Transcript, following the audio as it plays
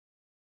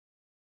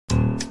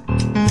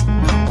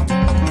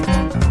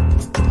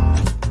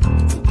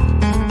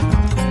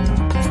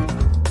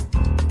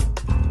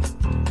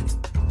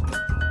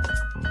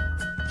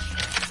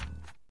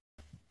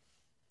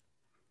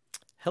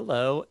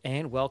Hello,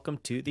 and welcome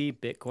to the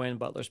Bitcoin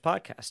Butlers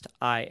podcast.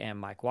 I am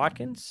Mike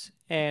Watkins,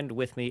 and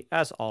with me,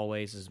 as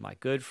always, is my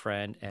good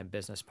friend and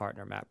business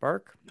partner, Matt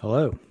Burke.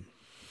 Hello.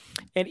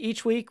 And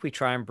each week, we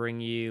try and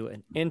bring you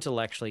an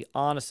intellectually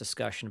honest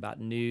discussion about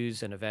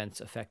news and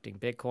events affecting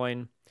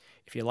Bitcoin.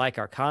 If you like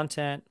our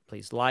content,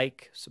 please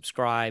like,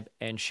 subscribe,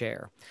 and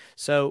share.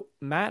 So,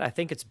 Matt, I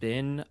think it's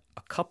been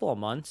a couple of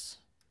months,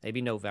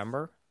 maybe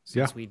November,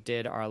 since we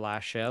did our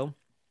last show.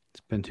 It's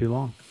been too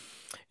long.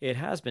 It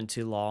has been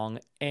too long,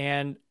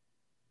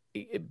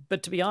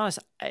 but to be honest,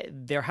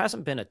 there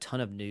hasn't been a ton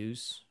of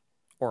news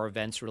or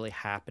events really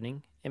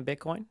happening in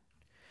Bitcoin.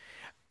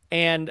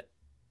 And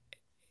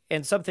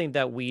something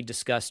that we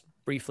discussed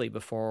briefly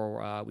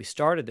before we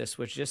started this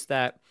was just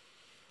that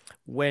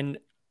when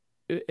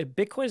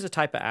Bitcoin is a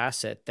type of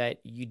asset that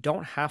you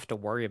don't have to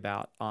worry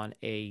about on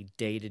a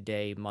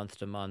day-to-day,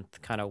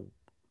 month-to-month, kind of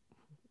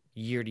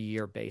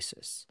year-to-year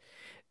basis,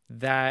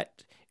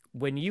 that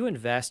when you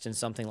invest in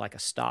something like a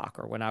stock,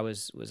 or when I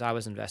was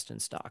investing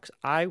in stocks,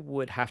 I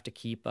would have to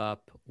keep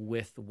up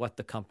with what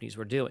the companies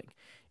were doing.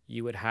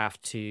 You would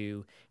have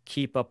to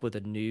keep up with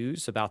the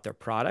news about their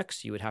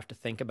products. You would have to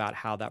think about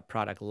how that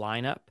product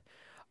lineup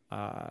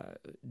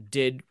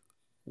did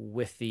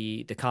with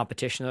the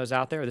competition that was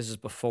out there. This is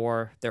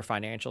before their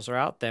financials are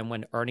out. Then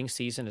when earnings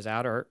season is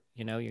out, or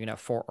you're going to have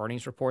 4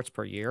 earnings reports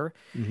per year,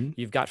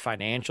 you've got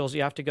financials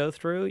you have to go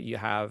through. You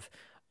have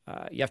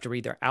to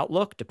read their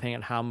outlook, depending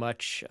on how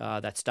much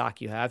that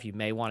stock you have. You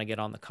may want to get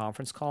on the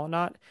conference call or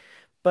not.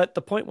 But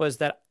the point was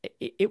that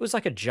it was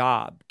like a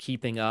job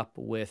keeping up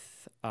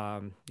with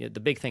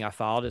the big thing I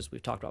followed, as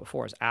we've talked about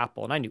before, is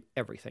Apple. And I knew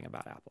everything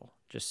about Apple.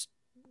 Just,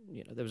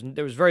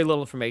 there was very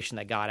little information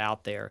that got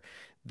out there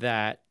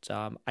that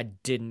I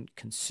didn't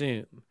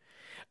consume.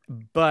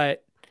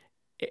 But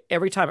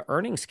every time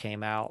earnings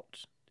came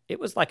out, it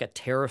was like a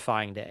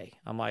terrifying day.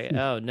 I'm like,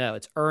 oh no,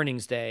 it's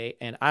earnings day,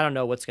 and I don't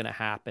know what's going to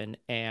happen.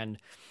 And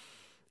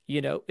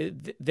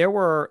there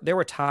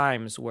were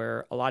times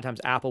where a lot of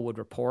times Apple would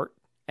report,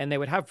 and they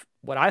would have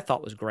what I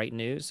thought was great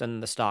news,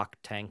 and the stock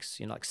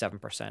tanks, like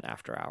 7%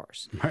 after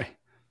hours. Right.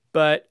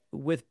 But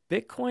with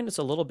Bitcoin, it's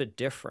a little bit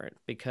different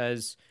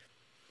because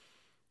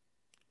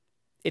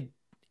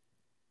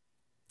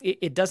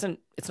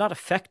it's not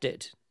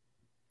affected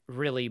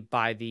really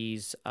by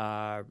these.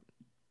 I'm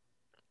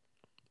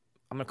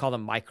going to call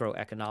them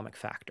microeconomic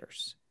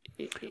factors.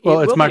 It's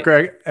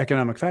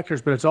microeconomic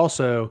factors, but it's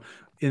also,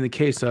 in the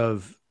case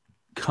of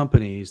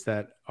companies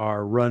that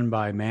are run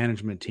by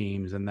management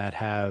teams and that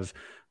have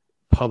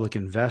public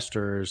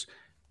investors,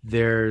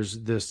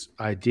 there's this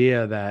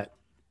idea that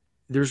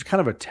there's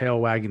kind of a tail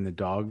wagging the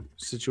dog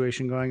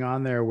situation going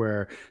on there,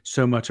 where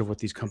so much of what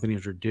these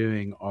companies are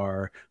doing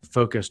are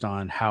focused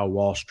on how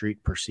Wall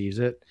Street perceives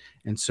it.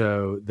 And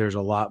so there's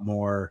a lot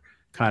more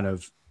kind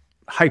of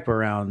hype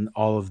around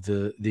all of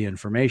the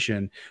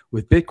information.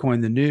 With Bitcoin,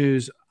 the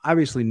news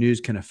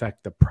can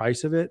affect the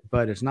price of it,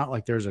 but it's not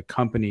like there's a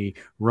company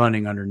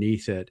running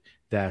underneath it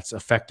that's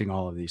affecting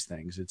all of these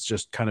things. It's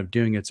just kind of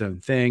doing its own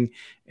thing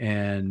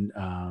and,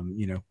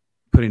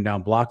 putting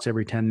down blocks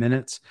every 10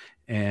 minutes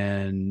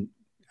and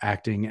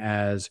acting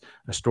as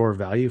a store of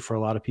value for a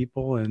lot of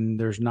people. And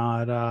there's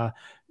nothing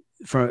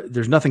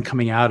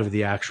coming out of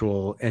the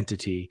actual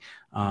entity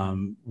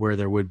where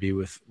there would be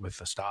with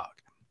a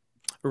stock.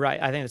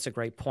 Right. I think that's a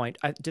great point.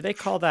 Do they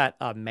call that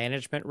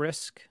management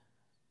risk?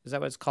 Is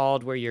that what it's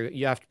called, where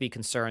you have to be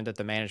concerned that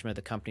the management of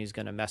the company is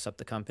going to mess up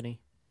the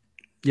company?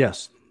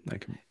 Yes.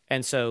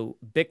 And so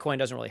Bitcoin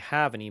doesn't really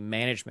have any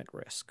management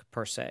risk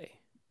per se.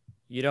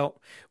 You don't,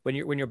 when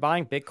you're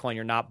buying Bitcoin,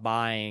 you're not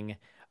buying,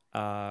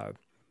 Apple,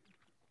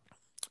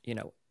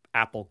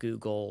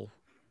 Google,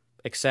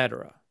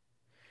 etc.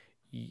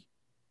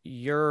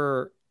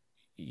 You're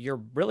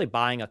really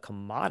buying a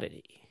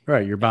commodity.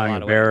 Right. You're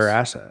buying a bearer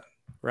asset.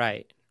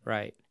 Right.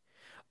 The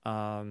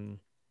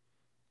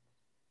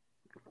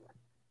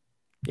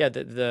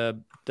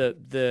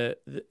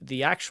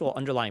actual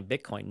underlying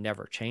Bitcoin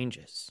never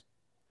changes.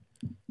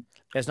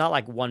 It's not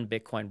like one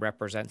Bitcoin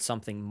represents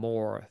something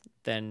more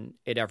than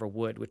it ever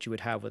would, which you would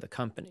have with a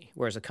company.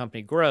 Whereas a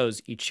company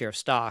grows, each share of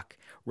stock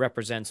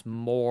represents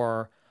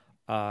more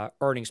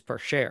earnings per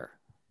share.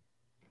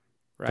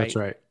 Right. That's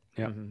right.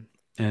 Yeah. Mm-hmm.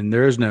 And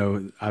there's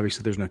no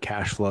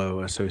cash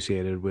flow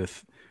associated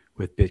with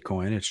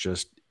Bitcoin. It's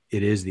just,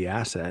 it is the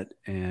asset,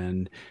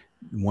 and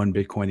 1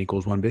 Bitcoin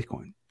equals 1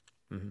 Bitcoin.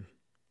 Mm-hmm.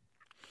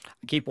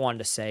 I keep wanting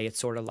to say it's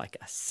sort of like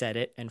a set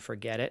it and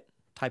forget it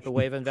type of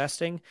way of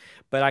investing.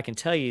 But I can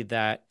tell you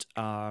that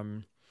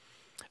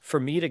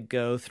for me to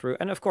go through,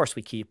 and of course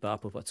we keep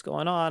up with what's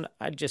going on,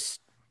 I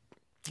just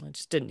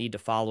didn't need to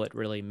follow it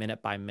really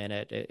minute by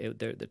minute.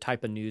 The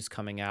type of news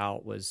coming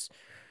out was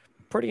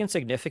pretty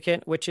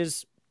insignificant, which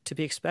is to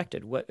be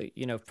expected.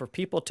 For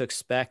people to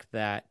expect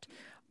that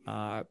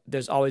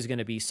there's always going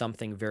to be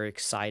something very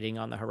exciting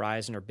on the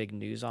horizon or big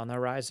news on the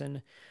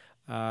horizon,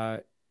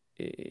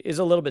 is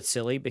a little bit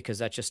silly because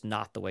that's just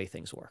not the way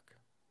things work,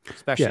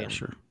 especially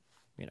sure.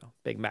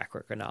 Big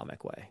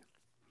macroeconomic way.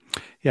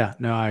 Yeah,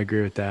 no, I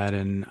agree with that.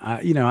 And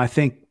I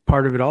think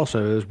part of it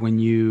also is when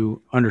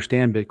you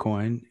understand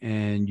Bitcoin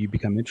and you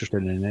become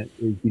interested in it,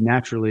 you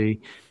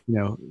naturally,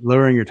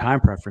 lowering your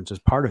time preference is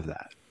part of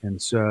that.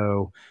 And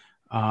so,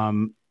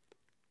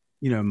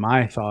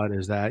 my thought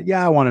is that,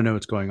 I want to know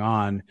what's going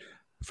on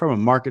from a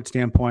market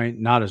standpoint,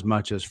 not as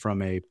much as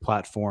from a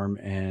platform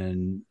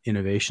and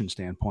innovation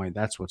standpoint.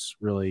 That's what's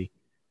really,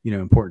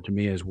 important to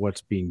me is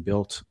what's being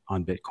built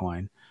on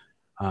Bitcoin.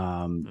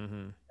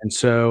 And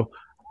so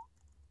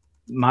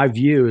my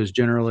view is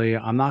generally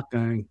I'm not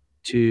going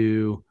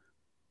to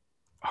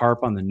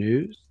harp on the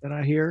news that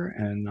I hear,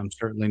 and I'm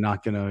certainly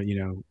not going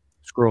to,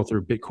 scroll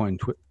through Bitcoin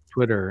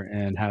Twitter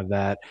and have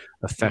that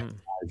affect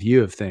my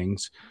view of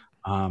things.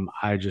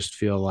 I just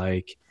feel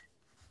like,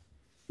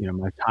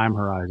 my time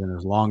horizon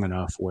is long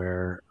enough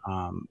where,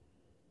 come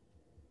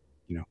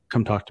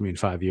talk to me in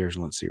 5 years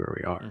and let's see where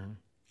we are.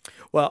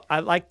 Well,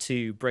 I like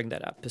to bring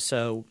that up.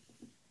 So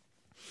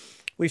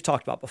we've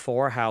talked about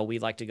before how we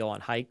like to go on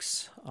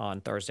hikes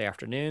on Thursday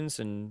afternoons,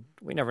 and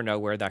we never know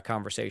where that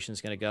conversation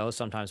is going to go.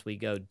 Sometimes we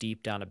go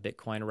deep down a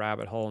Bitcoin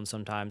rabbit hole, and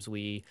sometimes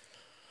we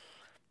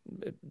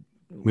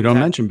don't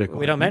mention Bitcoin.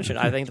 We don't mention.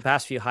 I think the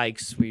past few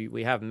hikes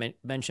we haven't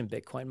mentioned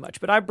Bitcoin much,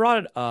 but I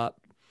brought it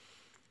up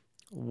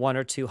 1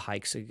 or 2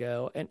 hikes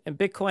ago, and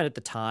Bitcoin at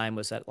the time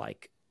was at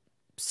like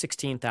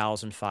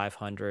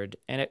 16,500,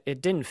 and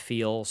it didn't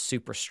feel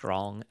super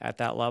strong at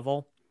that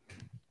level.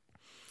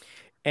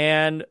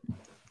 And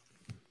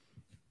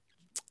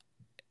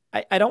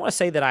I don't want to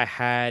say that I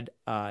had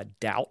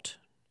doubt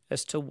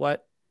as to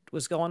what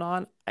was going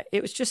on.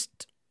 It was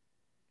just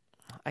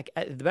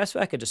the best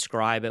way I could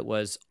describe it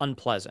was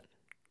unpleasant.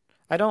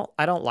 I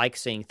don't like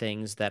seeing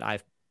things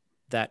that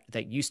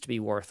that used to be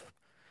worth.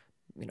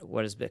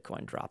 What does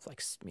Bitcoin drop?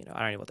 Like,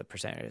 I don't know what the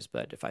percentage is,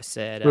 but if I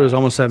said it was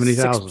almost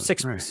 70,000,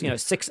 six, right.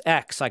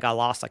 6x, like I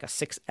lost like a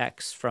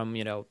 6x from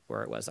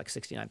where it was like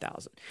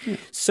 69,000. Yeah.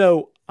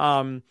 So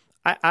I'm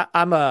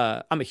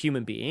a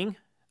human being.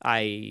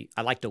 I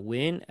like to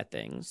win at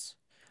things.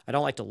 I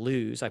don't like to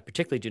lose. I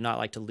particularly do not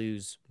like to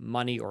lose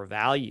money or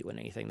value in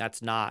anything.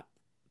 That's not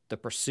the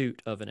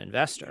pursuit of an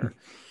investor.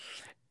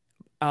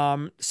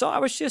 So I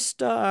was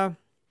just, I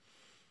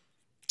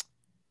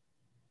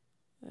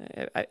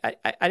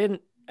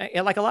didn't,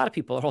 like a lot of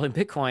people holding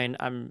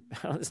Bitcoin,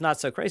 it's not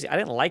so crazy. I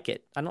didn't like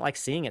it. I don't like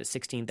seeing it at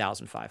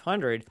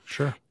 16,500.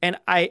 Sure. And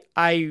I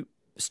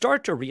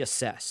started to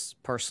reassess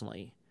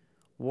personally,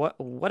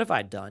 what have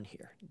I done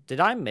here? Did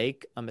I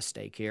make a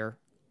mistake here?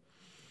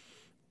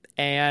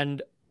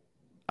 And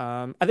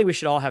I think we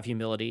should all have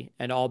humility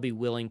and all be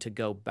willing to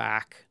go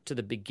back to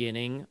the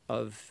beginning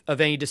of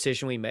any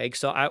decision we make.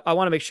 So I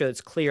want to make sure it's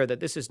clear that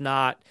this is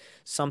not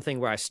something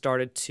where I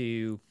started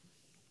to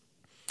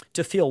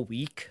feel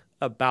weak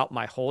about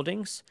my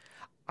holdings.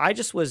 I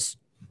just was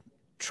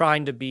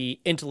trying to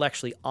be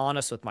intellectually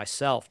honest with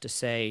myself to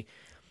say,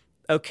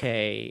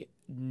 okay,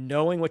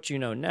 knowing what you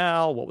know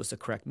now, what was the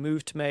correct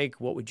move to make?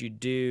 What would you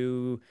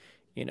do?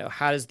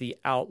 How does the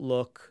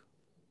outlook,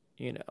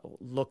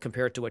 look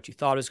compared to what you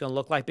thought it was going to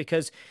look like?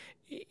 Because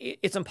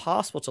it's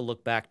impossible to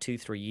look back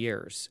 2-3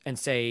 years and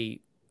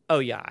say, oh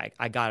yeah,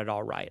 I got it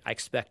all right. I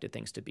expected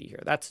things to be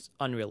here. That's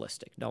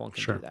unrealistic. No one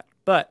can do that.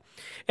 But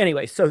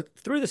anyway, so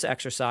through this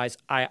exercise,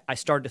 I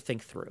started to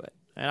think through it.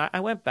 And I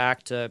went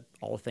back to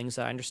all the things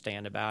that I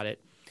understand about it.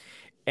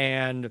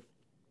 And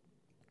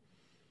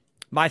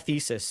my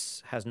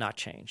thesis has not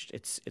changed.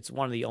 It's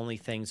one of the only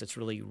things that's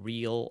really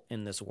real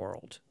in this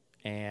world.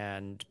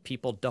 And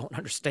people don't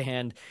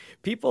understand.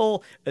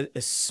 People,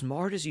 as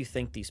smart as you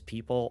think these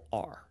people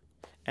are,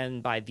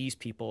 and by these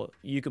people,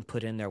 you can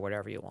put in there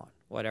whatever you want,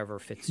 whatever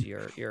fits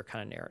your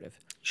kind of narrative.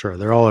 Sure,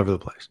 they're all over the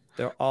place.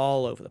 They're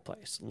all over the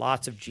place.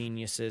 Lots of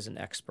geniuses and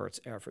experts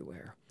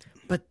everywhere.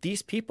 But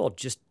these people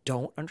just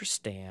don't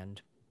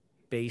understand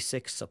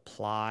basic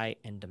supply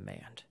and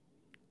demand.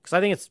 Because I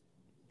think it's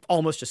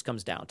almost just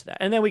comes down to that.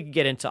 And then we can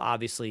get into,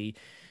 obviously,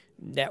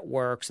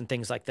 networks and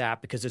things like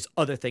that, because there's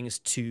other things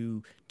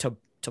to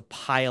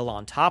pile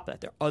on top of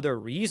that. There are other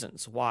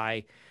reasons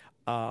why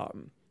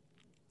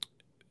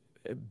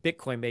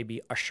Bitcoin may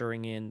be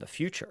ushering in the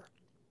future.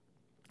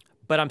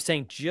 But I'm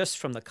saying just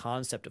from the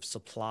concept of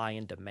supply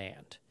and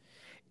demand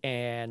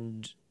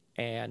and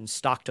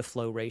stock to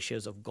flow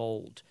ratios of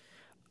gold,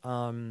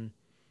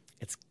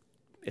 it's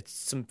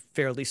some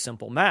fairly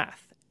simple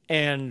math.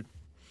 And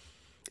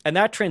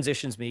that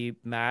transitions me,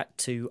 Matt,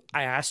 to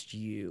I asked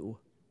you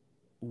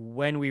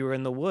when we were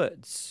in the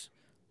woods,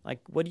 like,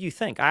 what do you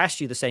think? I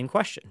asked you the same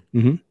question.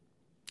 Mm-hmm.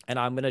 And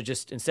I'm going to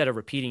just, instead of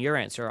repeating your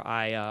answer,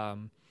 I'll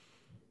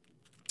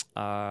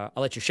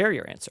let you share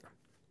your answer.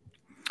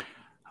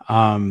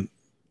 To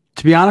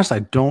be honest, I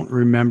don't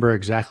remember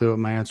exactly what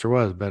my answer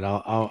was, but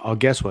I'll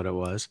guess what it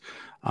was.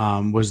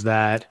 Was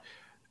that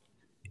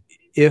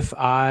if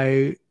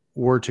I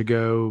were to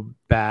go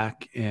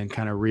back and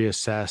kind of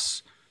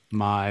reassess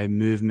my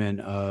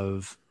movement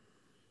of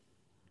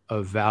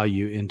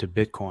value into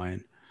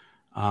Bitcoin,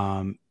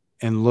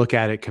 and look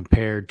at it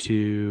compared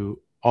to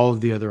all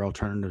of the other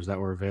alternatives that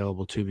were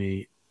available to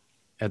me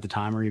at the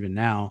time or even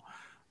now,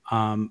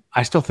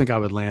 I still think I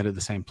would land at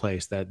the same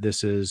place, that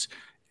this is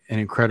an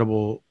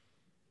incredible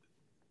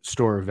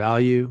store of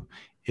value.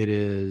 It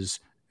is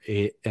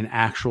an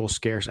actual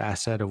scarce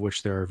asset of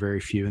which there are very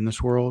few in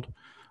this world.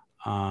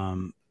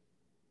 And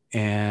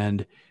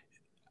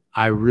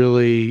I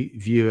really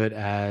view it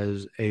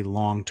as a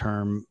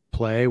long-term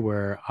play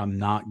where I'm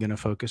not going to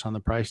focus on the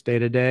price day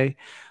to day.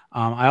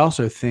 I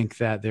also think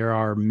that there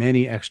are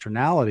many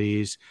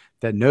externalities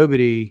that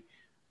nobody,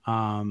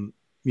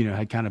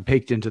 had kind of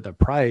baked into the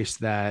price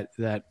that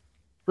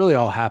really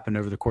all happened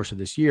over the course of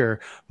this year,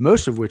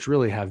 most of which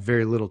really have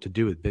very little to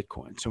do with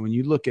Bitcoin. So when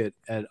you look at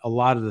a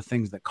lot of the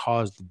things that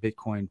caused the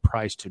Bitcoin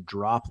price to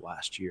drop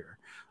last year,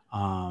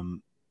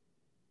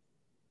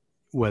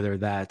 whether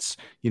that's,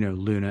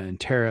 Luna and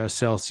Terra,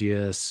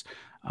 Celsius,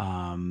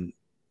 ultimately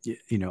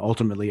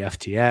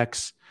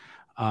FTX,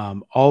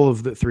 all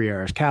of the Three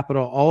Arrows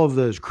Capital, all of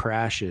those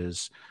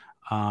crashes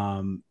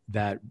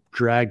that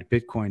dragged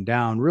Bitcoin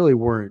down really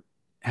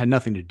had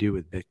nothing to do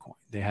with Bitcoin.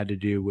 They had to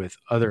do with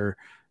other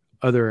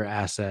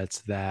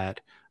assets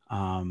that,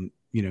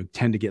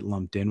 tend to get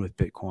lumped in with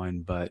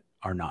Bitcoin, but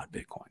are not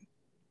Bitcoin.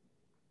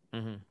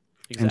 Mm-hmm.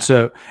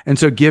 Exactly. And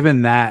so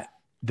given that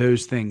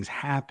those things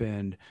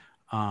happened,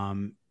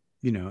 and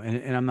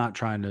I'm not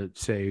trying to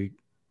say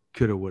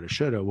coulda, woulda,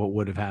 shoulda, what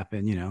would have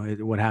happened,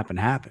 what happened.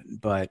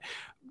 But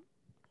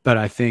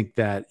I think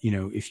that,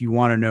 if you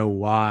want to know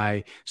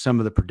why some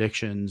of the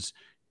predictions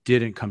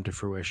didn't come to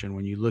fruition,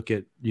 when you look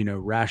at,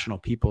 rational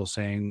people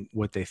saying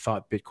what they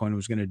thought Bitcoin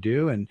was going to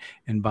do, and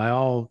by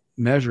all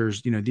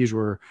measures, these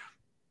were,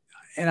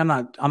 and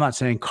I'm not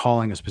saying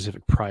calling a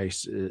specific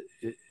price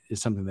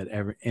is something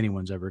that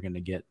anyone's ever going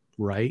to get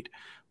right.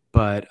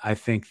 But I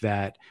think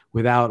that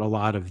without a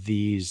lot of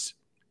these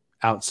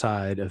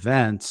outside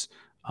events,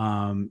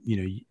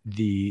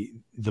 the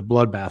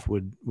bloodbath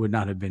would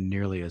not have been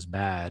nearly as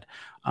bad.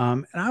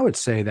 And I would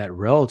say that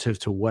relative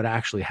to what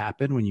actually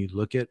happened, when you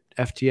look at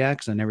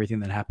FTX and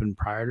everything that happened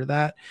prior to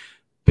that,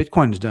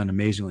 Bitcoin has done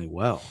amazingly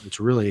well. It's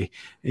really,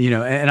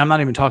 and I'm not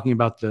even talking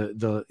about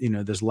the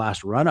this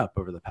last run up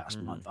over the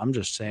past month. I'm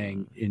just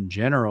saying in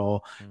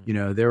general,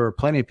 there were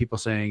plenty of people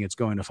saying it's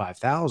going to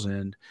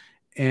 5,000,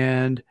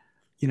 and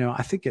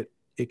I think it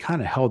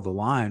kind of held the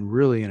line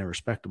really in a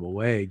respectable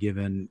way,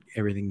 given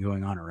everything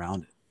going on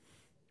around it.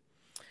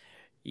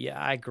 Yeah,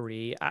 I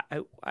agree.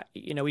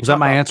 Was that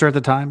my answer at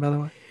the time, by the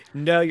way?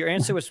 No, your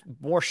answer was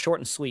more short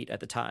and sweet at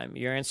the time.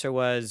 Your answer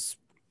was,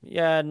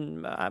 yeah,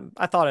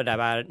 I thought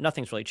about it.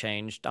 Nothing's really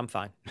changed. I'm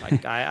fine.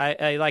 Like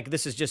I like,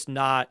 this is just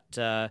not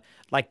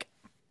like,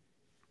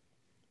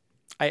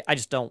 I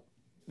just don't.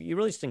 You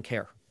really just didn't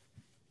care.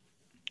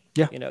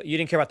 Yeah. You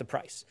didn't care about the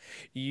price.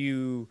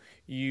 It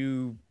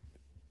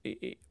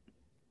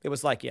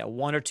was like, yeah,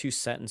 one or two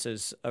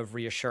sentences of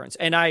reassurance.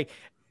 And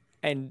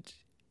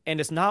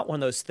it's not one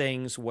of those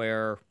things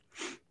where,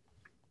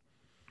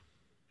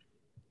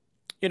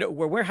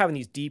 where we're having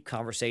these deep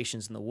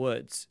conversations in the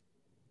woods.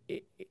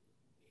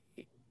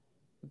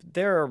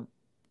 We're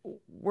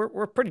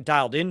pretty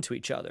dialed into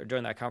each other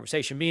during that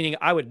conversation, meaning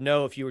I would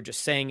know if you were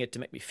just saying it to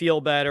make me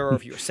feel better, or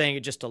if you were saying it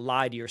just to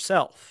lie to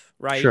yourself,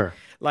 right? Sure.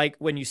 Like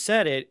when you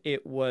said it,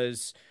 it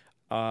was,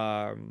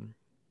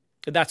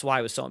 that's why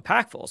it was so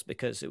impactful, is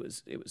because it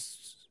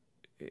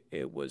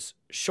was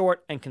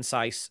short and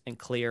concise and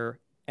clear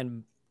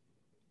and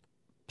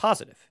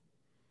positive.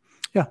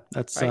 Yeah,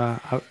 that's right?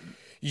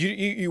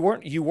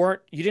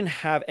 You didn't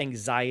have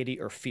anxiety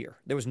or fear.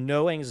 There was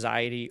no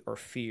anxiety or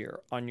fear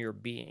on your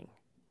being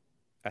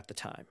at the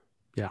time.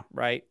 Yeah.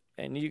 Right.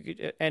 And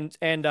there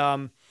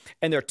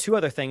are two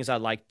other things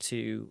I'd like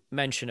to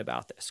mention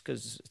about this,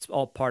 because it's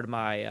all part of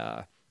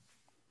my,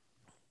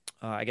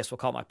 I guess we'll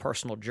call it my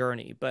personal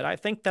journey. But I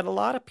think that a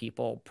lot of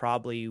people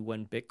probably,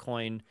 when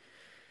Bitcoin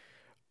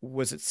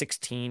was at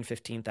 16,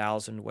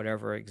 15,000,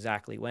 whatever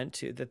exactly went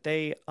to, that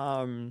they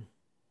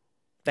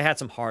had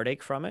some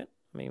heartache from it.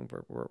 I mean,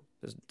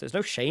 there's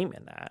no shame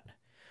in that.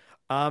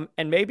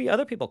 And maybe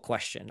other people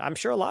question. I'm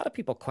sure a lot of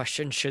people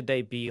question, should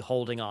they be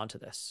holding on to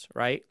this,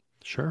 right?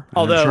 Sure.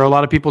 Although, I'm sure a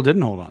lot of people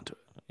didn't hold on to it.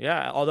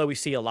 Yeah, although we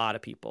see a lot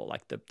of people,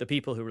 like the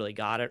people who really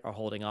got it are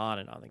holding on,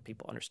 and I don't think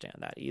people understand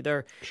that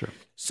either. Sure.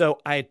 So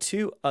I had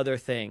two other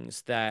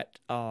things that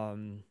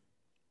that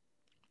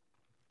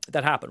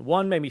happened.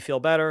 One made me feel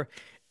better,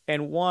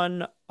 and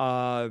one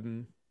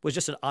was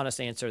just an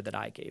honest answer that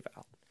I gave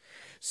out.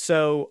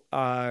 So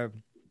I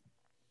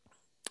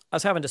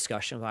was having a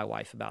discussion with my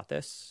wife about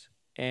this,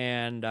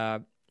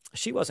 and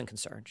she wasn't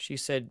concerned. She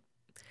said,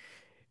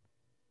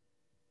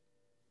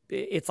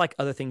 it's like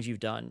other things you've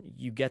done.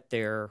 You get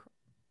there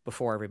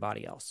before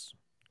everybody else.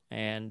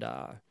 And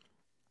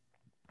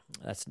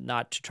that's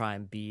not to try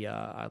and be,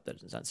 that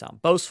doesn't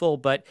sound boastful,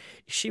 but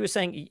she was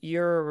saying,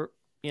 I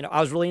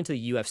was really into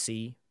the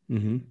UFC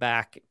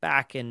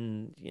back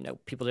in,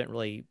 people didn't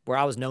really, where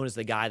I was known as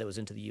the guy that was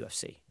into the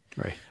UFC.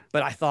 Right.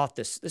 But I thought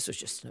this was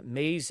just an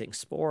amazing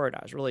sport. I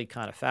was really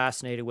kind of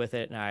fascinated with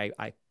it. And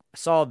I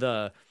saw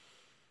the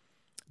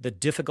the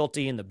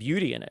difficulty and the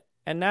beauty in it.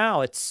 And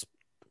now it's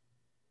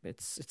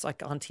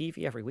like on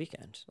TV every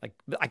weekend. Like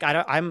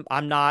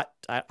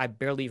I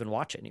barely even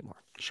watch it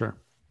anymore. Sure.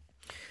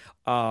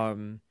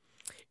 And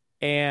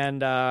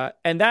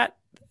that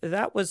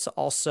was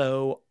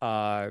also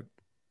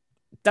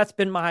that's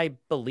been my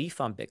belief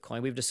on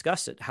Bitcoin. We've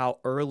discussed it, how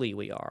early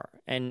we are,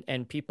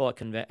 and people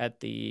at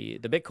the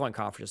Bitcoin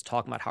conferences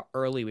talking about how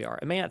early we are.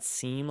 It may not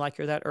seem like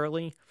you're that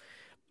early,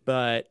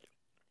 but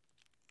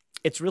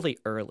it's really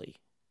early.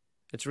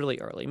 It's really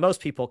early.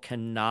 Most people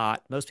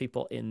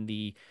in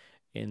the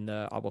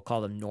I will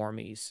call them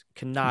normies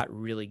cannot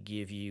really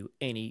give you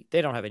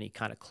they don't have any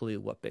kind of clue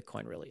what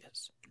Bitcoin really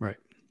is. Right.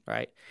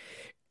 Right.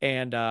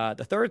 And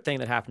the third thing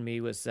that happened to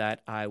me was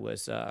that I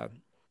was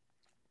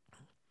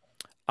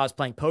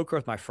playing poker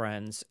with my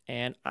friends,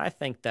 and I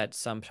think that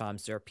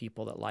sometimes there are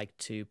people that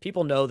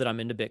people know that I'm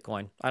into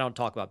Bitcoin. I don't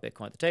talk about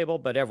Bitcoin at the table,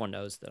 but everyone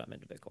knows that I'm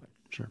into Bitcoin.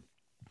 Sure.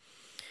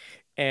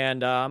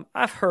 And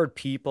I've heard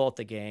people at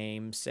the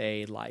game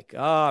say like,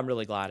 "Oh, I'm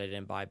really glad I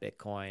didn't buy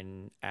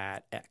Bitcoin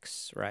at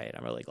X, right?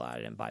 I'm really glad I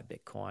didn't buy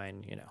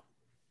Bitcoin,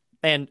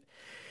 And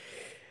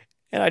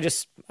I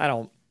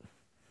don't.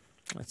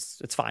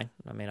 It's fine.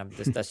 I mean,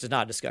 that's just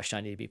not a discussion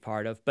I need to be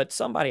part of. But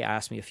somebody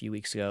asked me a few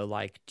weeks ago,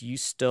 like, are you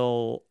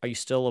still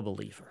a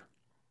believer?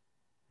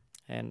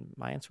 And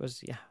my answer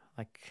was, yeah.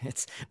 Like,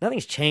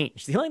 nothing's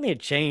changed. The only thing that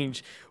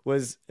changed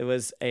was it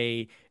was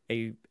a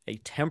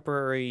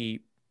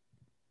temporary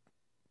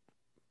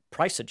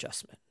price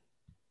adjustment.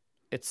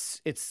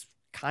 It's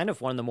kind of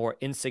one of the more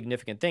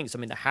insignificant things. I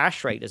mean, the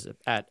hash rate is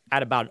at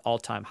about an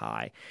all-time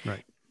high,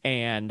 right?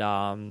 And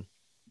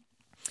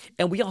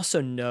we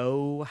also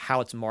know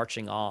how it's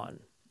marching on,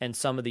 and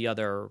some of the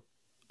other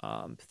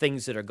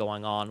things that are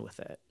going on with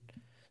it.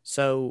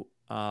 So,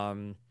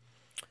 do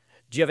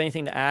you have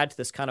anything to add to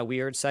this kind of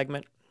weird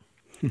segment?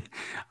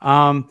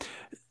 No,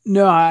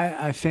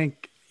 I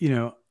think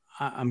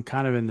I'm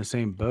kind of in the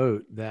same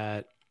boat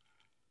that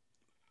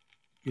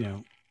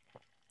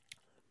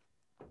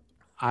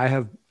I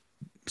have,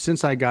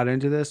 since I got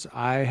into this,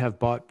 I have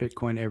bought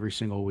Bitcoin every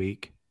single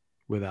week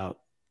without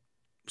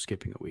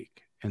skipping a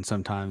week, and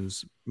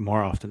sometimes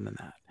more often than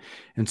that.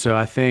 And so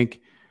I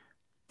think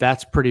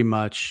that's pretty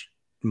much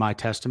my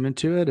testament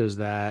to it, is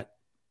that,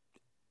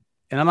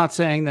 and I'm not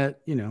saying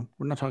that, we're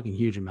not talking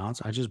huge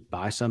amounts. I just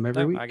buy some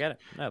every week. I get it.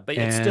 No, but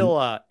it's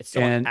still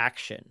an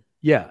action.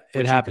 Yeah,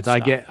 it happens. I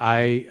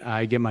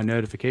get my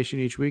notification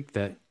each week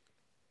that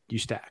you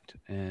stacked,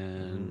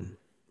 and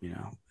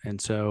and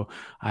so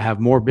I have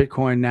more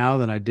Bitcoin now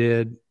than I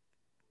did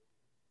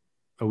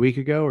a week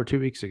ago or 2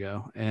 weeks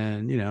ago.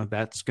 And,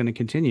 that's going to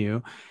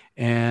continue.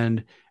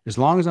 And as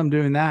long as I'm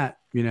doing that,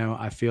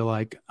 I feel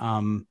like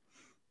I'm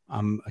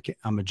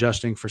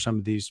adjusting for some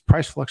of these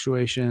price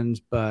fluctuations,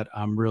 but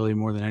I'm really,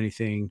 more than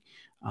anything,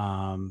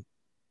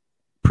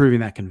 proving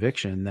that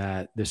conviction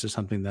that this is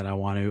something that I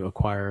want to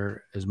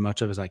acquire as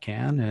much of as I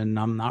can. And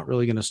I'm not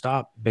really going to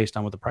stop based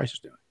on what the price is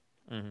doing.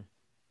 Mm-hmm.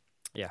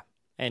 Yeah.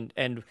 And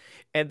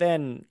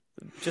then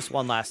just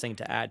one last thing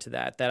to add to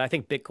that I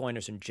think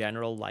Bitcoiners in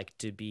general like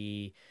to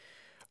be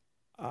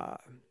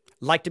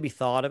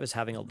thought of as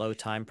having a low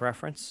time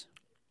preference.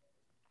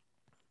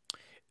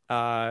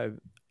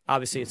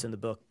 Obviously it's in the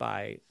book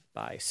by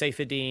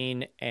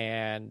Saifedean,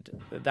 and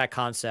that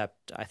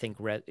concept, I think,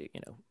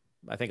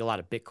 I think a lot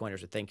of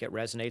Bitcoiners would think it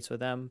resonates with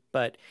them,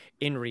 but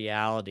in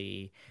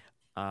reality,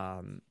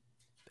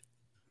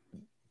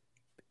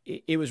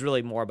 it was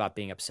really more about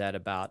being upset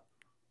about.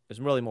 It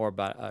was really more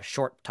about a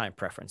short time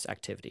preference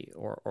activity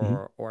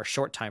or a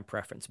short time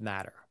preference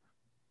matter,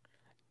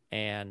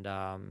 and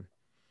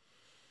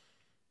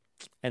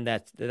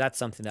that's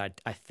something that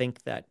I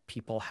think that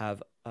people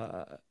have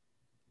a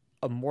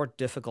more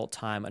difficult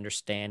time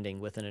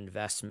understanding with an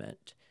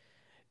investment,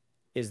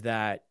 is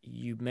that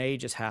you may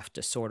just have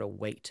to sort of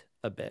wait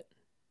a bit.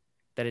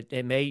 That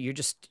you're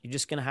just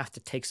going to have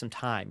to take some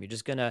time. You're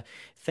just going to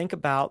think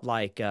about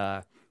like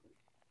a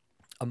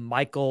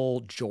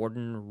Michael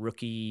Jordan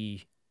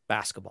rookie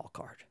basketball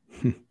card,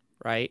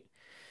 right?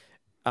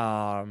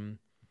 And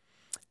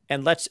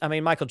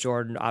Michael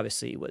Jordan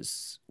obviously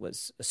was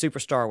a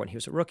superstar when he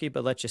was a rookie,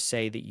 but let's just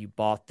say that you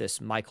bought this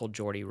Michael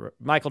Jordan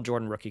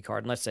rookie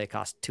card, and let's say it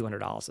cost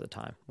 $200 at the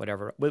time,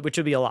 whatever, which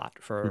would be a lot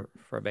for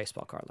a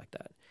baseball card like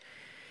that.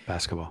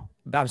 Basketball.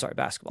 I'm sorry,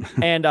 basketball.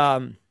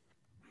 And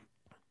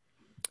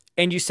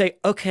you say,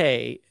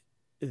 okay,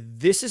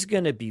 this is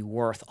going to be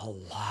worth a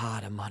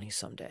lot of money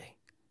someday,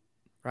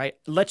 right?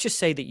 Let's just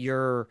say that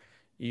you're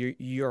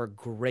a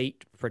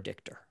great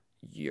predictor.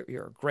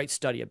 You're a great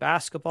study of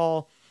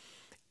basketball,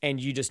 and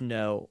you just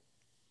know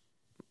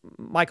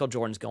Michael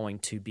Jordan's going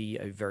to be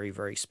a very,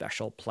 very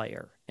special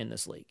player in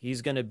this league.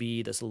 He's going to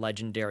be this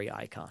legendary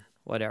icon,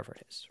 whatever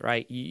it is,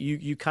 right?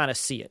 You kind of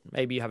see it.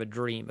 Maybe you have a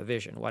dream, a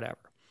vision, whatever.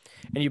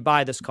 And you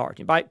buy this card.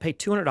 Pay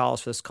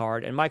 $200 for this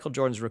card, and Michael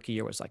Jordan's rookie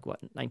year was like,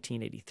 what,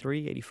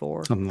 1983,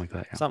 84? Something like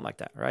that, yeah. Something like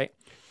that, right?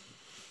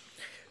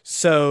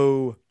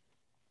 So...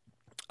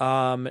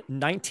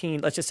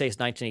 let's just say it's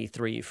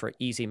 1983 for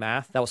easy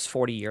math. That was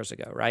 40 years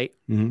ago, right?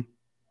 Mm-hmm.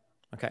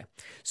 Okay.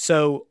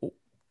 So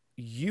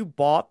you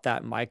bought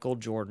that Michael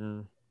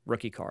Jordan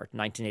rookie card,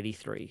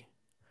 1983.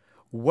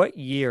 What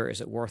year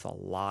is it worth a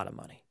lot of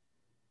money?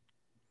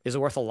 Is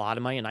it worth a lot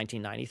of money in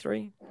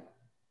 1993?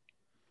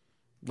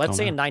 Let's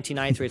say in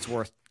 1993 it's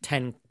worth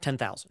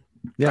 10,000,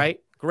 right?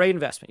 Great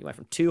investment. You went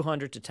from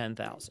 200 to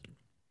 10,000.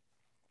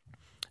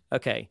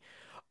 Okay.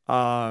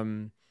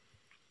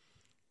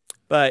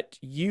 But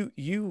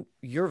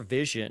your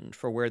vision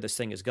for where this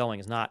thing is going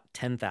is not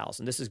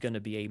 10,000. This is going to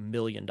be $1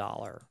 million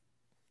 $1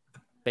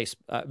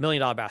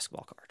 million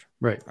basketball card.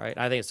 Right. Right.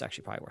 I think it's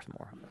actually probably worth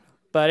more.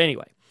 But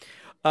anyway,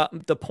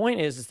 the point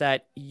is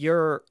that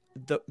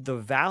the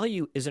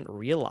value isn't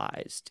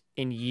realized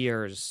in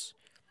years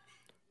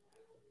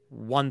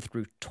 1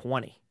 through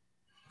 20.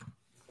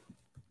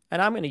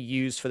 And I'm going to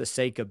use, for the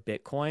sake of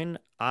Bitcoin,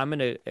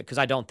 because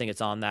I don't think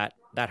it's on that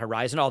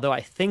horizon, although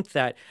I think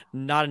that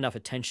not enough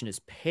attention is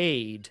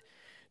paid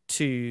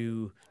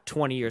to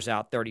 20 years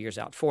out, 30 years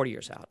out, 40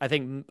 years out. I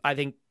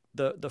think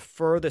the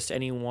furthest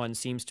anyone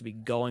seems to be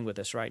going with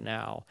this right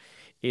now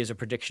is a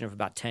prediction of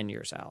about 10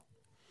 years out.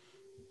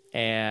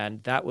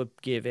 And that would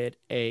give it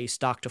a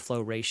stock to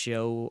flow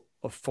ratio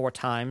of 4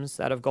 times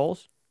that of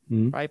gold,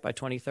 right, by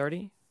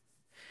 2030.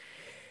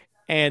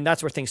 And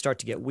that's where things start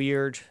to get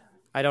weird.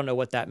 I don't know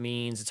what that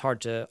means. It's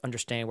hard to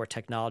understand where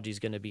technology is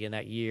going to be in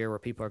that year, where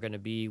people are going to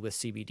be with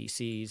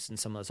CBDCs and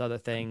some of those other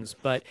things.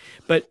 But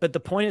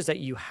the point is that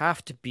you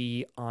have to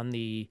be on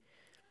the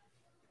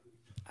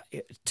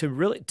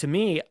to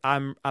me,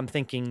 I'm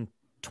thinking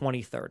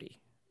 2030.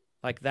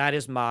 Like that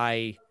is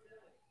my.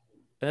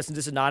 And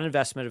this is not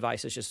investment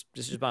advice. This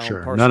is my own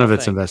personal none of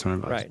it's thing.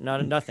 investment advice.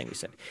 Right. Nothing we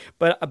say.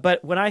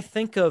 But when I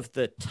think of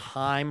the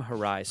time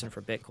horizon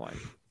for Bitcoin,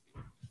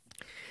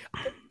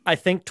 I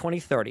think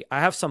 2030. I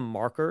have some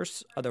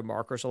other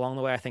markers along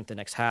the way. I think the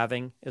next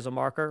halving is a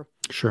marker.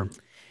 Sure.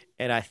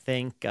 And I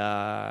think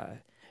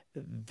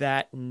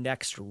that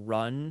next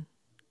run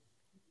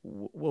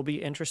will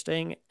be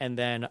interesting. And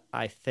then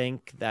I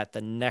think that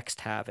the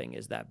next halving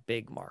is that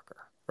big marker,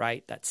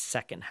 right? That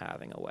second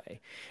halving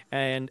away.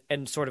 And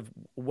sort of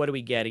what do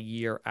we get a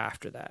year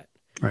after that?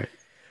 Right.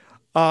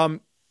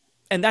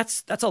 And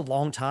that's a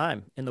long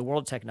time in the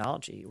world of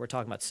technology. We're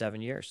talking about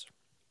 7 years.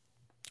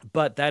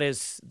 But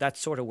that's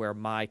sort of where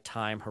my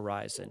time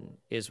horizon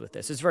is with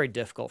this. It's very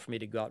difficult for me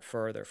to go out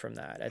further from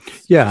that.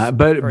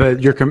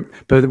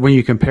 But when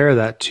you compare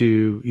that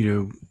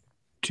to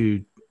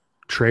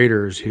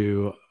traders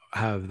who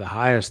have the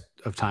highest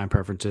of time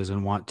preferences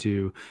and want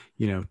to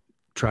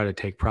try to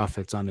take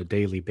profits on a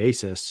daily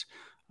basis,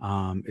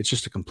 it's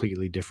just a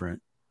completely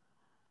different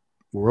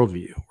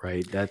worldview,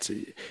 right? That's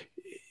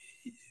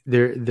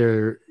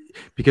there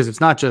because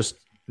it's not just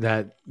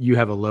that you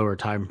have a lower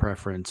time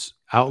preference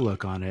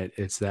outlook on it.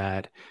 It's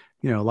that,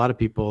 a lot of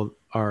people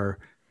are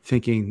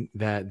thinking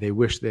that they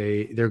wish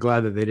they're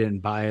glad that they didn't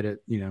buy it at,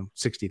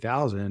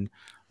 60,000.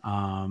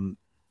 But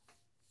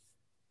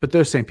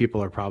those same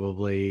people are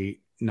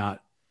probably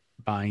not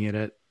buying it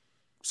at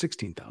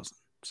 16,000.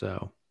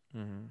 So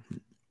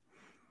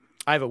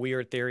I have a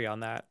weird theory on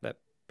that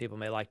people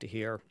may like to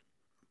hear.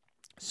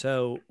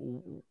 So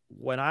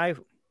when I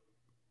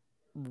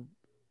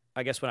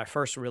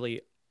first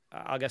really,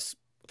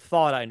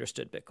 thought I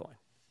understood Bitcoin,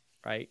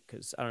 right?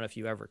 Because I don't know if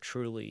you ever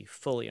truly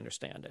fully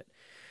understand it.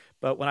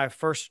 But when I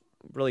first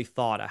really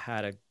thought I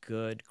had a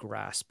good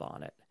grasp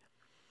on it,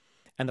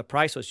 and the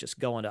price was just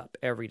going up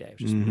every day, it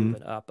was just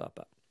moving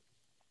up.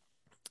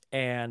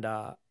 And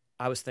I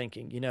was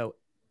thinking,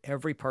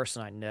 every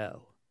person I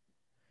know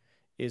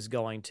is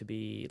going to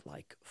be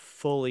like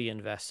fully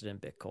invested in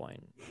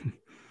Bitcoin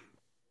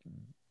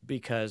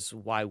because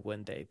why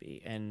wouldn't they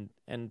be? And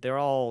they're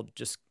all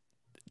just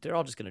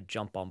going to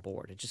jump on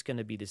board. It's just going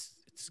to be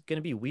it's going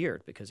to be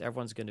weird because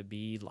everyone's going to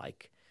be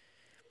like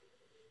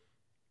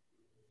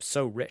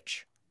so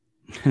rich,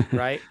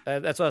 right?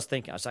 That's what I was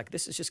thinking. I was like,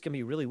 this is just going to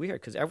be really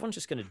weird because everyone's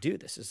just going to do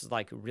this. This is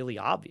like really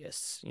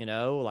obvious,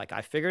 like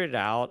I figured it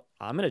out.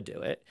 I'm going to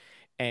do it.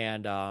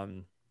 And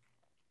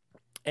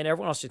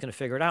everyone else is going to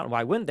figure it out. And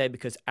why wouldn't they?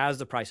 Because as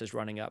the price is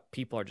running up,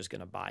 people are just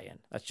going to buy in.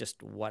 That's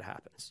just what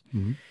happens.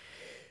 Mm-hmm.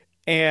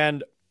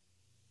 And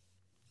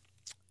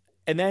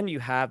then you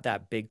have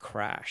that big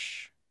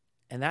crash.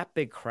 And that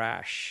big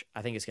crash,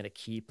 I think, is going to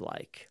keep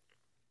like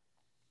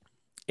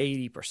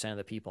 80% of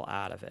the people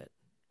out of it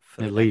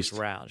for the next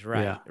rounds.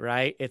 Right. Yeah.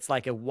 Right. It's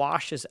like it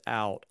washes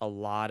out a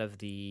lot of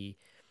the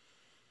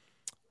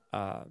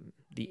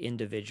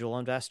individual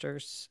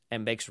investors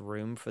and makes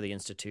room for the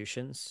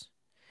institutions.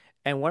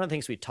 And one of the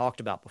things we talked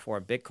about before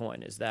in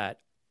Bitcoin is that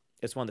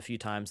it's one of the few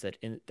times that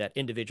that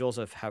individuals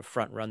have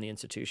front run the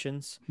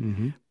institutions.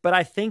 Mm-hmm. But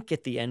I think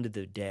at the end of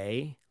the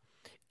day,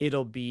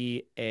 it'll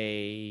be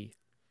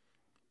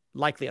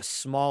likely a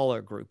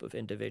smaller group of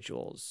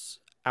individuals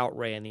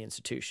outraying the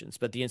institutions,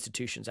 but the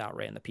institutions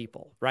outraying the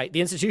people, right? The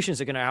institutions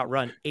are going to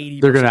outrun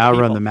 80%. They're going to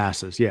outrun the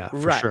masses. Yeah, for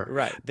right, sure.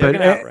 Right. They're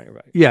going to outrun,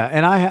 right. Yeah.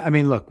 And I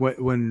mean, look,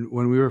 when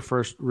we were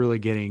first really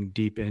getting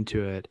deep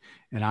into it,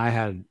 and I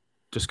had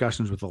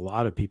discussions with a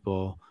lot of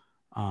people,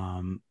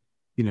 to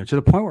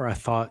the point where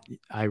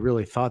I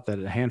really thought that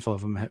a handful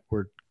of them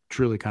were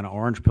truly kind of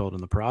orange pilled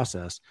in the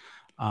process.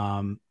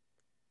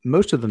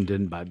 Most of them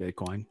didn't buy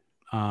Bitcoin.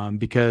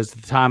 Because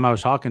at the time I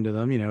was talking to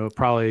them, we're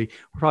probably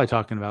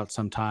talking about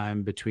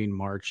sometime between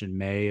March and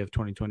May of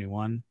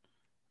 2021.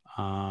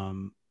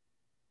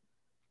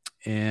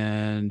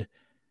 And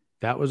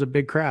that was a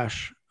big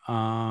crash.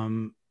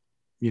 And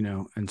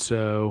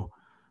so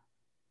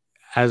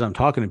as I'm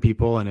talking to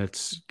people and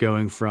it's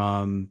going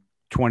from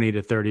 20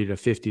 to 30 to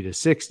 50 to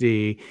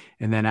 60.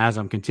 And then as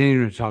I'm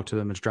continuing to talk to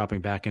them, it's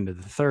dropping back into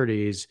the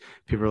 30s.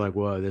 People are like,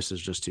 whoa, this is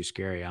just too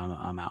scary.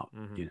 I'm out.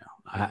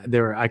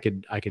 I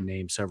could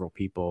name several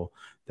people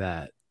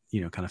that,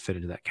 kind of fit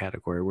into that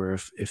category where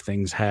if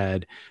things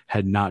had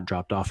not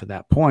dropped off at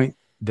that point,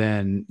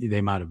 then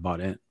they might've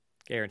bought in.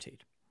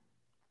 Guaranteed.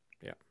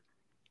 Yeah.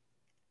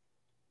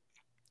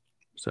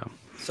 So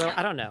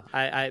I don't know.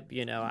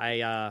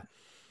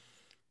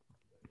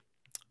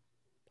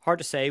 Hard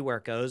to say where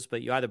it goes,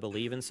 but you either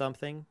believe in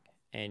something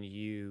and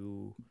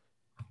you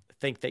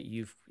think that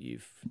you've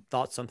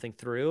thought something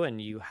through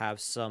and you have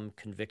some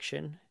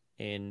conviction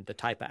in the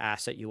type of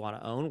asset you want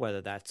to own,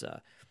 whether that's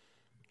a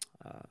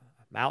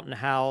mountain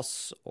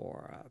house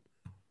or a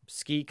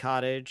ski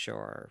cottage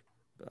or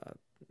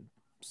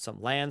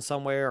some land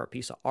somewhere or a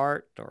piece of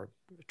art or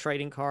a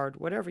trading card,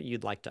 whatever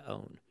you'd like to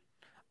own.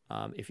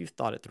 If you've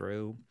thought it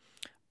through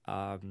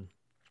and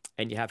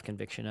you have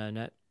conviction in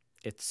it,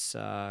 it's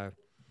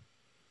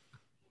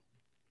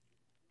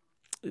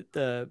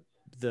the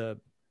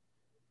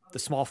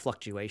small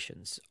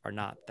fluctuations are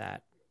not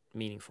that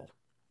meaningful.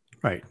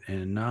 Right.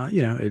 And,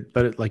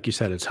 but like you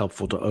said, it's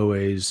helpful to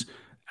always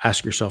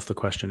ask yourself the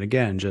question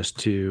again, just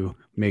to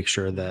make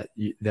sure that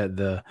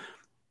the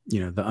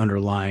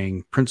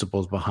underlying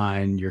principles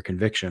behind your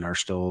conviction are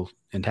still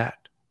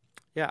intact.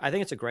 Yeah. I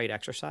think it's a great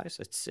exercise.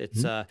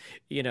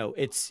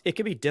 It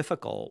can be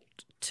difficult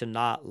to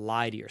not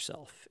lie to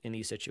yourself in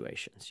these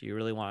situations. You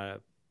really want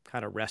to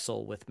kind of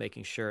wrestle with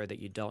making sure that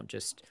you don't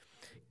just,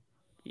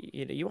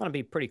 you want to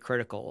be pretty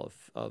critical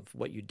of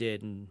what you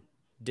did and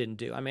didn't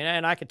do. I mean,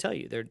 and I can tell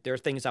you there are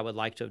things I would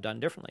like to have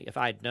done differently. If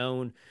I'd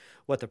known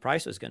what the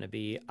price was going to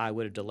be, I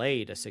would have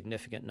delayed a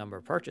significant number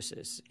of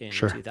purchases in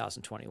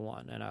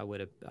 2021, and I would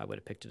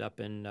have picked it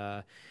up in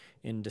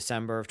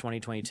December of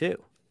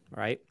 2022,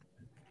 right?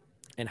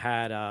 And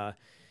had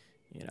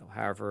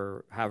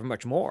however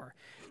much more.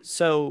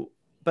 So,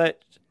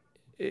 but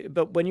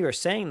when you were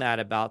saying that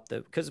about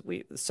because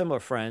we similar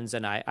friends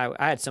and I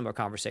had similar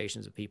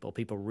conversations with people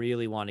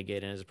really want to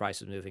get in as the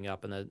price was moving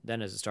up, and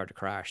then as it started to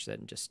crash,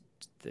 then just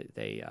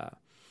they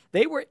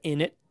were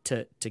in it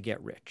to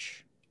get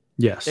rich.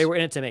 Yes, they were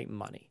in it to make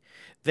money.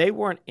 They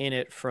weren't in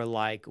it for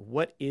like,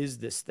 what is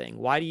this thing?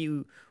 Why do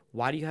you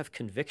have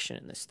conviction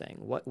in this thing?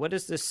 What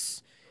is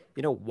this?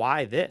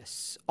 Why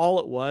this? All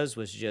it was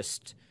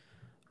just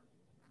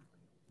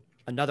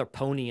another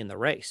pony in the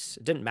race.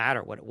 It didn't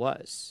matter what it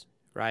was.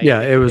 Right.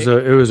 Yeah, it was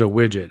a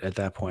widget at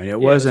that point. It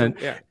wasn't.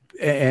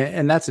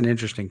 And that's an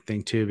interesting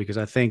thing too, because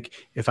I think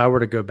if I were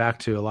to go back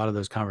to a lot of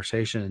those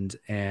conversations,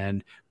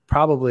 and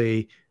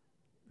probably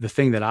the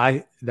thing that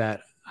I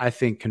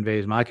think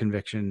conveys my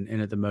conviction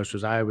in it the most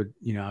was I would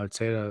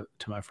say to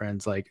my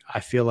friends, like, I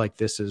feel like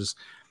this is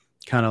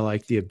kind of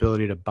like the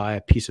ability to buy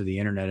a piece of the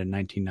internet in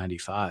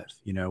 1995.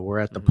 We're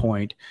at the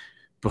point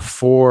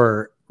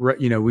before,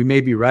 we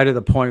may be right at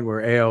the point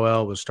where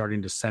AOL was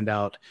starting to send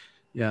out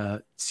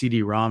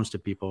CD-ROMs to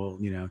people,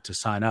 to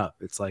sign up.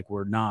 It's like,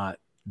 we're not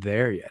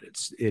there yet.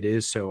 It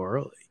is so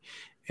early.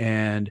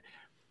 And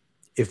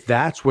if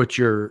that's what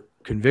your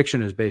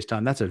conviction is based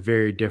on, that's a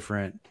very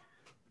different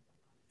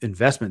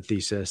investment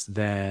thesis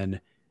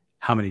than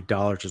how many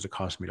dollars does it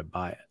cost me to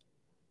buy it.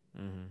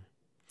 Mm-hmm.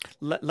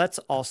 Let's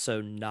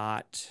also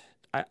not,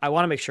 I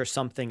want to make sure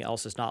something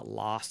else is not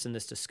lost in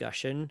this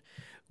discussion,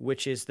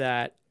 which is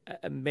that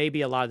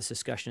maybe a lot of this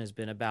discussion has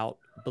been about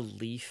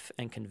belief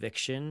and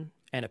conviction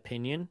and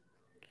opinion.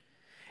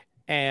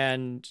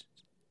 And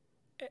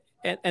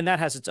that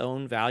has its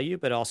own value,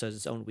 but also has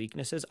its own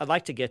weaknesses. I'd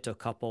like to get to a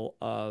couple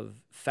of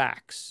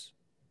facts,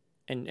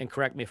 and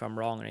correct me if I'm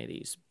wrong on any of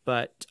these,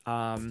 but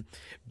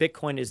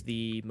Bitcoin is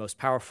the most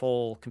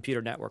powerful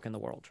computer network in the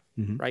world,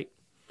 right?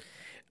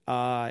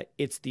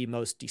 It's the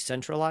most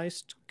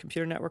decentralized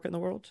computer network in the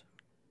world.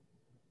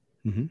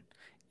 Mm-hmm.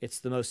 It's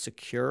the most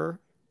secure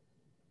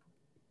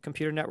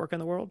computer network in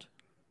the world.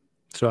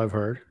 So I've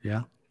heard,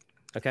 yeah.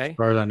 Okay. As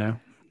far as I know.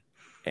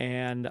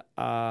 And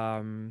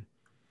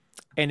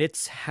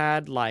it's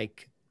had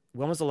like,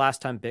 when was the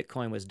last time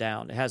Bitcoin was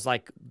down? It has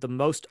like the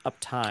most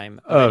uptime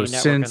of any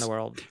network in the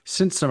world.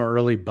 Since some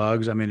early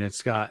bugs, I mean,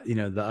 it's got, the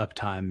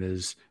uptime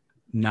is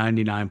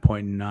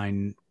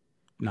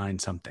 99.99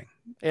 something.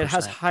 It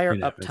has higher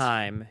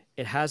uptime.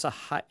 It has a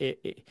high.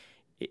 It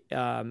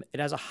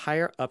has a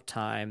higher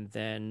uptime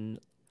than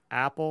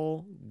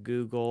Apple,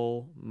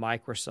 Google,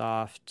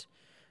 Microsoft,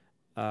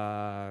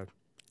 Netflix.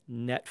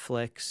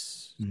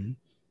 Mm-hmm.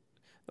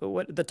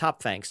 What the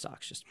top FANG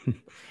stocks just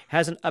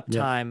has an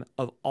uptime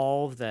of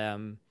all of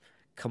them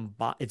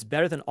combined. It's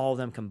better than all of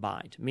them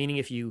combined. Meaning,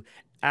 if you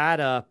add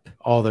up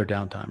all their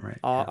downtime,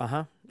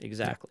 right?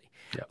 Exactly.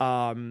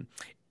 Yeah.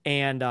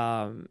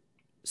 And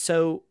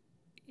so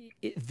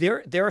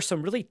there are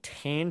some really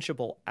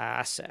tangible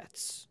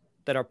assets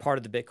that are part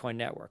of the Bitcoin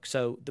network.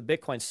 So the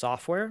Bitcoin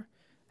software,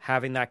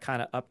 having that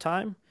kind of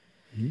uptime,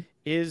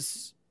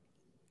 is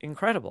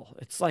incredible.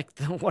 It's like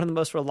one of the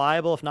most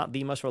reliable, if not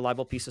the most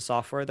reliable piece of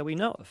software that we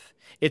know of.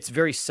 It's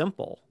very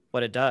simple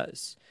what it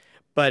does,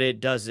 but it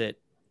does it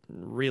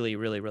really,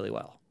 really, really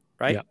well,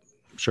 right? Yeah,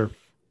 sure.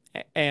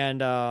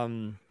 And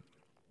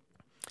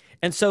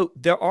so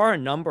there are a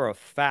number of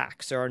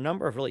facts. There are a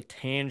number of really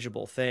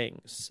tangible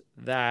things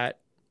that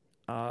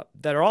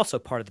are also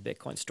part of the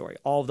Bitcoin story.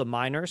 All of the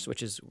miners,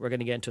 which is, we're going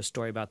to get into a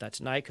story about that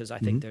tonight, because I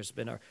think there's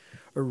been a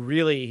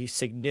really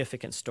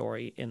significant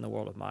story in the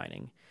world of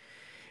mining.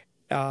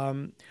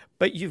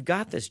 But you've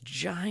got this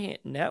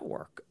giant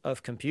network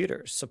of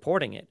computers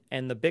supporting it,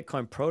 and the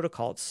Bitcoin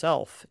protocol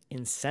itself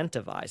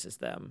incentivizes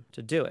them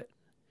to do it.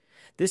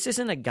 This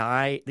isn't a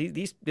guy,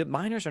 these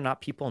miners are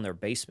not people in their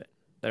basement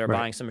that are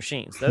buying some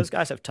machines. Those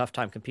guys have a tough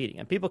time competing,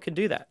 and people can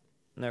do that.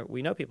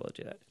 We know people that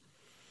do that.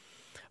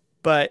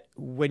 But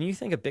when you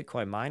think of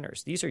Bitcoin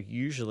miners, these are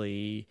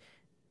usually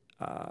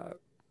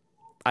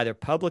either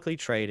publicly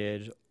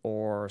traded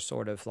or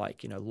sort of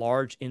like,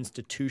 large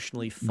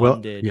institutionally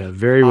funded.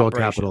 Very well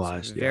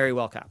capitalized. Very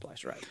well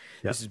capitalized, right?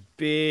 Yeah. This is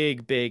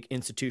big, big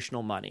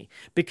institutional money,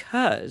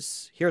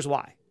 because here's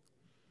why.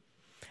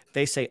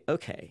 They say,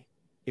 okay,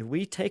 if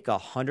we take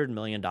 $100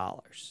 million,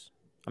 I'm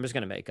just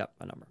going to make up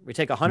a number. We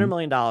take $100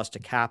 million to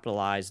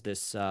capitalize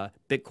this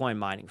Bitcoin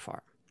mining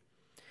farm.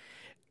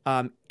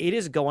 It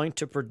is going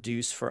to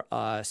produce for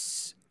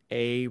us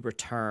a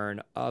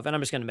return of, and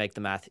I'm just going to make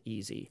the math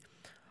easy.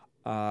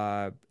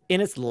 In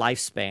its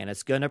lifespan,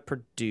 it's going to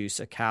produce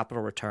a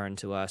capital return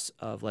to us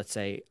of, let's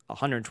say,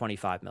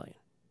 $125 million.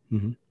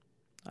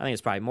 I think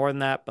it's probably more than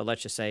that, but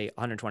let's just say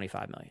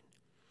 $125 million.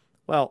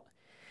 Well,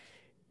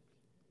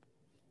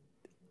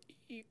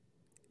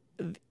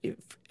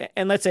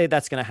 and let's say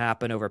that's going to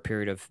happen over a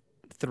period of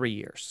 3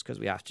 years, because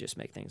we have to just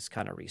make things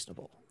kind of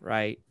reasonable,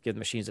 right? Give the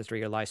machines a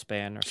 3-year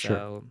lifespan or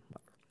so.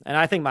 And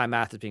I think my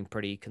math is being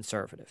pretty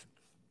conservative.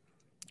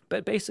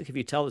 But basically, if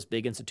you tell this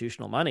big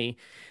institutional money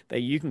that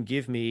you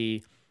give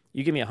me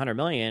 $100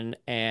 million,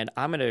 and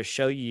I'm going to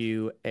show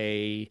you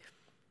I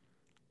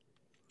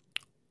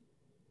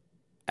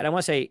don't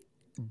want to say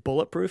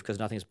bulletproof, because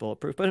nothing's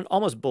bulletproof, but an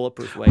almost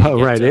bulletproof way.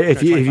 Right.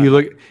 If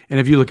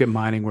you look at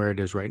mining where it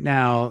is right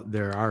now,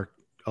 there are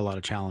a lot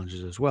of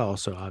challenges as well.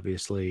 So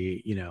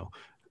obviously,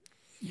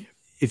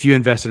 if you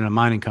invested in a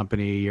mining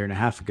company a year and a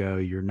half ago,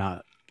 you're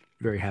not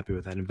very happy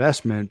with that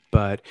investment.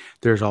 But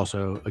there's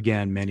also,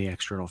 again, many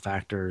external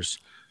factors,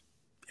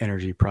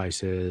 energy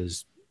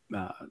prices,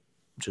 all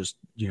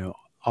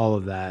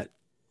of that,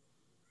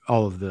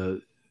 all of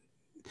the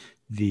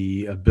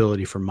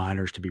ability for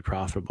miners to be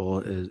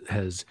profitable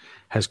has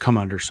come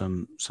under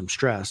some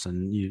stress,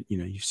 and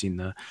you've seen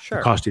the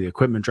cost of the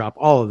equipment drop,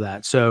 all of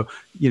that. So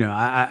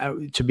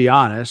I to be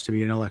honest, to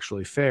be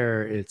intellectually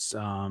fair, it's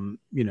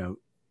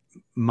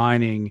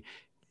mining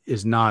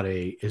is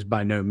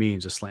by no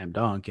means a slam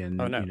dunk,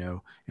 and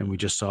and we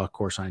just saw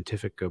Core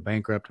Scientific go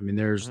bankrupt. I mean,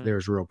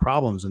 there's real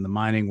problems in the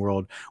mining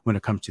world when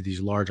it comes to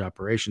these large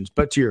operations.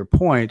 But to your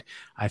point,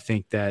 I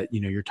think that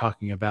you're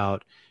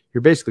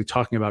basically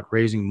talking about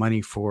raising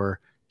money for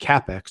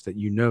CapEx that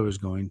is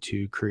going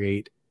to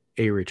create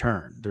a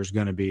return. There's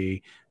going to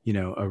be,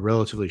 a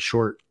relatively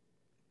short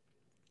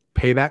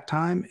payback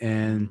time,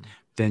 and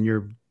then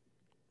you're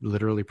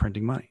literally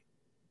printing money.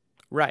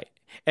 Right.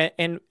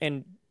 And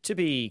to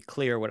be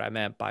clear, what I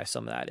meant by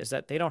some of that is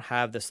that they don't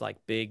have this like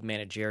big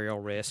managerial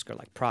risk or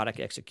like product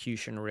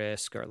execution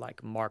risk or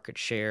like market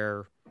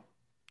share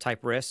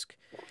type risk.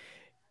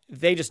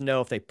 They just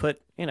know if they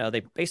they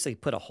basically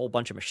put a whole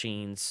bunch of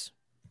machines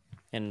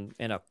in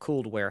a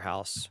cooled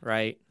warehouse,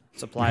 right?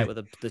 Supply it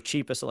with the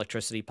cheapest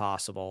electricity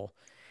possible.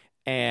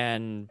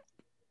 And,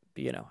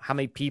 how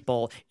many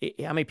people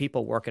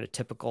work at a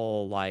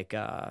typical, like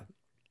a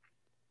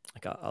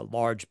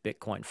large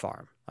Bitcoin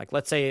farm? Like,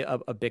 let's say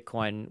a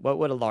Bitcoin, what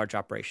would a large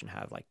operation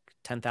have? Like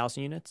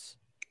 10,000 units?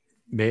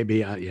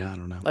 Maybe. I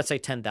don't know. Let's say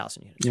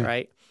 10,000 units,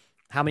 right?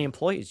 How many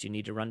employees do you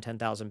need to run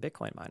 10,000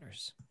 Bitcoin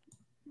miners?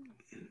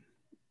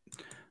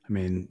 I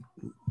mean,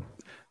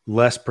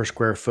 less per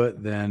square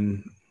foot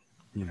than,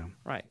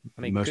 right.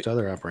 I mean, most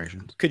other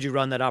operations. Could you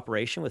run that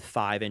operation with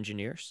 5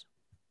 engineers?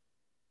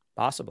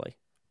 Possibly.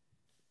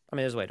 I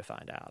mean, there's a way to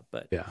find out,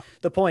 but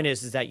the point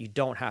is that you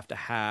don't have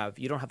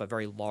a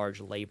very large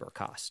labor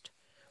cost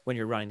when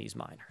you're running these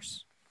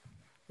miners,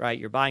 right?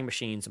 You're buying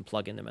machines and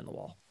plugging them in the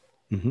wall.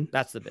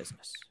 That's the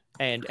business.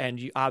 And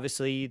you,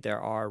 obviously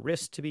there are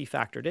risks to be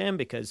factored in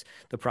because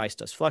the price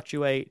does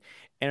fluctuate.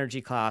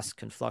 Energy costs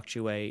can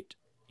fluctuate.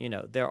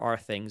 There are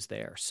things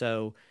there.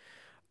 So,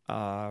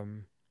 but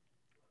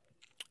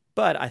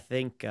I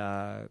think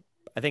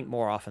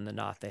more often than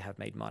not, they have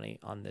made money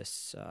on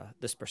this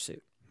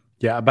pursuit.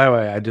 Yeah. By the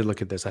way, I did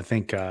look at this. I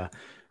think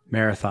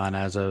Marathon,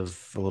 as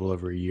of a little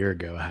over a year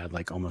ago, had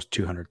like almost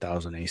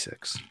 200,000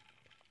 ASICs.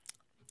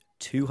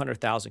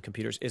 200,000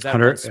 computers. Is that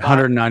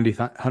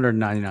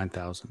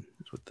 199,000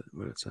 is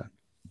what it said.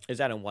 Is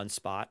that in one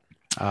spot?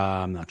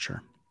 I'm not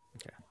sure.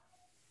 Okay.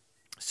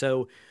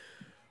 So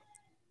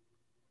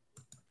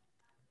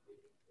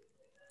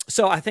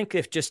I think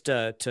if just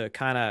to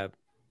kind of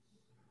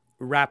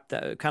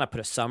put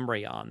a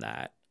summary on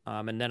that,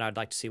 and then I'd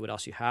like to see what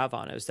else you have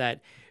on it, is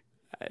that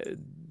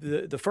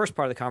the first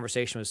part of the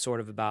conversation was sort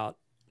of about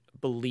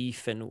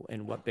belief in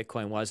what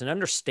Bitcoin was, and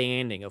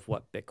understanding of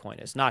what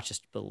Bitcoin is, not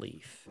just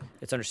belief.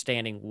 It's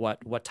understanding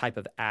what type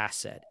of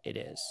asset it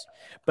is.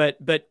 But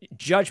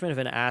judgment of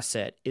an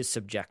asset is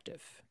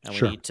subjective, and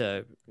we need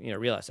to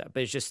realize that.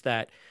 But it's just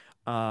that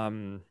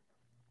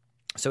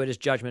so it is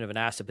judgment of an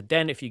asset. But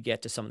then if you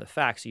get to some of the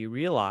facts, you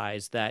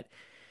realize that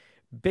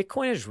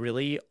Bitcoin is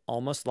really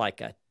almost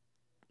like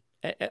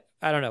I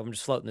don't know, I'm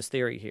just floating this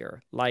theory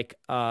here. Like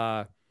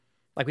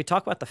we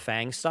talk about the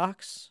FANG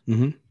stocks.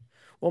 Mm-hmm.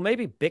 Well,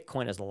 maybe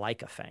Bitcoin is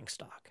like a FANG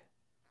stock.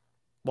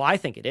 Well, I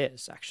think it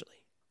is, actually.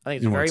 I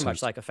think it's very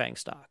much like a FANG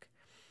stock.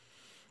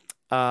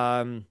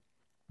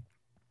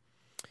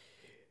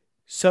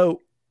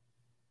 So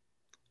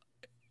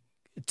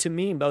to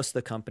me, most of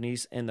the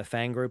companies in the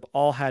FANG group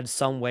all had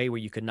some way where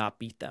you could not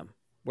beat them,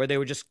 where they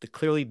were just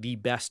clearly the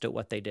best at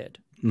what they did.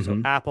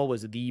 Mm-hmm. So Apple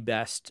was the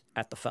best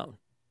at the phone.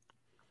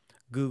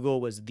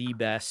 Google was the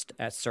best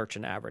at search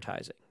and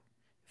advertising.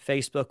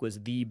 Facebook was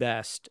the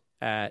best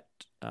at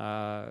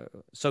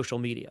social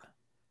media,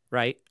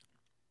 right?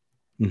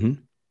 Mm-hmm.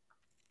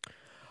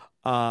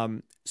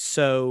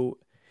 So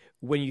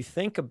when you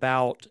think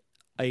about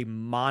a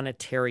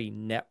monetary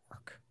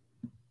network,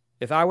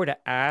 if I were to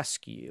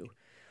ask you,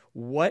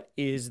 what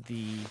is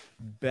the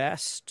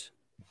best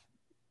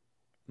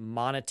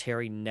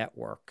monetary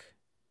network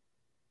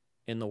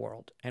in the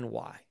world and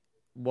why?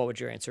 What would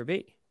your answer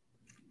be?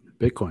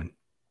 Bitcoin.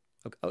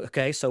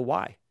 Okay, so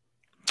why?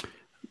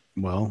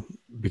 Well,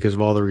 because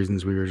of all the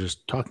reasons we were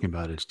just talking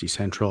about. It's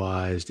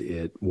decentralized.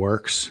 It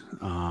works.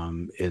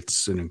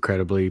 It's an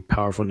incredibly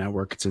powerful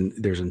network.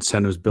 There's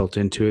incentives built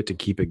into it to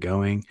keep it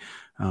going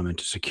and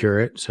to secure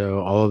it. So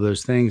all of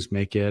those things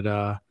make it,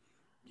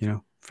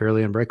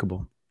 fairly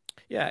unbreakable.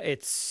 Yeah,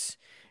 it's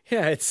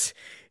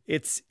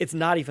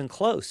not even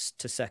close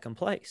to second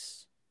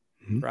place,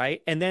 mm-hmm.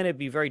 right? And then it'd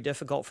be very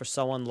difficult for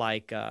someone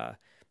like,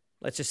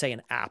 let's just say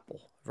an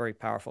Apple, a very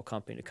powerful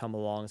company, to come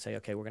along and say,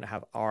 okay, we're going to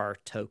have our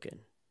token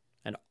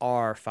and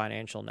our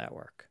financial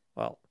network.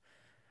 Well,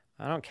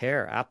 I don't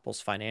care.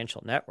 Apple's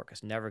financial network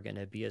is never going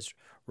to be as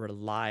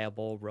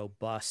reliable,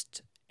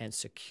 robust, and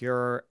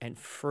secure and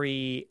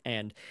free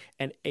and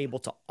able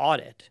to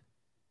audit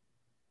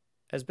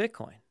as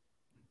Bitcoin.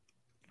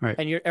 Right.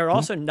 And you're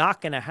also not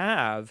going to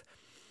have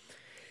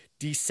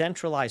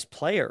decentralized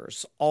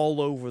players all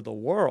over the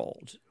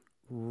world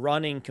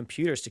running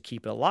computers to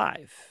keep it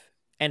alive.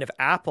 And if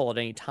Apple at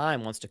any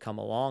time wants to come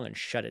along and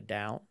shut it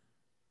down,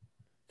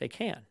 they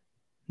can.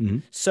 Mm-hmm.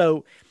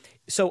 So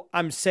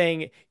I'm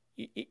saying,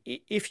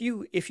 if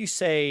you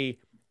say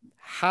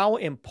how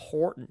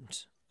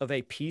important of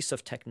a piece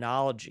of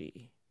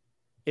technology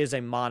is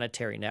a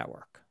monetary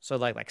network, so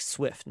like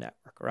SWIFT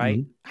network, right?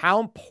 Mm-hmm. How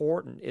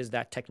important is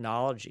that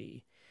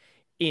technology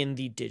in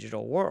the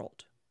digital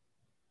world?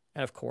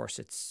 And of course,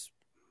 it's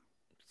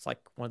like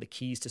one of the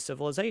keys to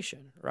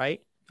civilization,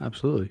 right?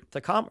 Absolutely.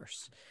 To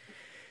commerce.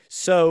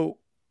 So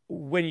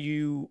when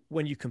you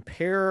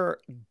compare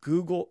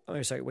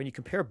when you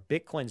compare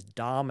Bitcoin's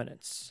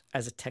dominance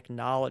as a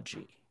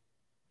technology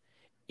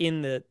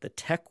in the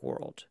tech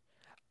world,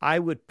 I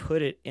would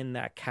put it in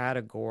that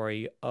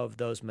category of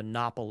those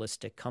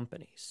monopolistic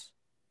companies.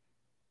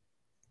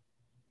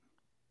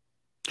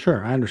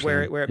 Sure, I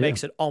understand. Where it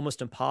makes it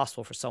almost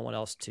impossible for someone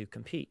else to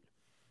compete.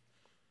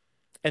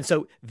 And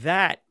so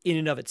that in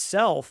and of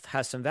itself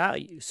has some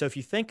value. So if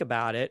you think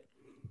about it,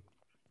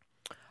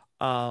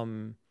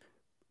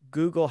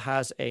 Google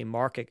has a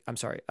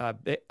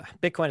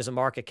Bitcoin has a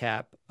market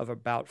cap of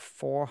about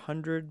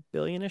 400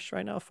 billion-ish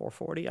right now,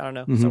 440, I don't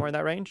know, mm-hmm. somewhere in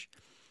that range.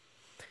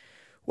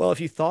 Well,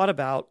 if you thought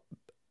about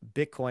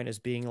Bitcoin as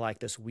being like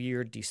this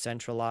weird,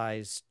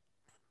 decentralized,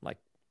 like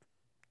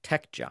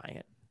tech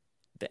giant,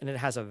 and it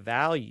has a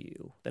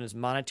value, then its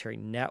monetary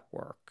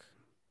network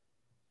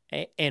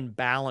and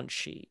balance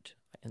sheet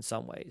in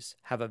some ways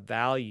have a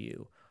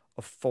value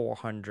of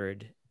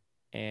 400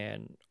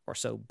 and or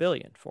so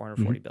billion,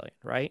 440 mm-hmm. billion,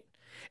 right?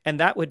 And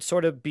that would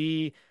sort of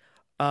be,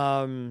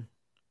 I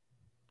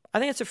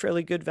think it's a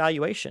fairly good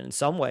valuation in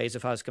some ways.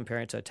 If I was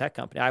comparing it to a tech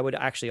company, I would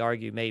actually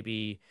argue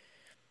maybe,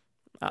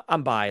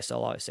 I'm biased,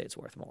 I'll always say it's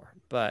worth more,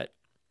 but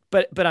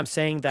I'm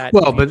saying that.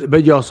 Well,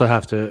 but you also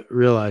have to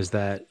realize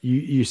that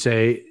you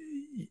say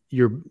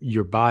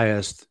you're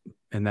biased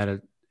and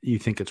that you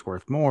think it's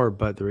worth more,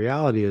 but the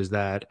reality is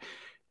that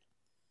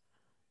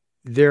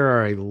there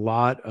are a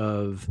lot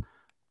of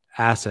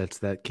assets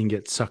that can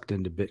get sucked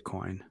into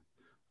Bitcoin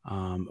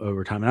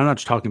over time. And I'm not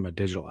just talking about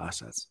digital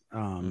assets,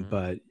 mm-hmm.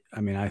 but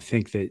I mean, I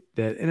think that,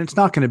 and it's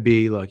not going to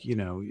be like,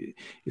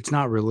 it's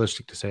not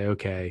realistic to say,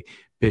 okay,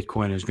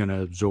 Bitcoin is going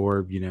to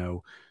absorb,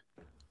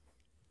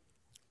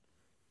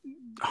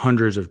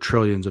 hundreds of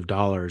trillions of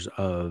dollars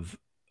of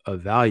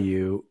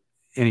value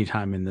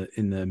anytime in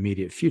the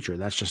immediate future.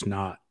 That's just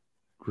not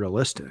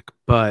realistic.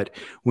 But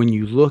when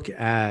you look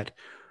at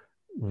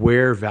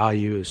where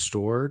value is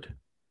stored,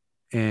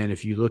 and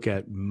if you look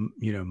at,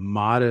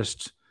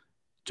 modest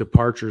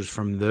departures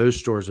from those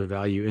stores of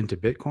value into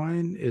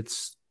Bitcoin,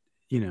 it's,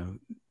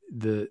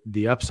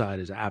 the upside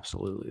is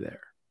absolutely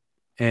there.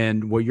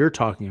 And what you're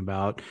talking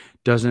about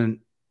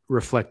doesn't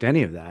reflect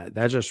any of that.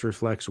 That just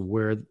reflects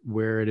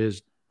where it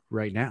is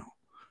right now,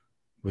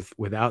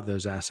 without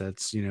those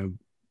assets,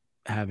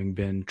 having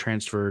been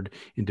transferred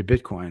into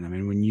Bitcoin. I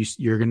mean, when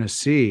you're going to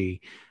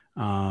see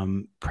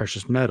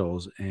precious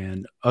metals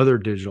and other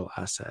digital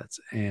assets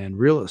and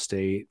real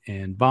estate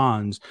and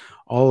bonds,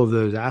 all of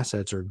those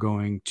assets are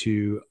going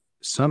to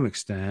some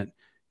extent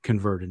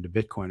convert into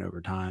Bitcoin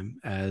over time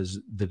as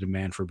the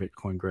demand for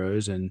Bitcoin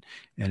grows and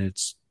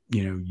its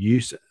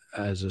use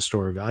as a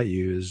store of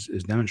value is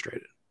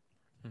demonstrated.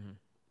 Mm-hmm.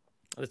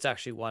 That's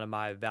actually one of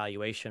my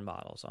valuation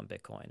models on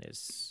Bitcoin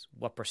is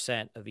what %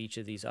 of each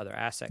of these other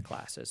asset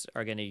classes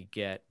are going to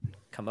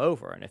come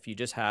over. And if you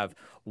just have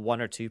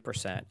 1 or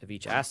 2% of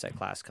each asset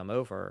class come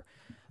over,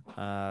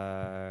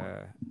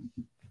 I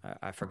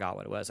forgot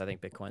what it was. I think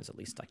Bitcoin's at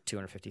least like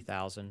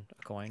 250,000 a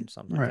coin,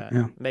 something like that.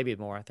 Yeah. Maybe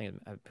more. I think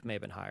it may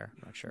have been higher.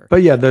 I'm not sure.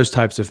 But yeah, those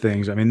types of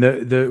things. I mean,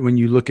 when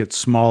you look at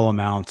small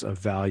amounts of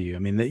value, I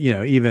mean,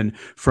 even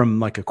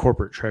from like a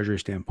corporate treasury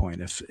standpoint,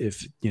 if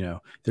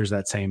there's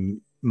that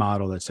same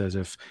model that says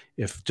if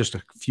just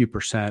a few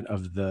 %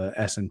 of the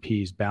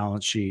S&P's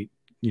balance sheet,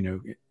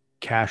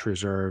 cash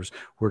reserves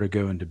were to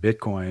go into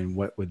Bitcoin,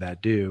 what would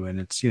that do? And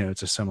it's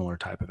a similar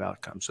type of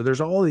outcome. So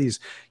there's all these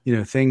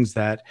things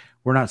that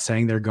we're not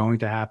saying they're going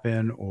to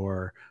happen,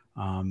 or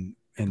and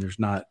there's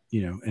not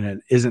and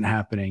it isn't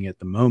happening at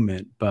the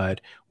moment.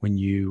 But when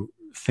you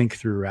think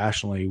through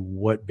rationally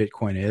what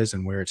Bitcoin is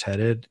and where it's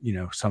headed,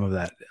 some of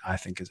that I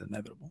think is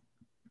inevitable.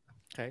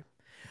 Okay.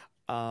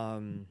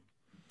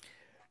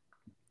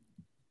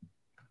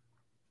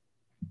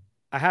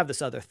 I have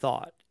this other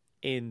thought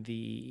in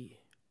the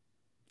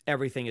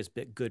everything is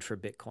good for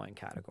Bitcoin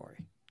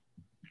category.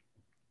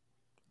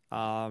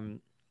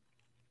 And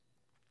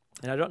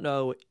I don't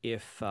know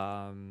if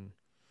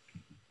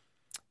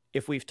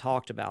we've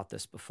talked about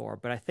this before,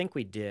 but I think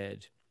we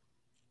did.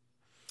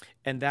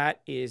 And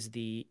that is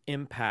the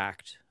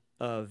impact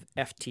of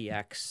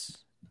FTX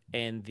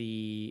and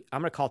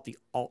I'm going to call it the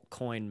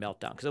altcoin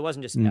meltdown, because it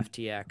wasn't just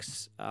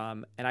FTX.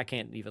 And I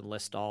can't even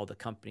list all the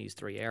companies,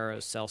 Three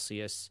Arrows,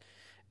 Celsius,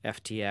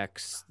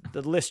 FTX.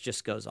 The list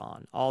just goes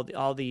on.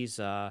 All these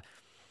altcoin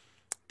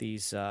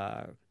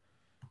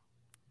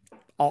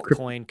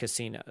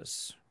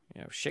casinos,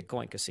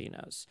 shitcoin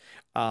casinos.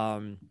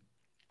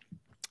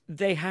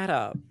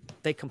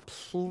 They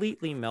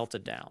completely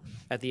melted down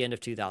at the end of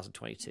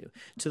 2022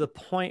 to the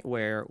point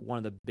where one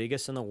of the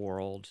biggest in the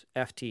world,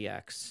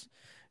 FTX,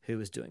 who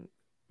was doing,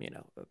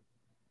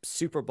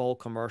 Super Bowl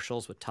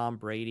commercials with Tom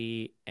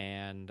Brady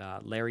and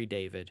Larry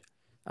David.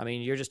 I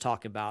mean, you're just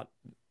talking about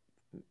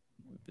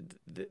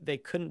they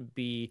couldn't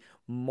be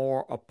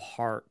more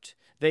apart.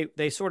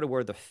 They sort of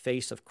were the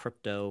face of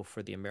crypto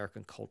for the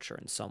American culture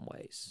in some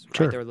ways. Right?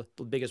 Sure. They were the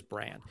biggest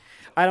brand.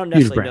 I don't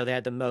necessarily know they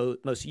had the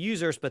most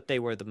users, but they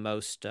were the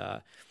most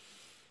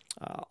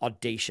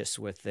audacious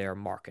with their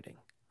marketing,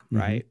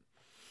 right?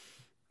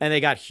 And they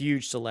got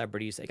huge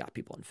celebrities. They got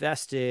people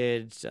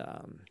invested.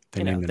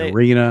 They named an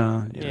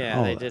arena.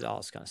 They did all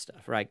this kind of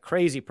stuff, right?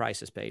 Crazy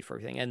prices paid for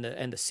everything. And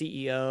the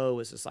CEO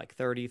was this like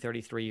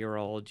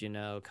 33-year-old,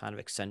 kind of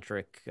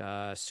eccentric,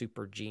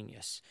 super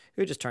genius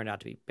who just turned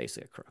out to be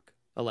basically a crook,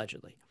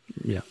 allegedly.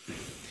 Yeah.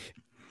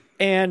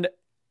 And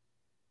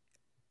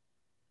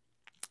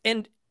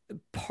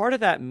part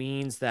of that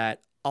means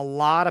that a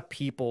lot of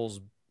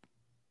people's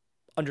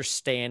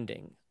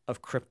understanding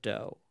of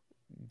crypto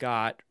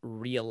got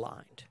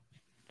realigned,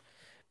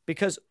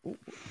 because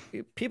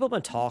people have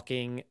been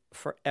talking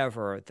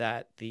forever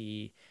that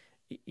during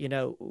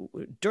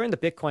the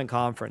Bitcoin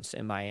conference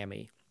in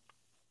Miami,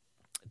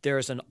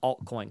 there's an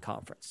altcoin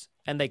conference,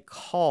 and they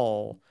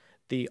call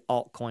the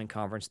altcoin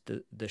conference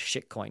the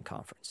shitcoin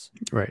conference.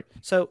 Right.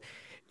 So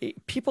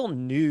people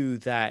knew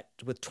that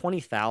with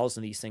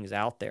 20,000 of these things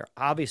out there,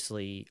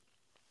 obviously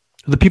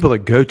the people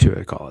that go to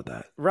it call it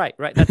that. Right.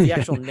 That's the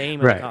actual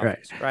name of the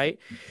conference, right?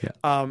 Yeah.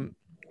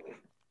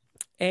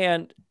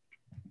 And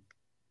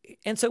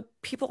so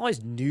people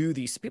always knew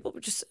these people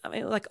would just,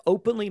 like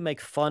openly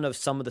make fun of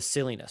some of the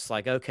silliness.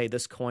 Like, okay,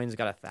 this coin's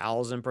got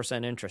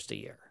 1,000% interest a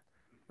year,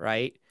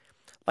 right?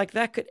 Like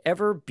that could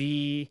ever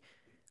be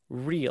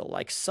real.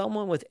 Like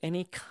someone with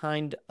any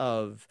kind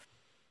of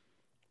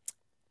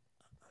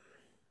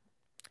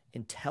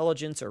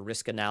intelligence or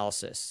risk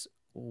analysis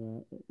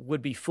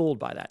would be fooled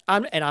by that.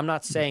 I'm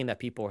not saying that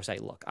people are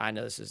saying, look, I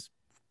know this is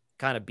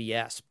kind of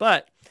BS,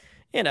 but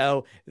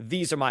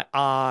these are my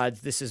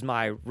odds. This is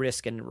my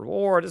risk and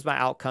reward. This is my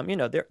outcome.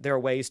 There are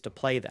ways to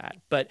play that,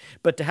 but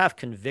to have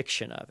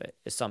conviction of it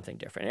is something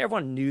different. And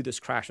everyone knew this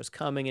crash was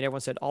coming, and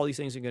everyone said all these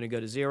things are going to go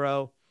to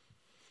zero.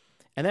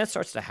 And then it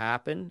starts to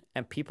happen,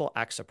 and people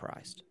act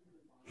surprised.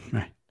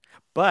 Right.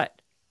 But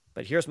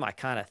here's my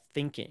kind of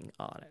thinking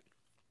on it,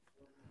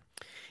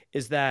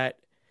 is that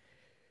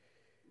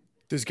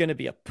there's going to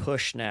be a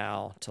push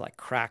now to like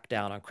crack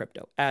down on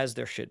crypto, as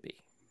there should be.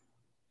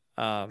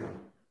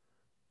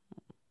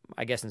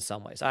 I guess in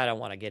some ways, I don't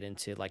want to get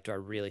into like, do I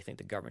really think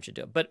the government should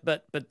do it?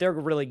 But they're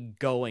really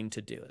going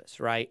to do this,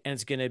 right? And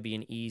it's going to be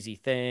an easy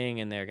thing,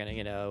 and they're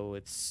going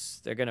to,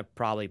 they're going to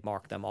probably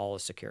mark them all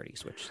as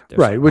securities, which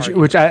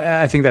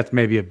I think that's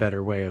maybe a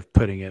better way of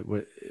putting it.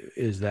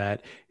 Is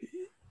that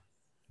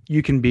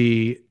you can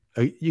be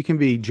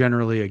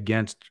generally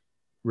against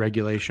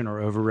regulation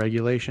or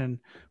over-regulation,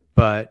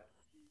 but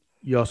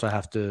you also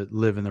have to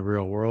live in the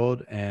real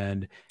world,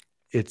 and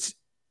it's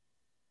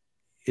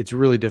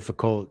really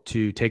difficult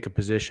to take a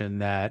position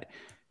that,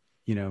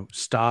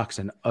 stocks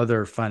and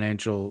other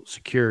financial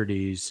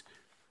securities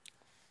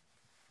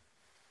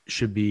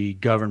should be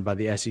governed by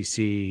the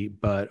SEC,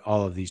 but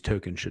all of these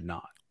tokens should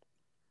not,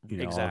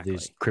 all of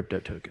these crypto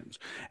tokens.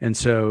 And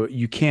so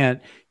you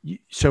can't,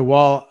 so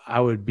while I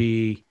would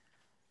be,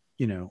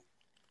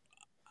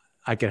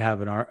 I could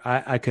have an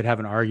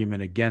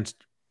argument against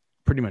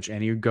pretty much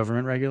any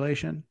government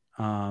regulation.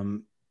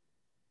 The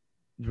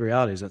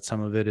reality is that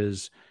some of it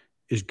is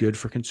good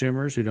for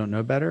consumers who don't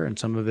know better, and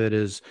some of it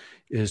is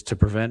to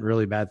prevent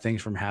really bad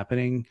things from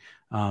happening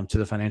to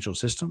the financial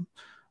system.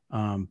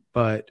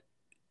 But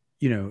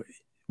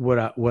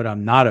what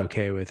I'm not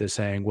okay with is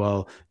saying,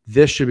 well,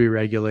 this should be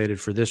regulated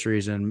for this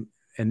reason,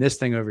 and this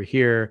thing over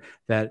here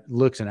that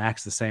looks and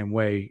acts the same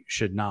way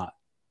should not,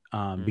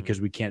 because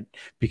we can't,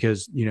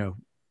 because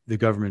the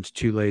government's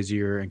too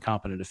lazy or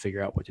incompetent to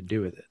figure out what to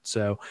do with it.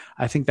 So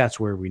I think that's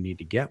where we need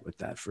to get with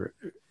that for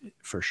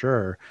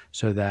sure,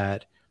 so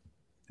that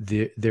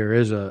there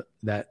is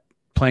that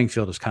playing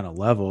field is kind of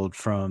leveled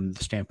from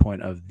the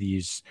standpoint of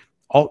these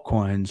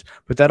altcoins,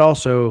 but that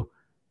also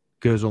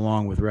goes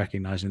along with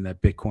recognizing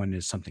that Bitcoin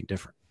is something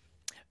different.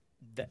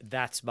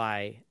 That's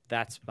my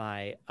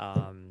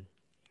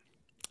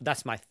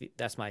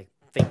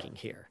thinking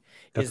here.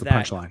 That's the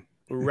punchline.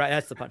 Right.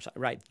 That's the punchline.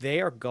 Right.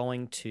 They're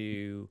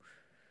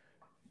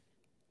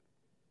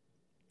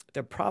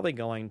probably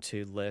going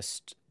to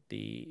list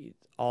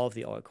all of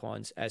the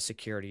altcoins as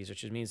securities,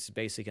 which means it's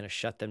basically going to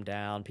shut them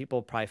down. People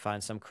will probably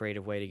find some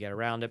creative way to get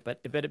around it, but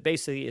it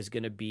basically is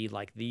going to be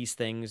like these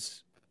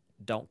things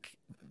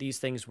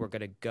we're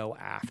going to go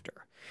after,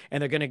 and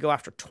they're going to go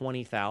after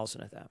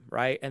 20,000 of them,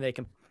 right? And they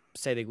can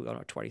say they go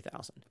after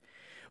 20,000,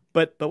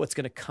 but what's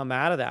going to come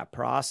out of that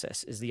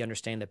process is the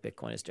understanding that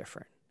Bitcoin is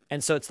different.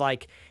 And so it's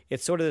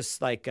sort of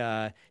this like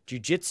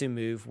jujitsu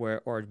move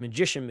or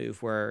magician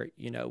move where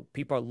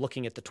people are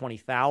looking at the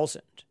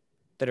 20,000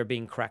 that are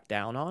being cracked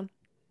down on.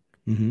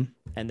 Mm-hmm.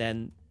 And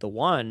then the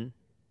one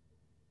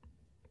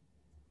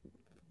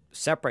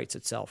separates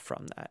itself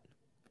from that,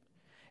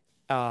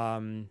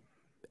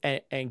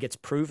 and gets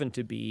proven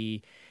to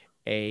be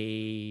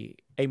a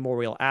more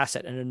real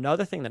asset. And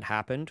another thing that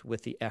happened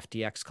with the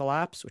FTX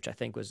collapse, which I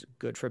think was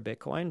good for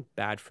Bitcoin,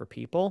 bad for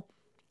people,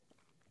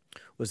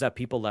 was that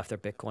people left their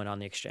Bitcoin on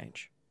the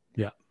exchange.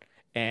 Yeah.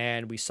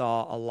 And we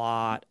saw a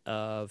lot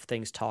of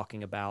things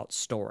talking about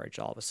storage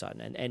all of a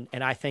sudden.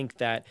 And I think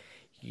that,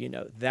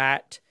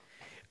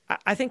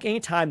 I think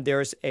anytime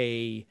there's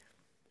a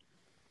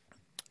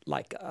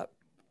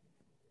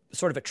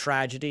sort of a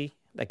tragedy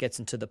that gets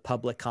into the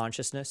public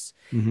consciousness,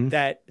 mm-hmm.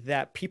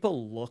 that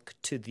people look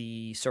to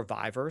the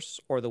survivors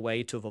or the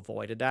way to have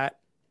avoided that.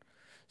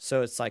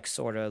 So it's like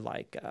sort of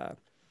like,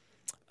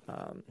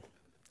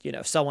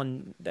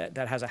 someone that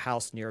has a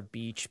house near a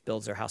beach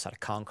builds their house out of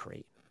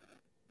concrete,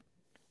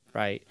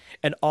 right?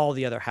 And all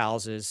the other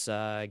houses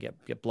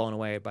get blown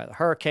away by the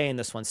hurricane.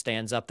 This one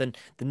stands up. Then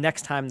the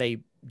next time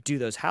they do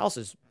those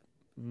houses,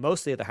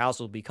 most of the other houses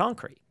will be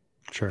concrete.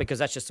 Sure. Because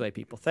that's just the way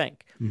people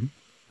think. Mm-hmm.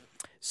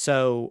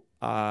 So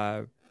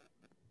I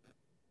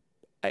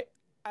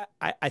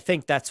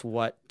think that's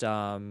what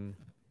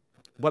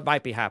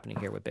might be happening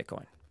here with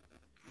Bitcoin.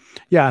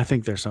 Yeah, I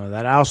think there's some of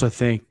that. I also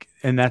think,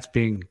 and that's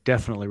being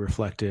definitely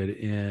reflected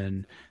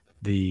in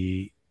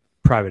the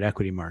private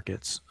equity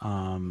markets.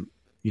 I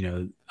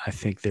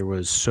think there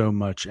was so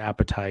much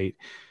appetite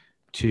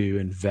to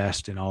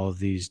invest in all of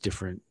these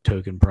different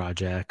token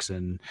projects,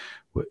 and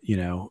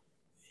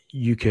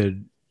you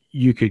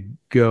could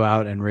go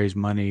out and raise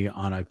money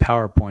on a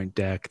PowerPoint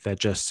deck that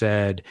just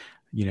said,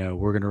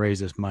 we're going to raise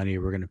this money,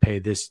 we're going to pay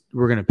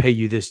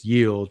you this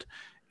yield,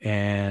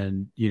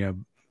 and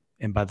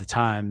by the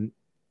time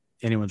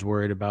anyone's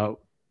worried about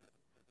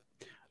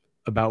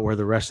where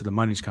the rest of the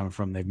money's coming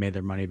from, they've made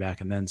their money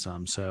back and then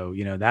some. So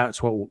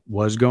that's what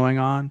was going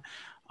on.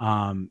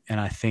 And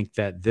I think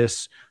that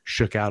this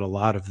shook out a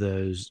lot of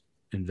those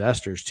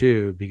investors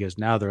too, because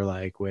now they're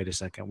like, wait a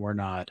second, we're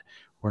not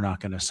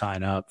going to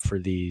sign up for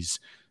these,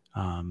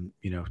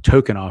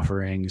 token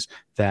offerings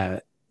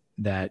that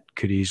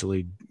could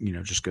easily,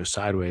 just go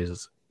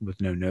sideways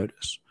with no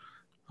notice.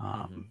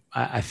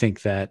 I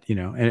think that,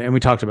 and we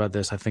talked about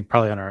this, I think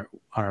probably on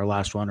our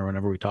last one or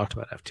whenever we talked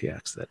about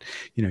FTX, that,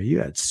 you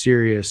had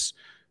serious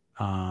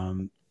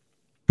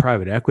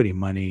private equity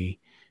money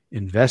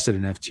invested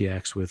in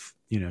FTX with,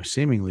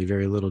 seemingly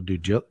very little due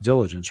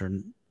diligence, or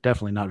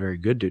definitely not very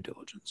good due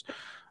diligence.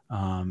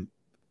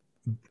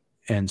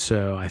 And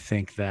so I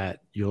think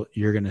that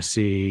you're going to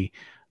see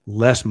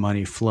less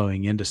money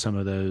flowing into some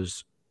of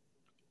those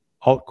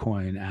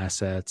altcoin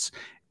assets,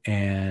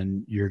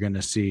 and you're going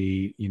to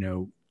see,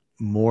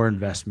 more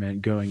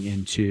investment going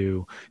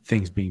into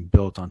things being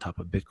built on top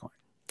of Bitcoin.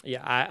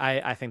 Yeah,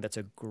 I think that's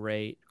a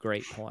great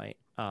point.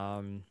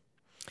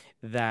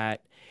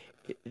 That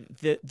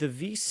the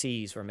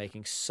VCs were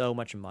making so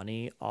much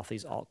money off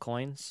these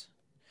altcoins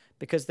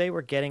because they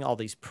were getting all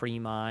these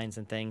pre-mines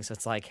and things.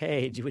 It's like,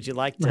 hey, would you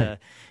like to,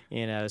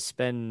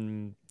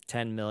 spend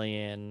 10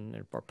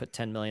 million or put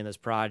 10 million in this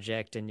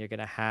project, and you're going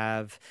to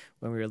have,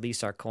 when we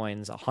release our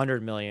coins,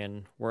 100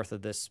 million worth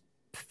of this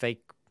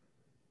fake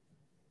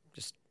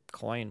just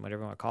coin,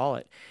 whatever you want to call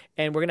it,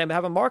 and we're going to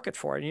have a market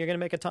for it, and you're going to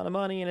make a ton of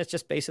money, and it's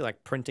just basically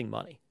like printing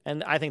money.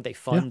 And I think they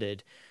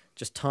funded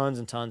just tons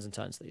and tons and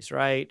tons of these,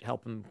 right?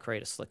 Help them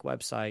create a slick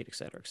website, et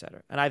cetera, et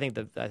cetera. And I think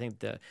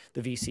the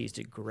VCs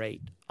did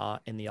great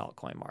in the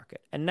altcoin market.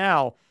 And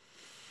now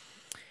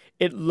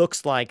it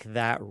looks like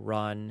that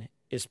run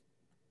is,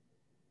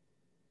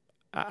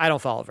 I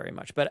don't follow very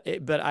much, but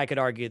I could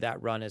argue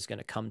that run is going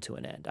to come to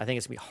an end. I think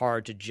it's going to be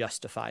hard to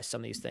justify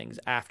some of these things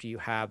after you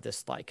have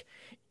this like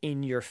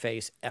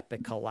in-your-face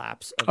epic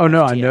collapse of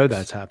no, FTX. I know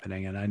that's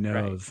happening, and I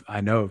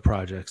know of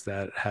projects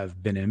that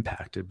have been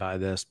impacted by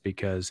this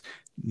because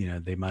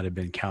they might have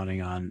been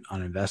counting on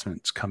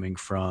investments coming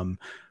from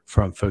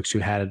folks who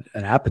had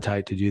an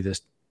appetite to do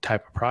this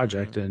type of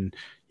project, and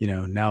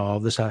now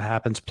all this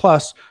happens.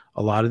 Plus,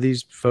 a lot of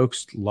these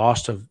folks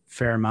lost a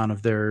fair amount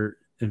of their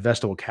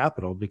investable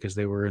capital because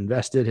they were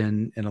invested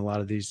in a lot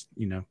of these,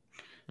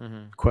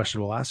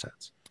 questionable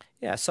assets.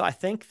 Yeah. So I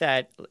think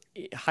that,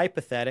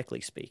 hypothetically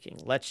speaking,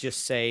 let's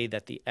just say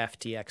that the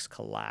FTX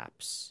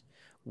collapse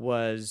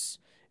was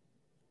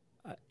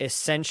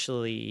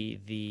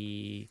essentially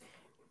the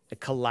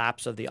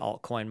collapse of the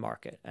altcoin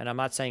market. And I'm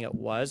not saying it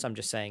was, I'm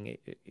just saying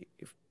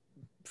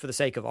for the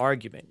sake of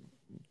argument,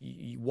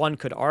 one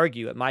could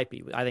argue it might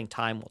be. I think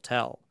time will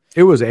tell.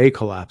 It was a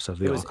collapse of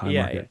the altcoin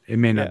market. It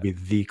may not be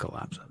the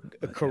collapse of it.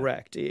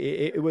 Correct.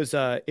 It was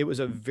a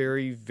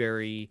very,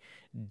 very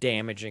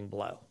damaging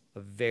blow,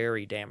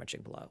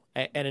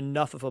 and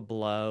enough of a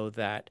blow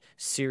that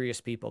serious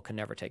people can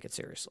never take it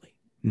seriously.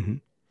 Mm-hmm.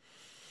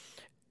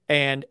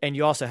 And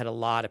you also had a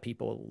lot of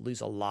people lose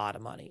a lot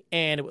of money,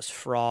 and it was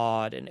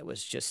fraud, and it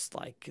was just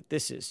like,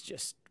 this is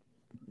just,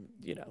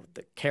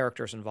 the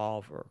characters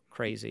involved were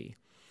crazy.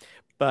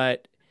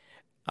 But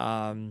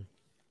the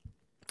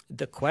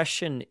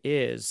question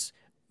is,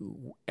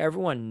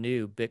 everyone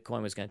knew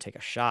Bitcoin was going to take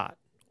a shot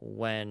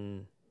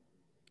when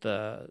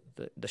the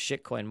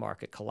shitcoin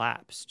market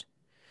collapsed.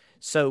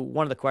 So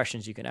one of the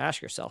questions you can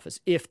ask yourself is,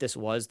 if this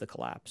was the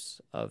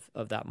collapse of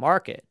that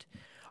market,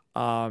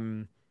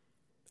 how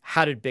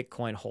did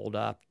Bitcoin hold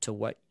up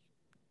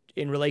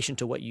in relation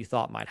to what you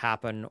thought might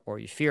happen or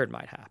you feared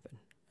might happen?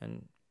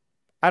 And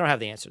I don't have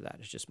the answer to that.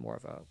 It's just more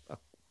of a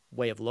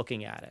way of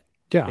looking at it.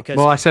 Yeah. Because,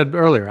 I said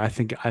earlier, I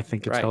think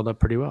it's held up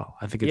pretty well.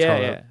 I think it's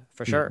held up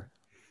for sure.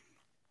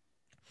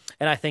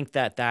 And I think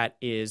that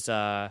is,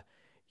 I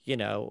don't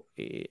know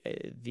if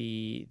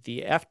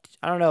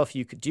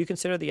do you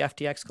consider the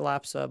FTX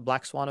collapse a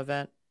black swan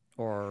event,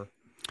 or?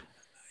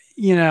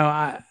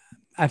 I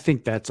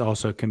think that's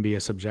also can be a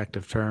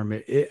subjective term.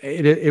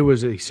 It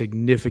was a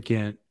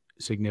significant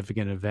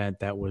event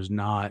that was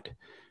not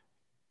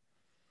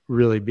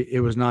really,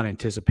 it was not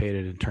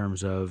anticipated in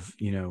terms of,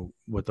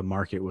 what the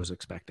market was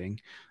expecting.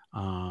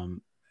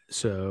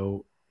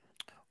 So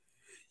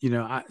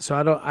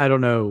I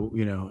don't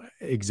know,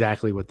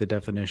 exactly what the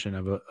definition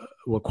of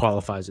what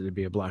qualifies it to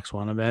be a black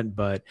swan event,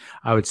 but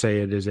I would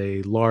say it is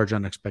a large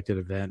unexpected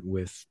event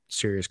with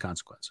serious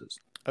consequences.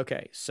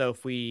 Okay. So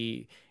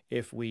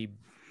if we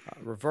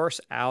reverse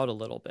out a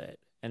little bit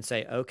and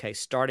say, okay,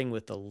 starting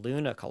with the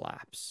Luna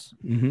collapse,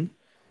 mm-hmm.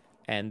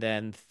 and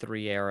then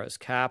Three Arrows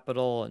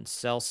Capital and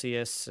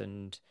Celsius,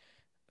 and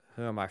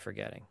who am I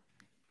forgetting?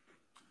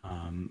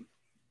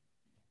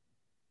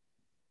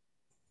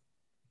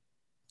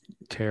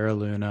 Terra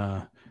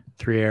Luna,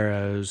 Three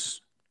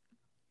Arrows,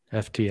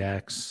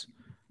 FTX,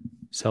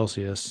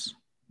 Celsius,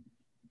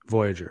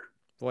 Voyager.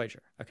 Okay.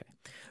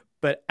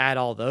 But add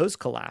all those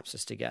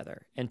collapses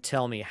together and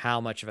tell me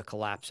how much of a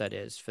collapse that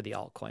is for the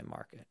altcoin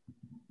market.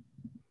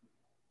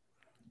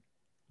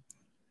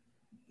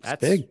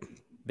 That's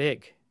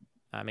big.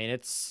 I mean,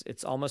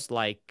 it's almost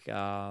like,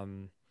 I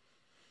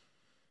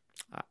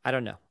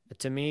don't know.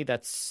 To me,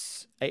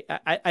 that's,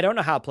 I don't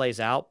know how it plays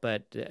out,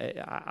 but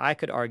I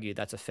could argue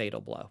that's a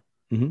fatal blow.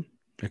 Mm-hmm.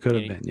 It could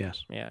have been,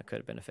 yes. Yeah, it could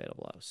have been a fatal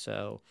blow.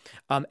 So,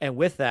 and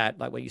with that,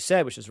 like what you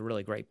said, which is a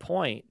really great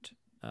point,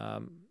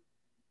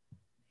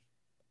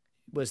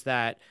 was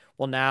that,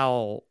 well,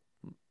 now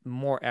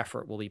more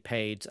effort will be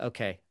paid.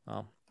 Okay,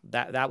 well,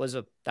 that was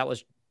a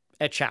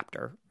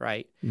chapter,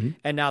 right? Mm-hmm.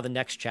 And now the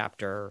next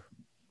chapter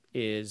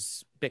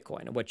is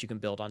Bitcoin and what you can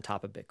build on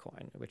top of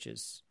Bitcoin, which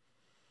is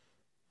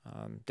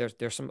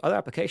there's some other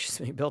applications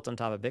being built on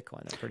top of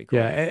Bitcoin. That's pretty cool.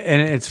 Yeah,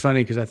 and it's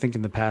funny because I think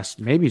in the past,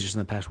 maybe just in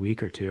the past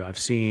week or two, I've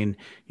seen,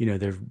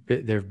 there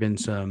have been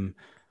some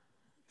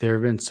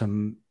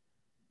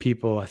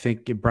people, I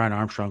think Brian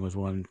Armstrong was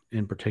one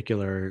in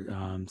particular,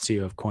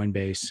 CEO of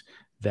Coinbase,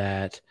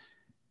 that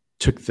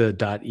took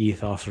the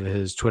 .eth off of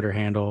his Twitter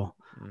handle,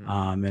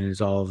 and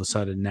is all of a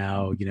sudden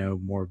now,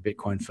 more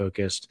Bitcoin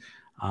focused.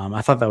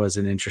 I thought that was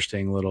an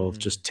interesting little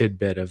just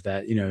tidbit of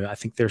that. I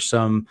think there's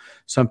some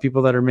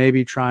people that are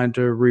maybe trying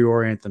to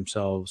reorient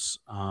themselves.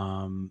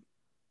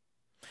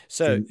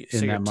 So in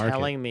you're that market.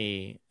 telling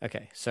me,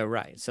 okay, so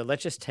right. So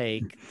let's just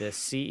take the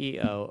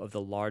CEO of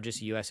the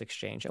largest U.S.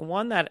 exchange, and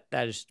one that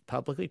is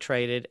publicly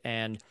traded,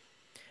 and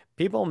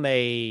people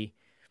may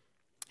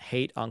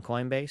hate on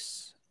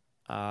Coinbase,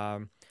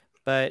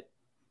 but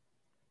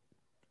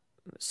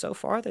so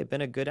far they've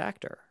been a good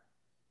actor.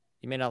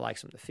 You may not like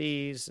some of the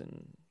fees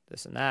and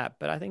this and that,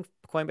 but I think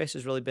Coinbase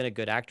has really been a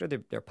good actor.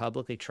 They're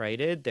publicly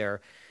traded. I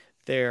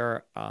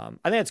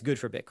think it's good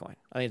for Bitcoin.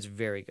 I think it's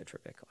very good for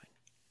Bitcoin.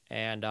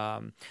 And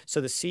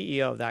so the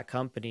CEO of that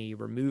company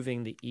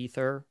removing the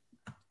Ether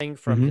thing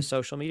from his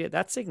social media,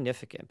 that's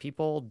significant.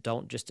 People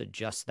don't just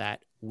adjust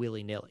that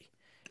willy-nilly.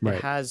 Right.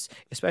 It has,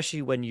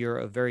 especially when you're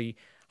a very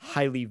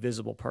highly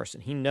visible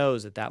person. He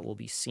knows that will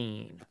be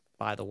seen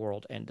by the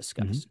world and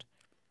discussed.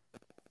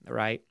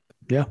 Right?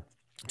 Yeah.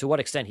 To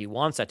what extent he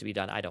wants that to be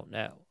done, I don't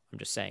know. I'm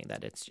just saying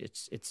that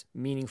it's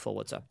meaningful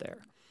what's up there.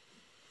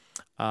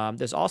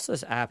 There's also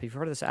this app. You've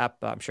heard of this app?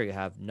 I'm sure you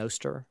have.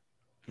 Nostr.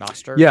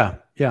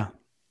 Yeah.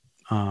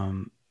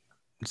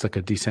 It's like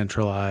a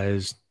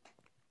decentralized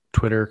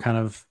Twitter kind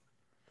of,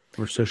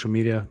 or social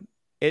media.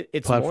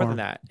 It's platform. More than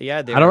that.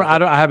 Yeah.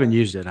 I haven't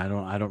used it. I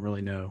don't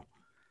really know.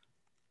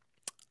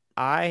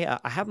 I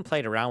haven't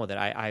played around with it.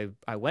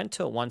 I went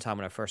to it one time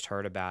when I first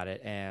heard about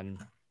it, and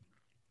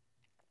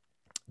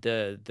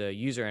the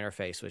user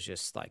interface was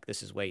just like,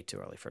 this is way too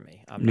early for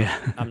me. I'm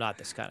not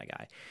this kind of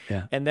guy.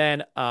 Yeah. And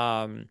then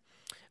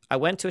I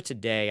went to it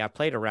today. I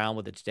played around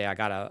with it today. I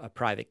got a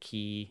private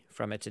key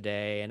from it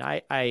today, and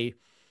I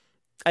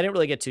didn't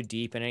really get too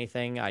deep in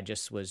anything. I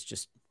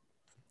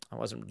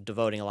wasn't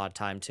devoting a lot of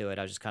time to it.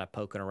 I was just kind of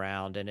poking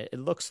around, and it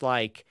looks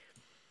like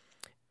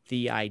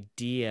the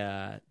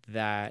idea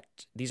that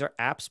these are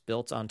apps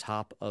built on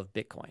top of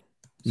Bitcoin.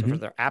 So for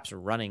their apps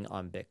running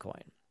on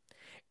Bitcoin.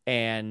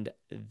 And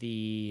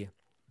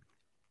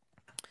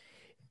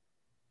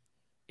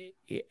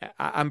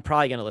I'm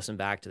probably going to listen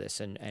back to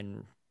this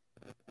and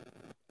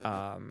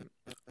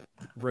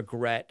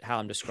regret how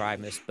I'm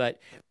describing this, but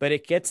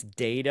it gets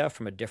data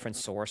from a different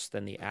source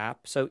than the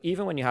app. So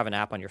even when you have an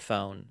app on your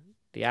phone,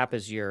 the app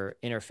is your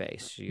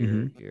interface,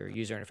 your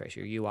user interface,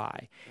 your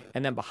UI.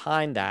 And then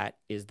behind that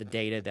is the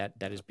data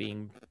that is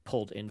being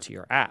pulled into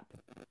your app.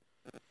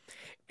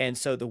 And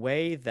so the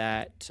way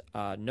that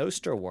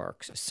Nostr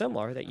works is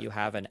similar, that you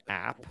have an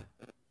app.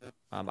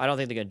 I don't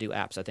think they're going to do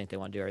apps. I think they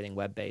want to do everything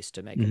web-based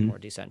to make it more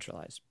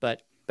decentralized.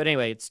 But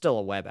anyway, it's still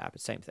a web app.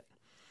 It's the same thing.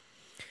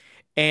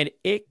 And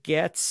it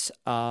gets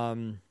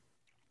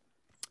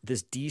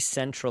this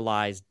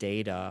decentralized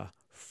data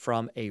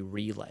from a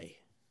relay.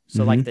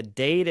 So like the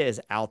data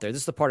is out there.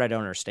 This is the part I don't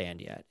understand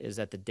yet, is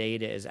that the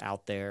data is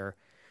out there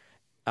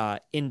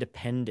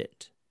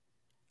independent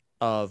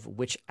of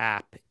which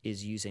app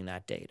is using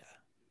that data.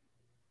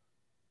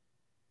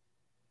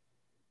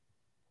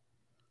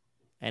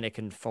 And it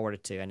can forward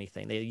it to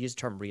anything. They use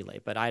the term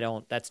relay, but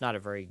that's not a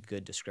very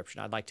good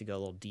description. I'd like to go a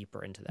little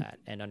deeper into that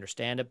and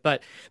understand it.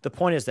 But the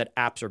point is that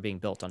apps are being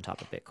built on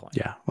top of Bitcoin.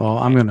 Yeah. Well,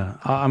 I'm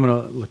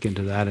gonna look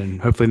into that, and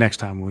hopefully next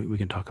time we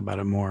can talk about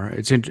it more.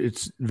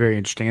 It's very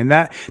interesting. And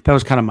that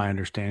was kind of my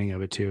understanding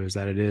of it too, is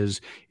that it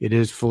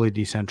is fully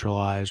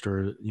decentralized,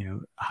 or,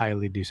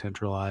 highly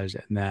decentralized,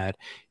 and that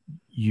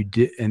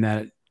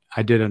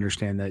I did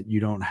understand that you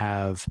don't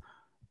have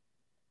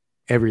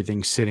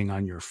everything sitting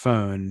on your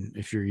phone.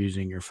 If you're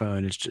using your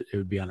phone, it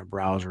would be on a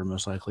browser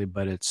most likely,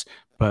 but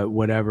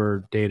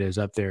whatever data is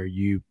up there,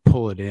 you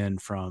pull it in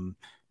from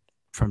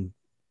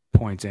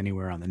points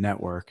anywhere on the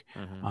network,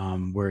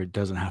 where it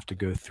doesn't have to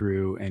go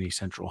through any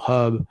central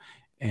hub,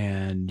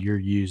 and you're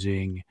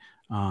using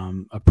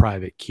a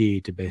private key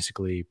to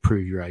basically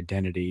prove your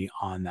identity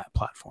on that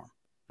platform.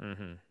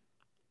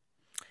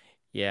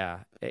 Yeah,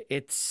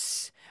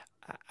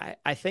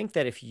 I think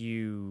that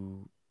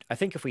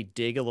if we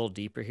dig a little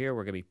deeper here,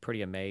 we're going to be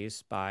pretty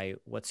amazed by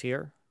what's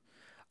here.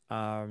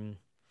 You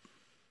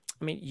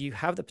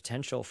have the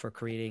potential for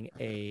creating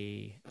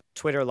a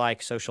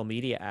Twitter-like social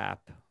media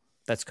app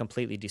that's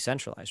completely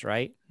decentralized,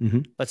 right?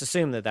 Let's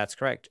assume that that's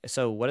correct.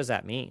 So what does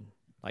that mean?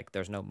 Like,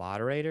 there's no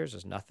moderators,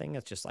 there's nothing.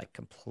 It's just like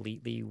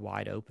completely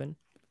wide open.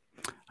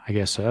 I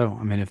guess so.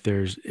 I'm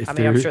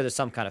sure there's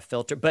some kind of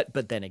filter,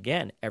 but then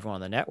again, everyone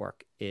on the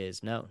network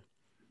is known.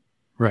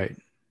 Right.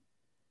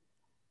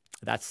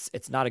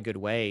 It's not a good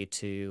way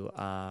to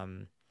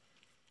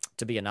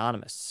be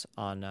anonymous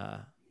on.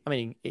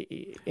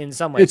 In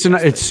some ways,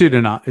 it's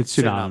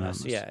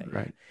pseudonymous. Yeah.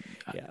 Right.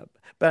 Yeah.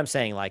 But I'm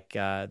saying, like,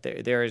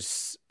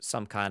 there's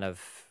some kind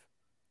of.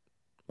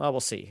 Well,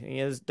 we'll see.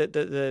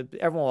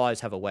 Everyone will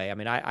always have a way.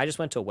 I just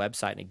went to a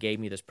website and it gave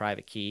me this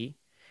private key,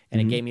 and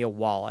it gave me a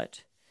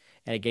wallet,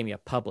 and it gave me a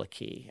public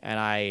key, and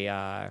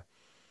I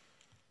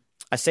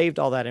saved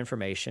all that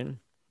information.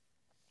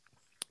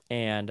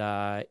 And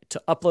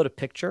to upload a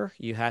picture,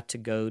 you had to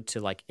go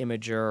to like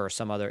Imager or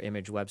some other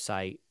image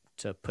website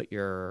to put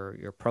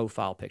your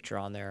profile picture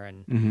on there.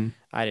 And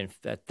I didn't.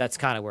 That's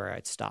kind of where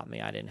it stopped me.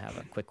 I didn't have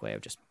a quick way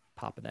of just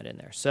popping that in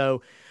there.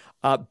 So,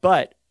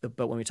 but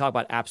when we talk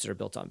about apps that are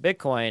built on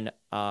Bitcoin,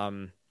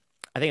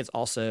 I think it's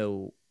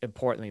also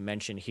important we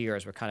mention here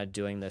as we're kind of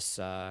doing this.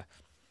 I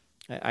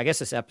guess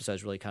this episode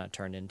is really kind of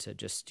turned into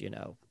just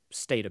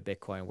state of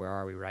Bitcoin. Where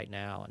are we right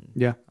now? And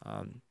yeah.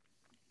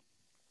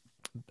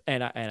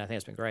 And I think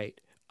it's been great.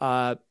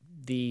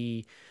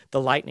 The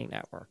Lightning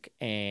Network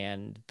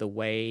and the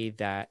way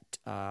that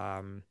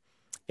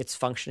it's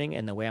functioning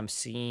and the way I'm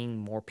seeing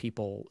more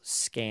people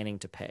scanning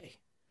to pay.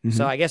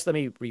 So I guess let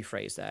me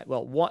rephrase that.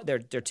 Well,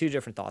 there are two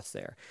different thoughts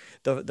there.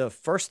 The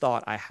first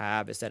thought I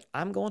have is that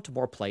I'm going to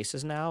more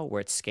places now where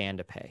it's scan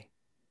to pay.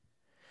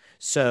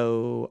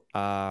 So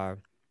I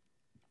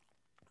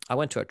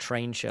went to a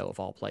train show of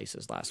all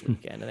places last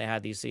weekend, and they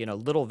had these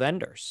little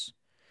vendors.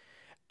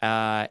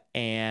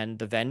 And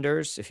the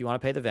vendors, if you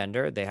want to pay the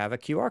vendor, they have a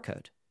QR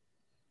code.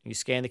 You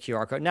scan the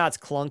QR code. Now it's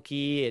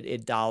clunky.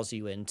 It dials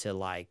you into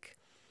like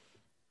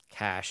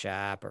Cash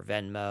App or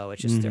Venmo.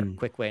 It's just their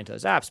quick way into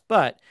those apps.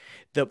 But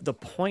the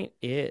point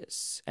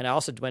is, and I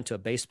also went to a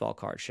baseball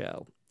card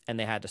show, and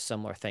they had a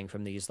similar thing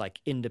from these like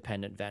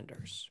independent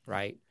vendors,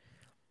 right?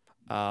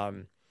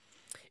 The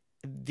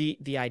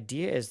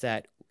idea is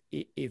that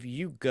if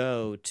you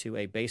go to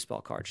a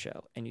baseball card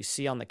show and you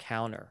see on the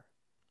counter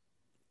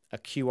a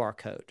QR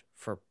code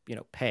for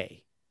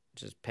pay,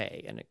 just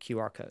pay, and a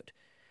QR code,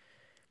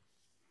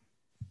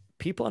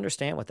 people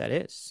understand what that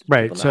is.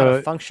 Right. People know so how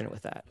to function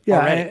with that.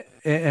 Yeah.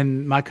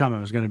 And my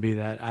comment was going to be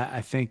that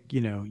I think,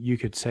 you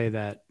could say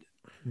that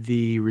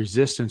the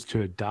resistance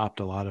to adopt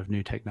a lot of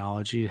new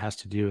technology has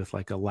to do with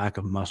like a lack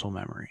of muscle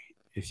memory,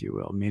 if you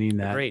will, meaning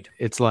that Agreed.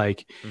 It's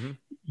like,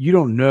 you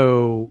don't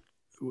know,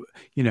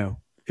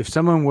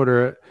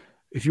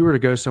 if you were to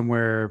go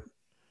somewhere,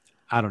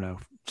 I don't know,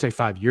 say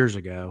 5 years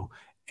ago,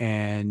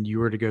 and you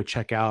were to go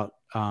check out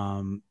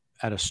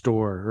at a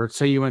store, or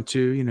say you went to,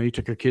 you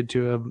took your kid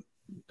to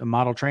a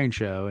model train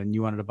show and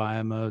you wanted to buy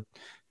him a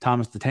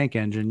Thomas the Tank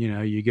Engine,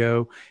 you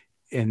go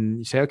and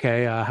you say,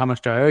 okay, how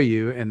much do I owe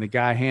you? And the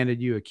guy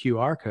handed you a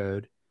QR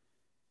code.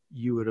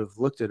 You would have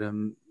looked at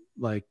him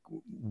like,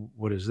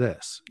 what is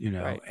this?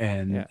 Right.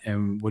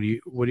 And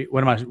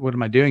what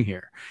am I doing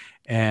here?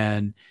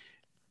 And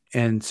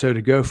so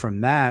to go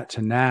from that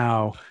to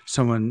now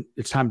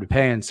it's time to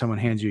pay and someone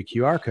hands you a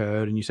QR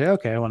code and you say,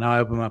 okay, well now I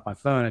open up my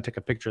phone, I take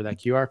a picture of that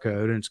QR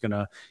code, and it's going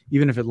to,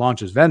 even if it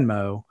launches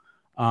Venmo,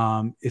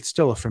 it's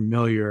still a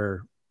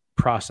familiar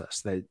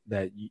process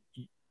that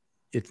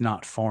it's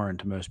not foreign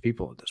to most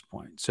people at this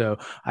point. So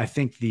I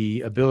think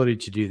the ability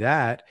to do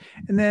that,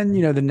 and then,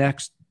 the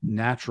next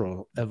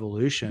natural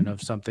evolution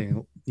of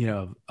something,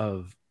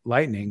 of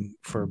Lightning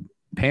for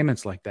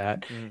payments like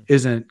that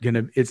it's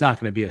not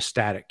going to be a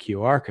static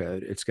QR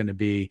code. It's going to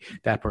be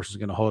that person's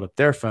going to hold up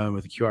their phone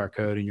with a QR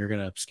code and you're going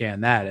to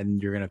scan that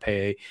and you're going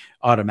to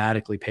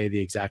automatically pay the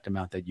exact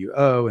amount that you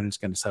owe, and it's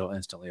going to settle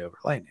instantly over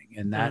Lightning.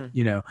 And that,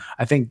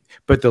 I think,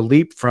 but the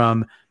leap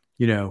from,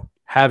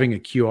 having a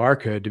QR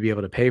code to be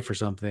able to pay for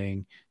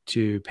something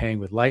to paying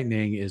with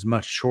Lightning is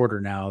much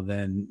shorter now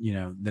than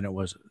it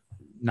was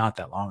not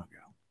that long ago.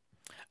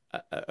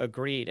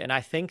 Agreed. And I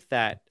think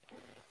that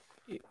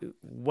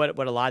what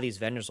a lot of these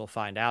vendors will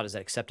find out is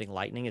that accepting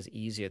Lightning is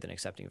easier than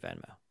accepting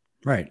Venmo.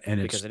 Right.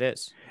 And because it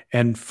is.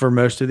 And for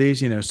most of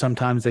these,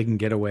 sometimes they can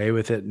get away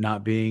with it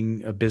not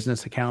being a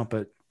business account,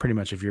 but pretty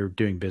much if you're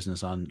doing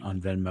business on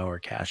Venmo or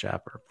Cash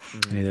App or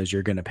any of those,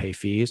 you're going to pay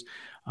fees,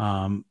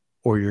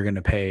 or you're going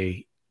to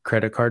pay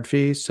credit card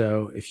fees.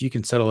 So if you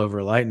can settle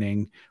over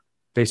Lightning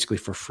basically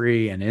for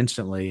free and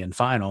instantly and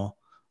final,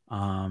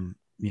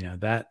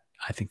 that,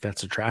 I think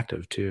that's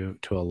attractive to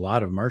a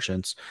lot of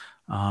merchants.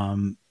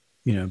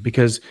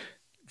 Because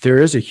there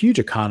is a huge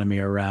economy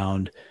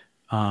around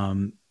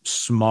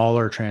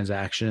smaller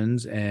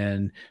transactions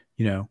and,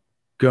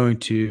 going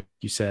to,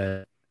 you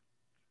said,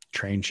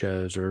 train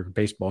shows or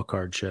baseball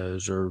card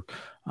shows or,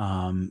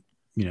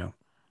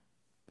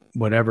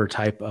 whatever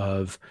type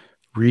of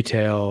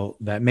retail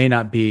that may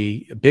not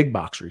be a big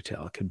box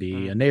retail. It could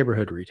be a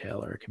neighborhood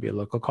retailer. It could be a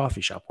local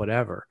coffee shop,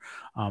 whatever.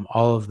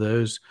 All of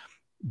those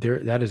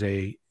that is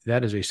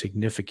a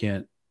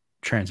significant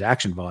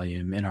transaction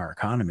volume in our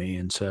economy.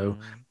 And so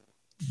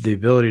the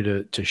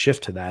ability to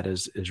shift to that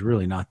is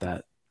really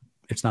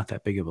it's not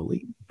that big of a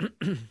leap.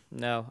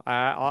 No,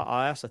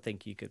 I also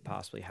think you could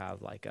possibly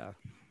have like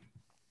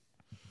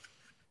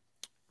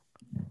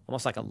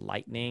almost like a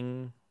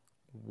Lightning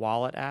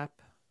wallet app,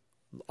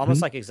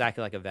 almost like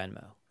exactly like a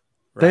Venmo,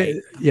 right?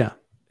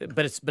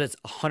 But it's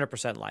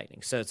 100%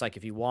 Lightning. So it's like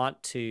if you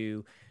want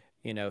to,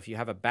 if you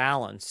have a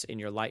balance in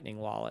your Lightning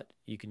wallet,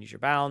 you can use your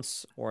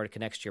balance, or it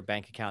connects to your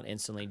bank account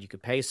instantly. And you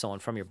could pay someone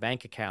from your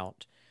bank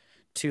account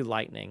to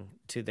Lightning,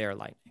 to their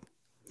Lightning.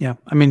 Yeah.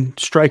 I mean,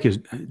 Strike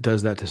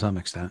does that to some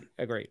extent.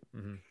 Agreed.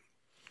 Mm-hmm.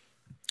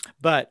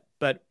 But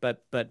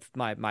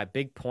my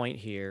big point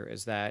here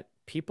is that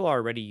people are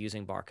already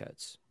using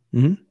barcodes.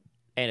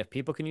 And if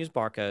people can use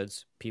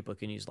barcodes, people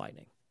can use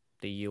Lightning.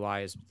 The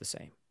UI is the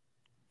same.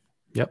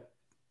 Yep.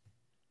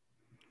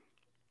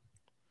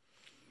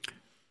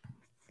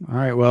 All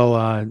right.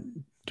 Well,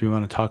 do you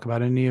want to talk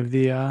about any of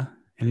the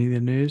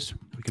news?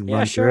 We can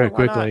run through it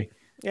quickly.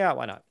 Yeah,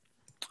 why not?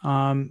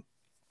 All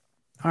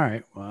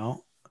right.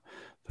 Well,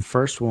 the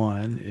first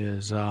one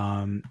is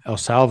El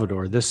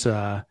Salvador. This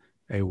a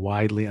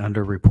widely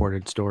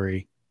underreported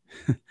story.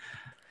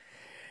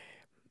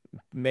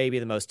 Maybe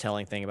the most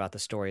telling thing about the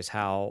story is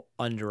how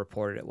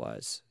underreported it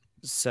was.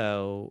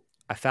 So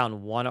I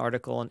found one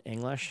article in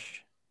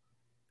English,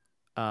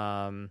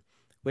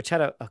 which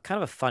had a kind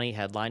of a funny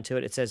headline to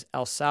it. It says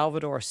El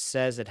Salvador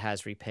says it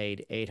has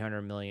repaid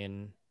 $800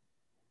 million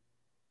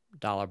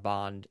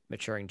bond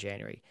maturing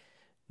January.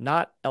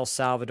 Not El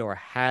Salvador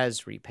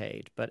has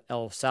repaid, but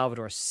El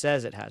Salvador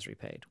says it has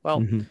repaid.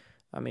 Well,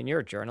 I mean, you're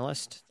a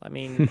journalist. I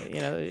mean,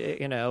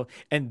 you know.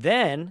 And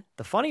then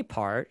the funny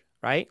part,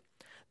 right?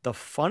 The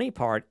funny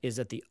part is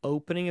that the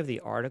opening of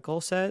the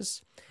article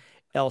says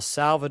El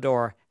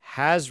Salvador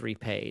has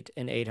repaid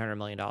an $800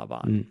 million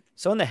bond.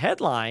 So in the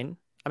headline,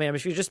 I mean,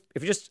 if you're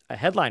just a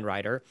headline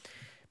writer,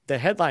 the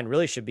headline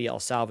really should be El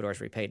Salvador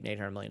has repaid an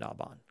 $800 million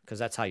bond, because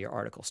that's how your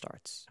article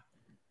starts.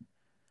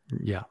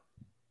 Yeah.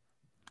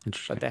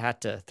 Interesting. But they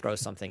had to throw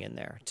something in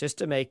there just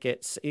to make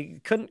it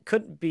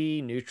couldn't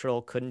be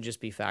neutral, couldn't just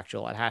be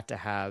factual. It had to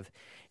have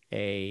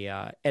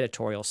a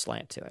editorial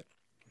slant to it.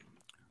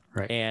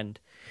 Right. And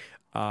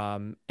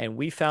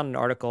we found an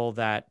article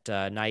that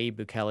Nayib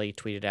Bukele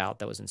tweeted out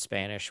that was in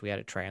Spanish. We had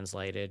it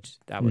translated.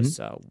 That was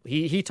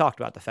he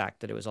talked about the fact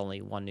that it was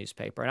only one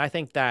newspaper. And I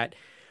think that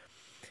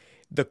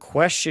the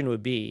question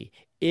would be,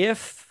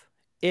 if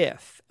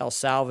El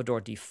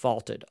Salvador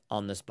defaulted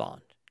on this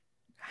bond,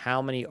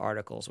 how many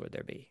articles would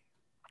there be?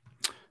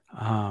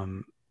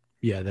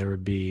 Yeah, there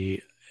would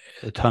be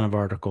a ton of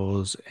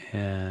articles,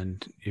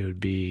 and it would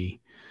be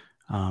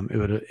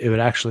it would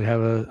actually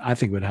have I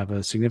think it would have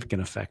a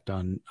significant effect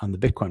on the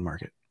Bitcoin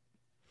market.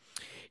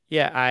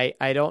 Yeah,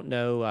 I don't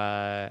know.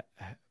 I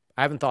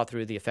haven't thought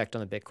through the effect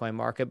on the Bitcoin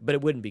market, but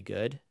it wouldn't be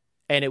good.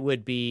 And it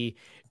would be,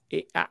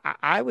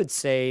 I would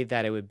say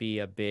that it would be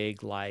a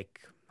big,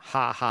 like,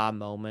 ha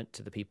moment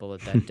to the people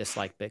that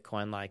dislike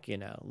Bitcoin. Like,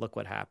 look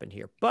what happened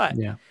here. But,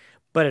 yeah.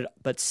 but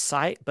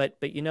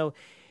you know,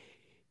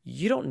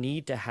 you don't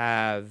need to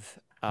have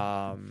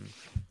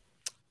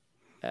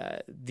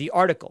the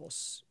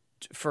articles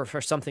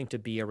for something to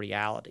be a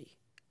reality.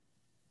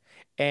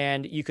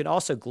 And you can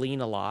also glean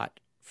a lot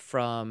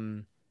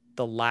from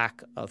the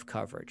lack of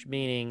coverage,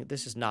 meaning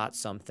this is not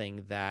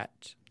something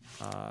that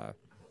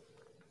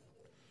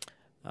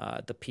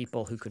the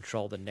people who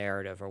control the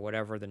narrative, or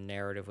whatever the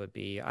narrative would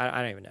be,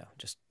 I don't even know.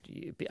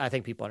 I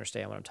think people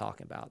understand what I'm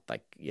talking about.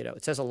 Like,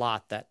 it says a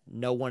lot that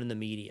no one in the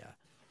media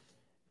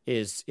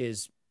is.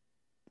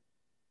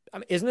 I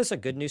mean, isn't this a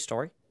good news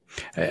story?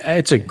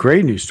 It's a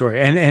great news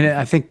story, and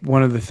I think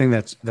one of the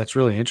things that's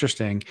really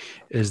interesting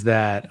is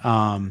that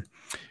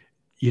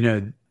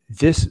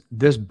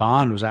this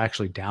bond was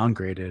actually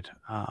downgraded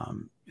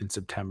in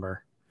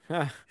September,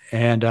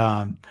 and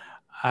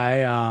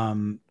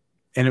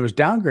and it was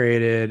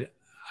downgraded.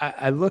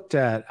 I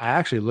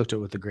actually looked at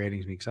what the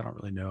gradings mean, because I don't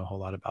really know a whole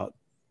lot about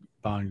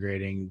bond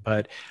grading,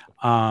 but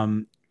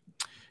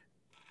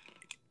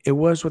it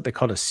was what they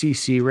called a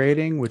CC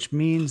rating, which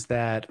means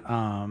that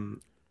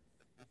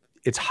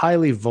it's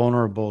highly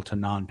vulnerable to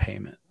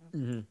non-payment.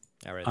 And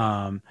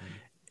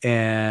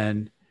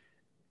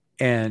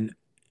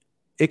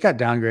it got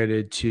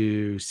downgraded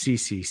to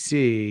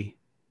CCC.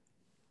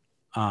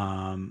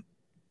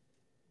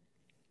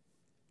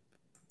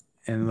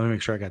 And let me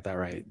make sure I got that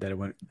right,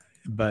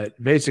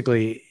 but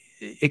basically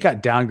it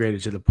got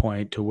downgraded to the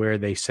point to where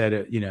they said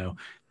it,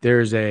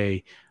 there's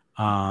a,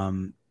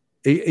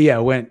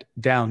 it went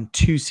down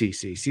to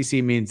CC.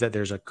 CC means that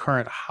there's a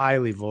current high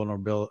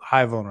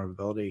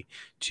vulnerability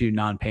to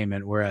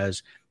non-payment,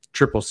 whereas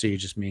triple C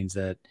just means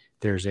that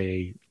there's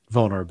a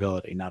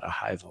vulnerability, not a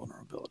high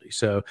vulnerability.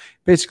 So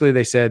basically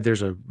they said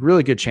there's a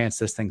really good chance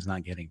this thing's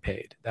not getting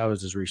paid. That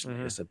was as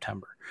recently as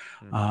September.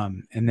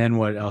 And then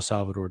what El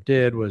Salvador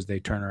did was they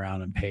turned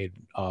around and paid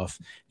off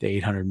the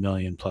 800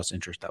 million plus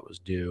interest that was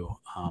due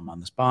on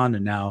this bond.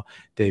 And now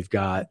they've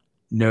got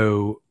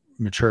no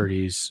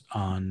maturities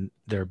on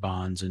their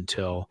bonds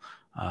until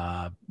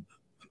I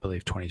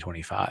believe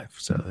 2025.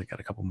 So they got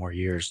a couple more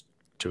years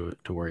to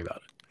worry about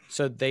it.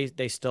 So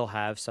they still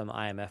have some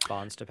IMF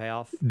bonds to pay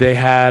off? They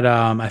had,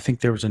 I think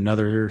there was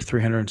another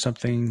 300 and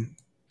something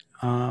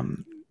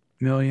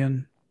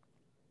million.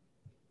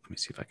 Let me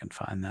see if I can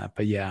find that.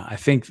 But yeah, I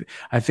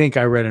think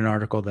I read an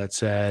article that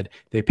said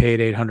they paid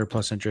 800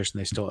 plus interest,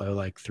 and they still owe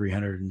like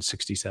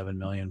 367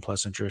 million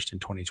plus interest in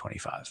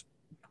 2025.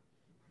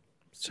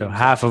 So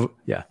half of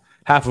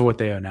what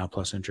they owe now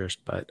plus interest,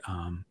 but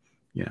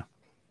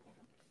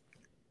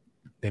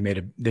they made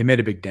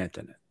a big dent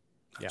in it.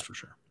 That's for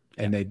sure.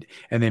 And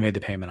they made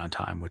the payment on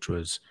time, which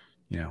was,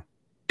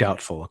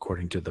 doubtful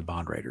according to the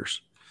bond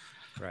raters.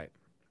 Right.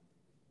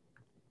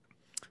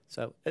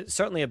 So it's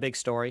certainly a big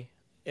story.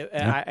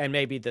 And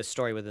maybe the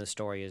story within the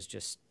story is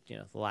just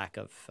the lack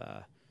of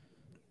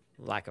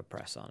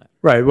press on it.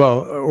 Right.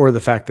 Well, or the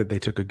fact that they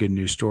took a good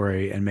news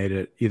story and made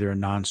it either a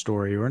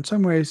non-story, or in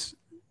some ways,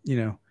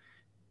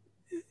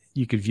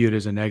 you could view it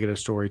as a negative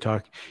story.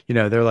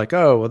 They're like,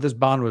 oh, well, this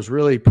bond was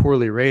really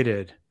poorly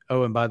rated.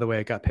 Oh, and by the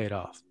way, it got paid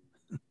off.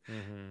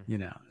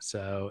 Mm-hmm.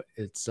 So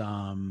it's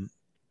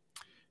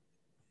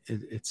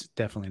it's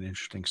definitely an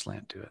interesting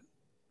slant to it.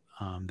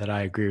 That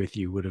I agree with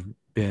you would have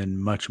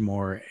been much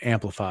more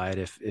amplified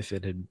if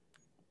it had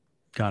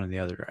gone in the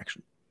other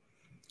direction.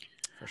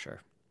 For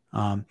sure.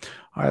 All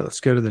right, let's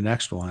go to the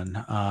next one.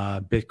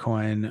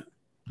 Bitcoin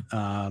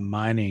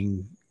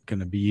mining going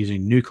to be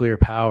using nuclear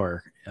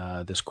power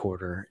this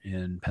quarter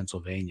in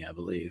Pennsylvania, I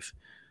believe.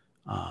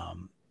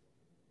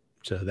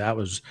 So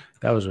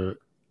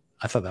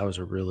I thought that was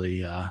a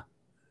really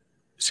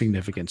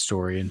significant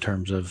story in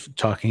terms of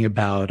talking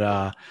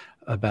about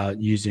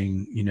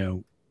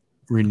using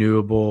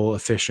renewable,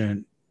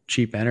 efficient,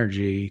 cheap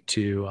energy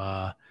to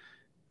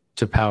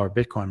power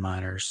Bitcoin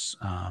miners.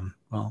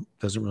 Well,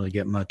 it doesn't really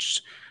get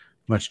much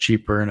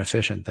cheaper and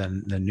efficient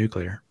than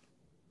nuclear.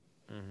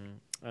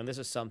 Mm-hmm. And this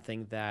is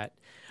something that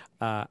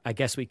I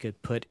guess we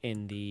could put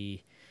in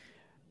the.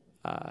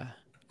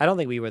 I don't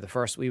think we were the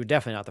first. We were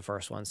definitely not the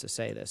first ones to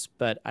say this,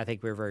 but I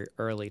think we were very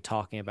early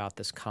talking about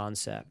this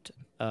concept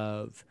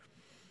of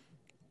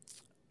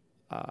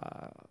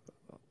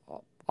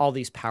all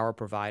these power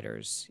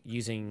providers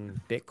using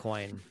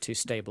Bitcoin to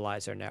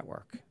stabilize their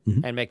network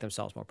and make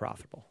themselves more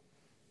profitable,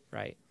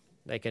 right?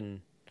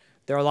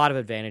 There are a lot of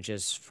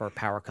advantages for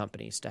power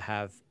companies to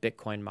have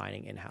Bitcoin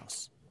mining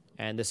in-house.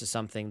 And this is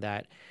something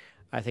that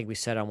I think we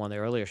said on one of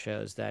the earlier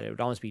shows, that it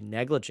would almost be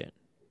negligent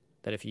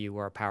that if you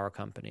were a power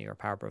company or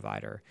power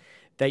provider,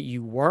 that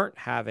you weren't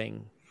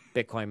having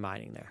Bitcoin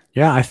mining there.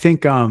 Yeah, I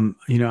think, I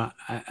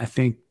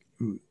think,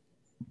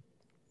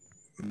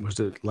 was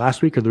it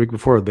last week or the week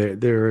before,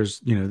 there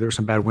was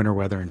some bad winter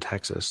weather in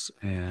Texas,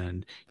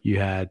 and you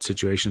had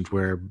situations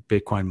where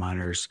Bitcoin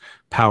miners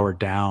powered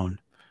down,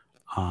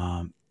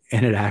 and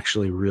it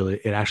actually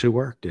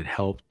worked. It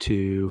helped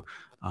to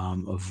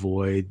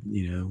avoid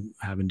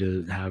having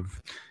to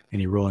have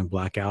any rolling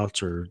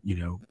blackouts or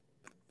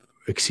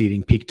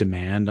exceeding peak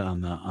demand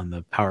on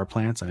the power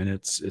plants. I mean,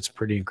 it's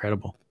pretty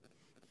incredible.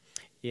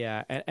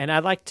 Yeah, and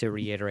I'd like to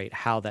reiterate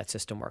how that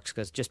system works,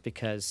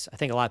 because I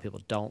think a lot of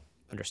people don't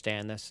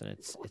understand this, and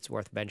it's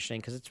worth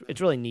mentioning because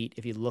it's really neat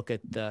if you look at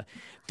the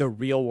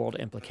real world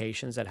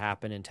implications that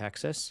happen in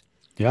Texas.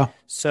 Yeah.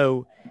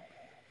 So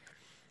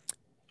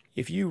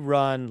if you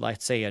run,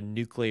 let's say, a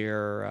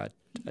nuclear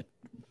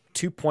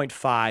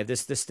 2.5,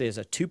 this is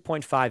a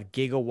 2.5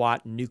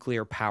 gigawatt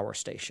nuclear power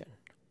station.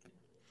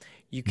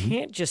 You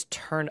can't just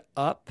turn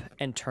up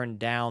and turn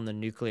down the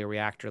nuclear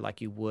reactor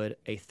like you would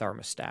a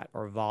thermostat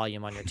or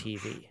volume on your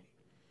TV. It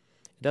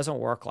doesn't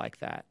work like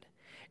that.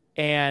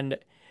 And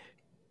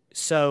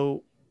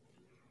so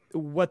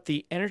what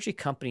the energy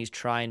companies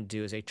try and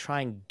do is they try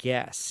and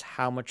guess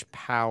how much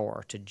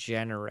power to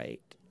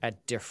generate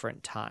at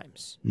different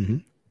times. Mm-hmm.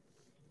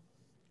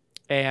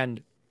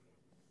 And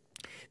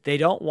they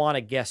don't want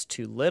to guess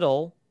too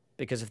little,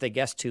 because if they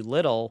guess too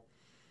little,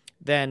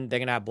 then they're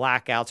going to have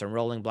blackouts and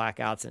rolling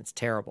blackouts, and it's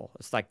terrible.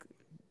 It's like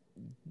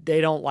they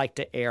don't like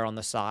to err on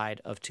the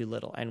side of too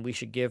little. And we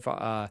should give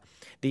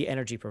the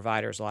energy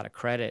providers a lot of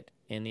credit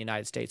in the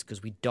United States,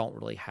 because we don't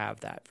really have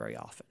that very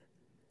often.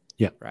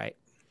 Yeah. Right.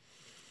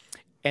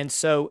 And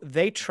so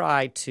they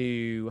try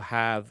to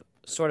have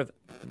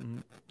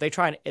they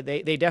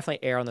definitely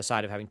err on the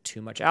side of having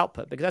too much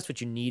output, because that's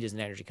what you need as an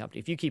energy company.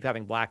 If you keep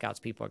having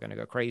blackouts, people are going to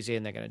go crazy,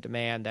 and they're going to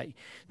demand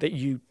that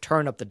you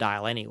turn up the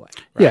dial anyway.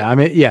 Right? Yeah. I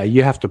mean, yeah,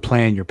 you have to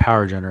plan your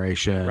power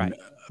generation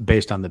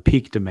based on the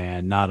peak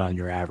demand, not on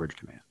your average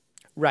demand.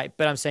 Right.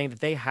 But I'm saying that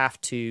they have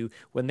to,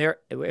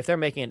 if they're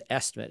making an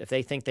estimate, if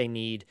they think they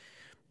need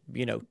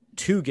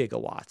 2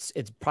 gigawatts,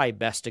 it's probably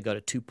best to go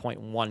to 2.1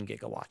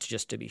 gigawatts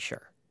just to be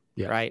sure.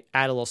 Yeah. Right.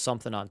 Add a little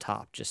something on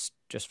top just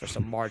for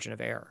some margin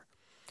of error.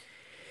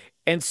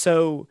 And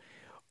so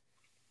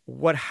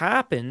what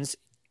happens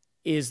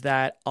is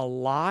that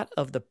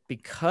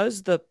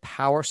because the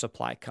power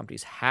supply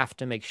companies have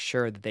to make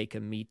sure that they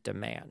can meet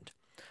demand,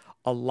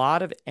 a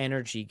lot of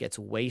energy gets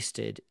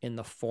wasted in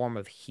the form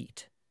of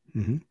heat.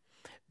 Mm-hmm.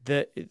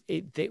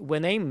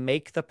 When they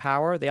make the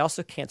power, they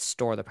also can't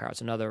store the power.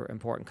 It's another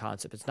important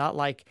concept. It's not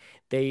like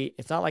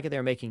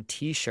they're making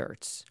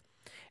T-shirts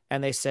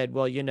and they said,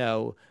 well,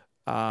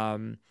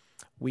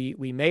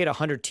 we made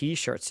 100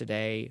 T-shirts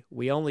today.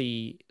 We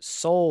only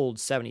sold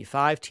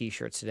 75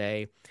 T-shirts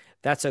today.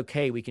 That's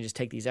okay. We can just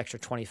take these extra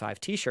 25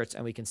 T-shirts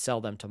and we can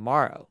sell them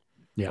tomorrow,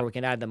 or we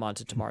can add them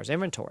onto tomorrow's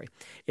inventory.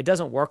 It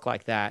doesn't work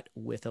like that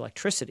with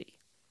electricity.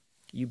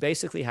 You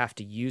basically have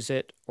to use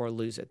it or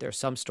lose it. There's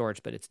some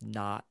storage, but it's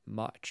not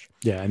much.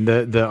 Yeah, and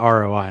the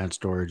ROI on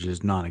storage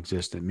is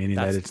non-existent, meaning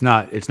that it's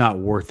not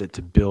worth it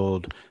to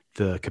build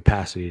the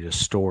capacity to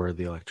store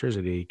the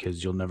electricity,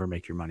 because you'll never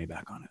make your money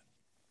back on it.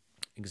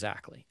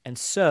 Exactly. And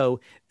so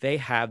they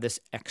have this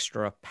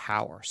extra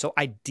power. So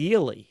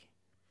ideally,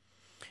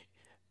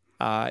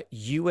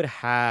 you would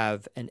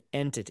have an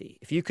entity.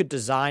 If you could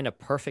design a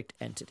perfect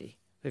entity,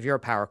 if you're a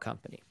power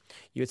company,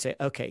 you would say,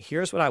 okay,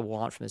 here's what I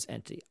want from this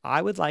entity.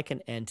 I would like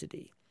an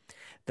entity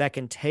that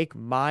can take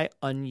my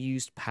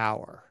unused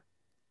power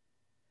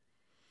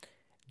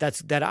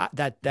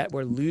that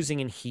we're losing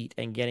in heat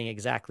and getting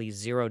exactly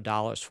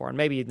 $0 for, and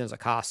maybe there's a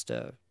cost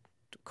to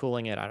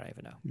cooling it. I don't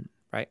even know,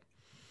 right?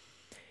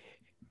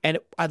 And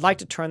I'd like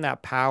to turn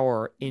that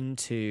power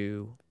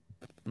into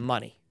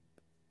money.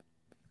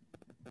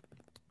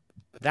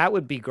 That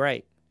would be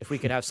great if we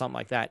could have something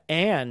like that.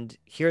 And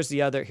here's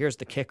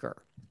the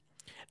kicker.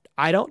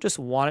 I don't just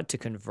want it to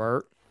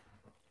convert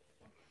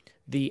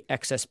the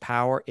excess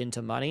power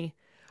into money.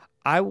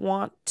 I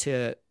want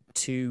to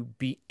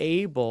be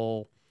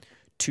able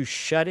to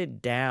shut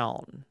it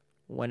down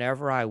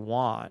whenever I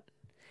want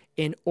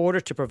in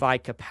order to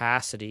provide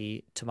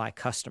capacity to my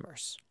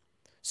customers.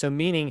 So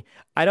meaning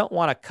I don't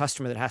want a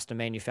customer that has to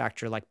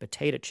manufacture like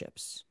potato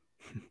chips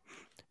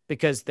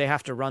because they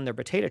have to run their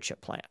potato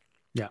chip plant.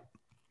 Yeah.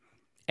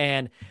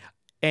 And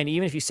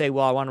even if you say,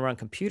 well, I want to run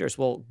computers,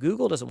 well,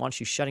 Google doesn't want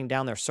you shutting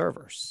down their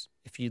servers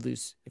if you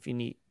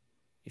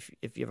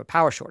have a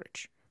power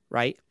shortage,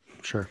 right?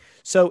 Sure.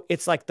 So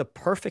it's like the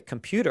perfect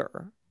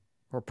computer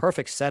or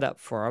perfect setup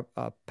for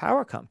a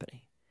power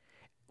company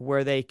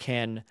where they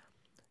can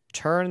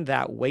turn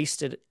that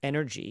wasted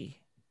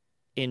energy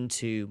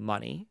into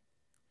money,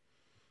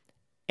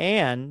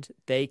 and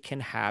they can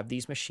have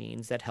these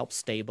machines that help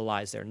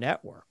stabilize their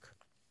network.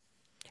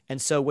 And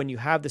so when you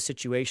have the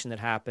situation that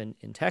happened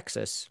in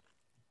Texas,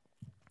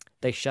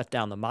 they shut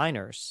down the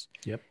miners.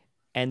 Yep.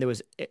 And there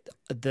was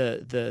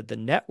the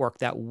network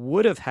that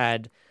would have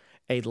had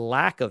a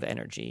lack of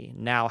energy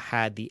now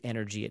had the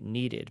energy it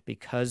needed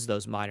because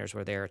those miners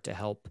were there to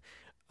help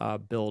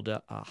build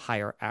a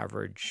higher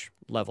average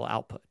level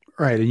output.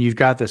 Right. And you've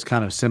got this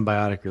kind of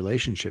symbiotic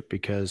relationship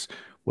because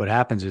what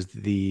happens is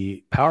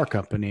the power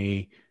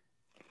company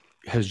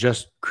has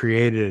just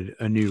created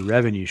a new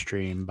revenue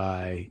stream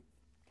by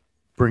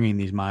bringing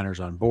these miners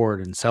on board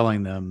and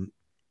selling them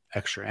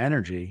extra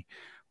energy.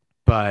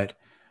 But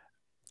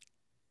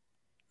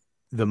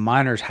the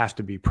miners have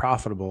to be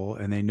profitable,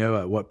 and they know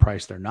at what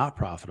price they're not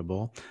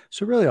profitable.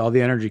 So really all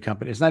the energy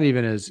companies, it's not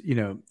even as,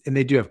 and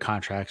they do have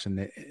contracts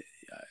and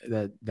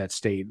that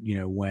state,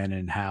 when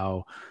and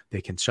how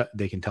they can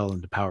tell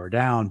them to power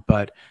down,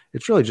 but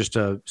it's really just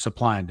a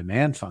supply and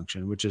demand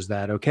function, which is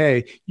that,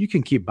 okay, you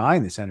can keep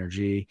buying this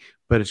energy,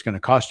 but it's going to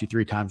cost you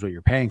 3 times what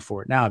you're paying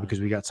for it now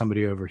because we got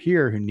somebody over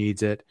here who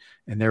needs it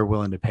and they're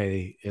willing to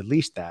pay at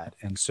least that.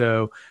 And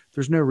so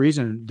there's no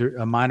reason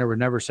a miner would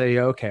never say,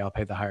 okay, I'll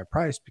pay the higher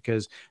price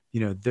because,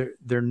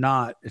 they're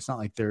not, it's not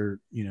like they're,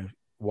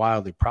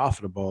 wildly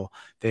profitable.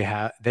 They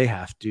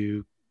have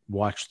to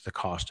watch the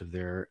cost of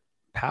their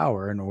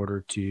power in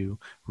order to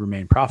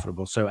remain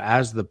profitable. So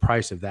as the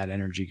price of that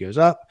energy goes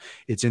up,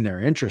 it's in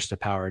their interest to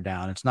power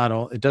down.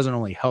 It doesn't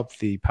only help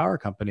the power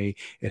company,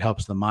 it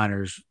helps the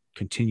miners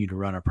continue to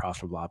run a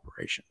profitable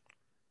operation.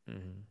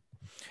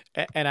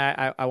 Mm-hmm. And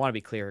I want to be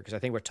clear because I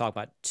think we're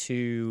talking about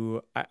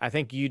I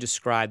think you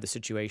described the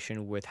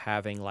situation with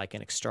having like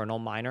an external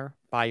miner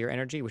buy your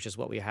energy, which is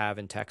what we have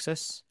in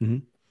Texas. Mm-hmm.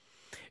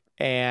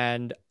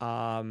 And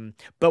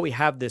but we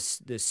have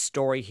this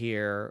story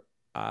here,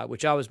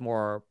 which I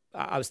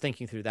was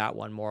thinking through that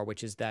one more,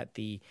 which is that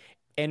the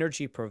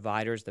energy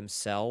providers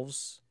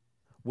themselves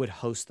would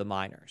host the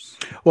miners.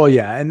 Well,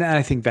 yeah, and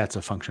I think that's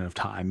a function of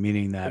time,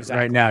 meaning that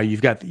Exactly. Right now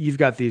you've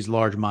got these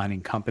large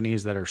mining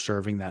companies that are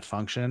serving that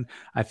function.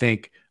 I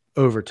think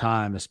over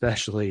time,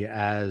 especially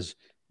as,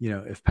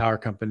 if power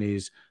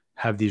companies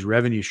have these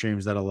revenue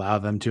streams that allow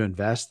them to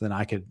invest, then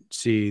I could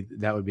see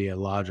that would be a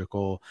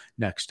logical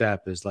next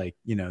step is like,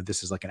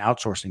 this is like an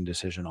outsourcing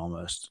decision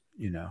almost,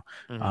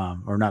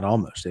 Mm-hmm. or not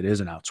almost, it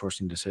is an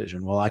outsourcing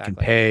decision. Well,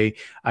 Exactly.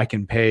 I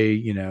can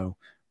pay,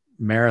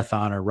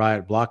 Marathon or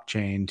Riot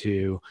Blockchain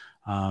to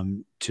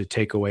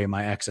take away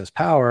my excess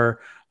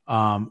power,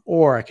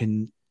 or I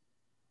can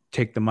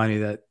take the money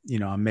that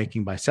I'm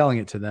making by selling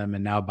it to them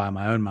and now buy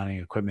my own mining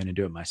equipment and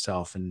do it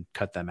myself and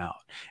cut them out.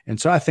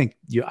 And so I think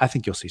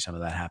you'll see some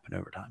of that happen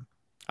over time.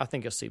 I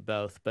think you'll see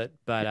both, but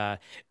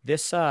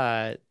this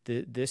data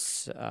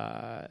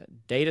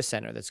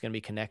center that's going to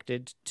be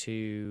connected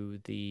to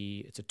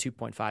it's a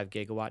 2.5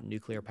 gigawatt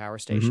nuclear power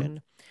station.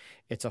 Mm-hmm.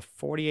 It's a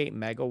 48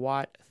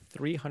 megawatt,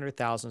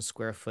 300,000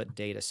 square foot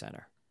data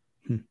center.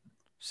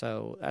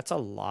 So that's a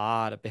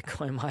lot of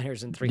Bitcoin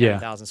miners in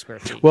 300,000 square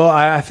feet. Well,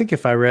 I think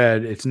if I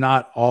read, it's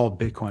not all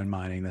Bitcoin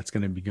mining that's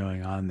going to be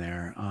going on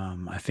there.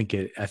 I think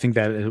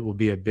that it will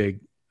be a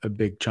big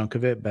chunk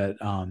of it, but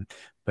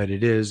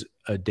it is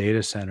a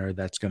data center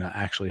that's going to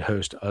actually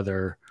host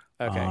other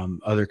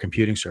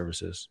computing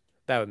services.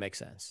 That would make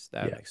sense.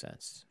 That would make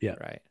sense. Yeah.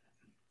 Right.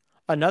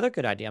 Another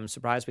good idea. I'm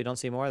surprised we don't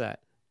see more of that.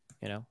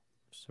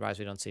 Surprised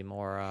we don't see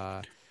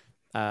more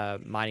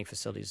mining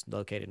facilities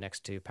located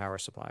next to power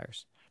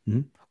suppliers.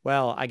 Mm-hmm.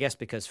 Well, I guess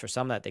because for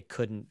some of that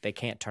they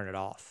can't turn it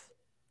off,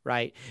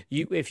 right?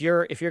 If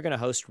you're going to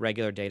host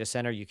regular data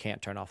center, you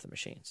can't turn off the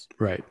machines.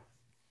 Right.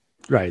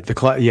 Right. The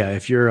cloud. Yeah.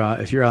 If you're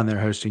on there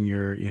hosting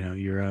your,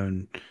 your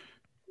own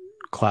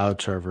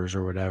cloud servers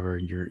or whatever,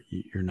 you're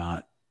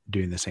not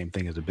doing the same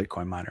thing as a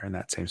Bitcoin miner in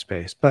that same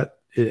space. But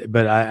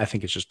I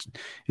think it's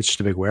just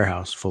a big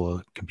warehouse full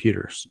of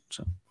computers.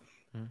 So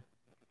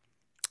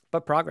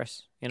But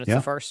progress, it's the yeah.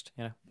 first,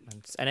 and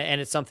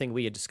it's something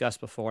we had discussed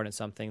before, and it's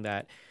something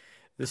that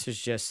this is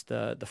just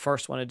the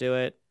first one to do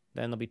it.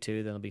 Then there'll be two,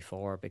 then there'll be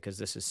four, because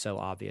this is so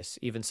obvious.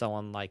 Even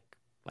someone like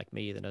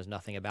me that knows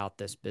nothing about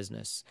this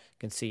business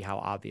can see how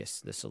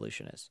obvious the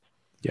solution is.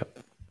 Yep.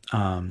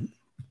 All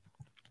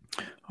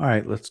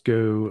right, let's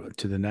go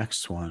to the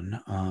next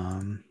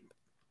one.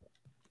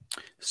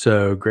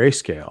 So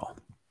Grayscale.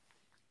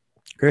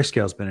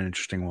 Grayscale's been an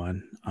interesting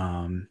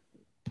one.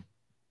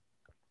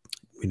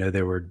 We know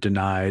they were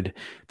denied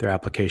their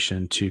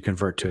application to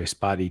convert to a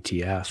spot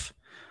ETF,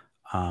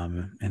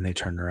 and they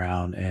turned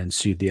around and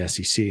sued the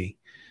SEC.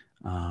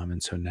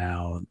 And so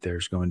now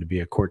there's going to be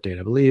a court date.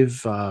 I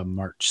believe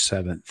March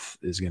 7th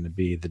is going to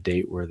be the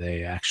date where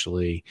they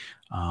actually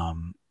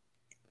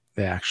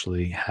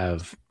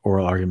have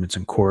oral arguments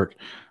in court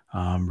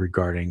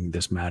regarding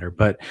this matter.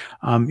 But,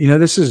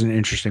 this is an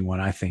interesting one,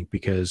 I think,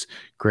 because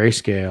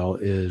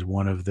Grayscale is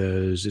one of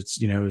those, it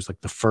was like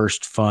the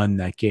first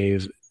fund that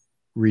gave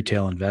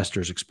retail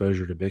investors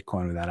exposure to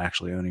Bitcoin without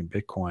actually owning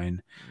Bitcoin.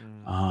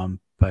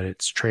 But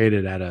it's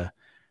traded at a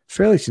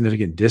fairly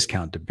significant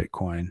discount to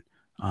Bitcoin,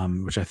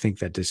 which I think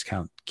that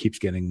discount keeps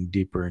getting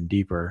deeper and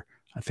deeper.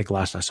 I think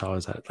last I saw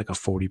was at like a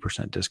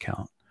 40%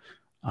 discount.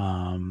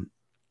 I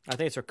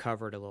think it's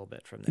recovered a little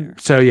bit from there.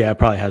 So yeah, it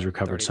probably has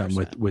recovered 30%. Some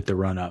with the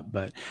run up,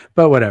 but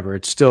whatever.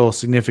 It's still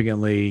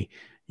significantly,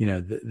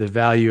 the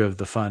value of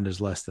the fund is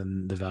less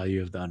than the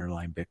value of the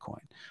underlying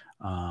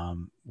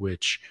Bitcoin,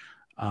 which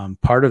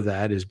part of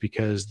that is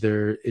because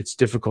it's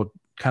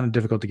kind of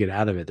difficult to get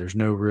out of it. There's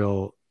no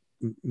real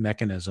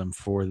mechanism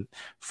for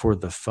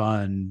the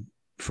fund,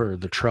 for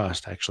the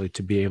trust actually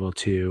to be able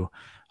to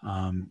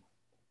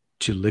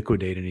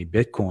liquidate any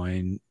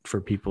Bitcoin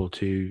for people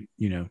to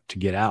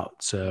get out.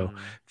 So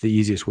the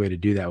easiest way to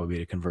do that would be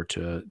to convert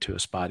to a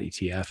spot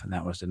ETF, and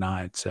that was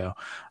denied. So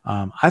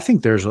I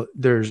think there's a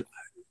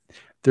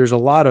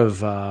lot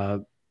of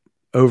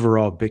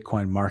overall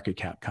Bitcoin market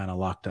cap kind of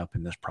locked up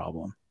in this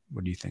problem.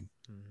 What do you think?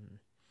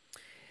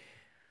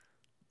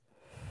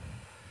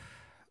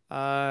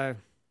 I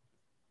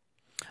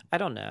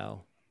don't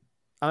know.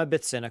 I'm a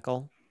bit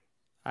cynical.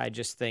 I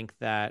just think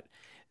that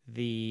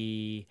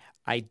the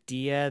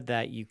idea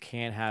that you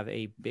can't have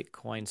a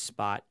Bitcoin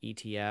spot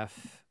ETF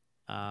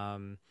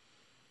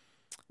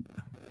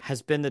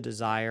has been the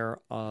desire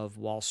of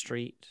Wall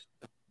Street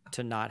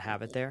to not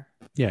have it there.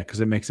 Yeah,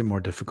 because it makes it more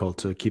difficult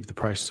to keep the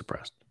price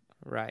suppressed.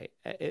 Right,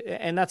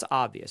 and that's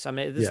obvious. I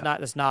mean, I'm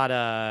not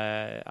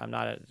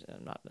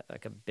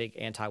like a big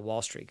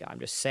anti-Wall Street guy. I'm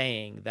just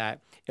saying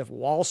that if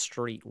Wall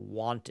Street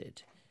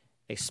wanted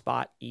a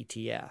spot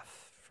ETF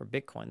for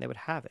Bitcoin, they would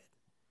have it.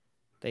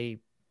 They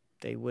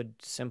would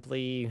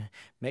simply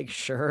make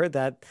sure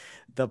that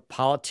the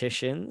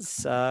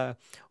politicians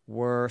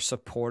were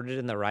supported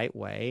in the right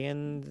way,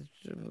 and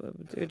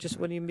it just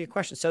wouldn't even be a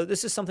question. So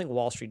this is something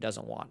Wall Street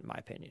doesn't want, in my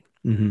opinion.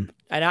 Mm-hmm.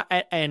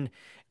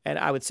 And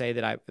I would say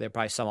that there are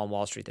probably some on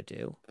Wall Street that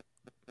do,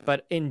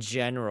 but in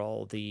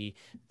general, the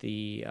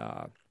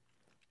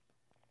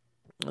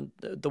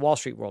Wall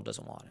Street world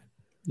doesn't want it.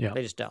 Yeah,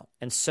 they just don't.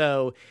 And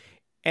so,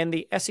 and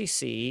the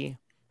SEC,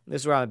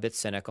 this is where I'm a bit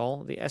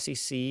cynical. The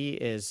SEC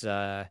is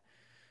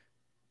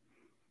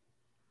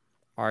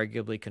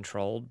arguably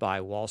controlled by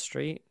Wall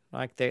Street.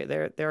 Like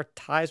there are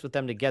ties with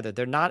them together.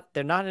 They're not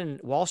in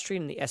Wall Street,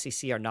 and the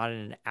SEC are not in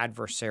an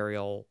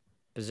adversarial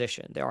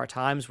position. There are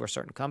times where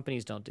certain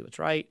companies don't do what's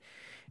right.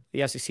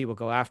 The SEC will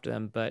go after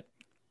them, but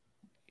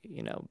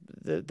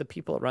the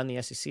people that run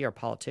the SEC are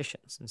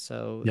politicians, and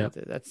so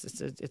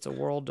it's a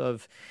world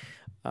of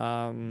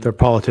they're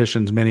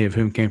politicians, many of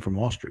whom came from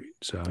Wall Street.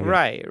 So yeah.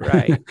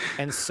 Right.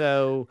 And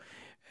so,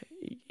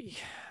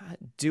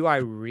 do I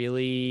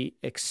really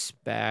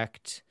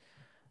expect,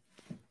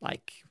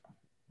 like,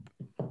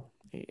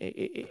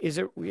 is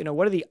it,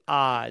 what are the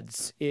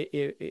odds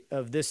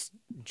of this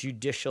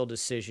judicial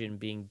decision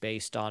being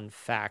based on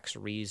facts,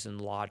 reason,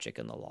 logic,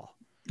 and the law?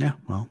 Yeah,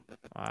 well,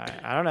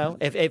 I don't know.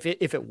 If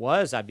it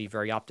was, I'd be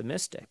very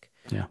optimistic.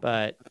 Yeah,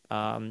 but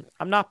I'm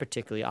not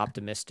particularly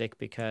optimistic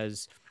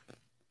because,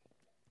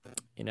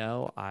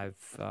 I've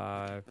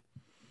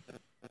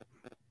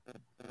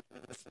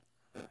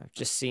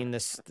just seen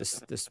this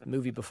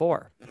movie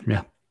before.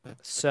 Yeah.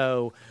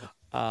 So,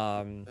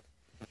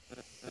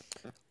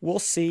 we'll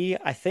see.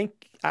 I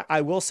think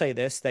I will say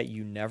this, that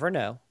you never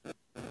know. You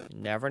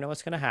never know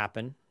what's going to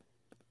happen.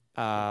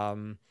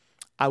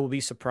 I will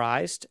be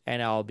surprised,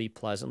 and I'll be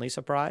pleasantly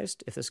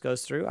surprised if this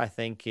goes through. I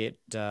think it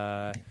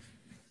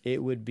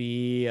would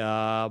be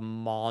a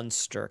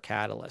monster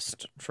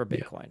catalyst for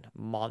Bitcoin. Yeah.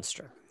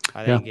 Monster.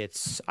 I think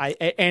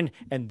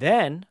and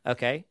then,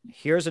 okay,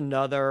 here's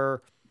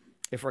another,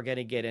 if we're going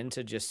to get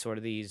into just sort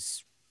of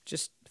these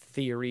just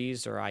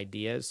theories or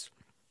ideas.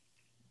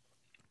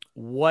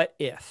 What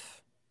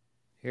if?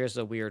 Here's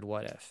a weird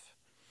what if.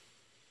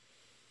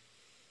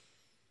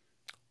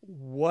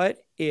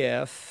 what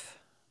if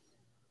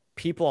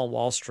people on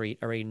Wall Street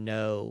already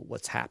know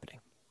what's happening?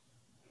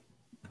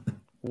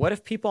 What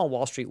if people on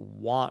Wall Street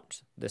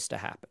want this to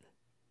happen?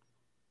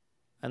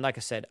 And like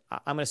I said,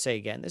 I'm going to say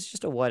again, this is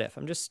just a what if.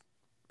 I'm just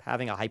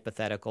having a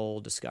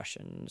hypothetical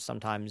discussion.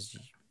 Sometimes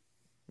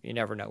you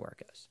never know where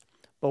it goes.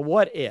 But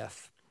what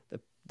if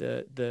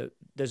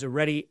there's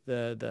already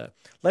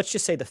let's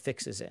just say the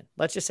fix is in.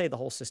 Let's just say the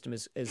whole system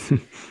is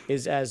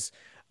as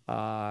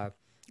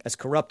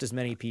corrupt as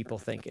many people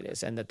think it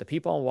is, and that the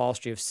people on Wall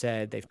Street have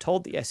said, they've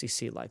told the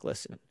SEC, like,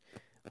 listen,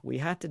 we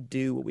had to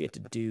do what we had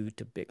to do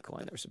to Bitcoin.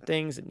 There were some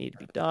things that need to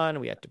be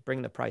done. We had to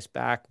bring the price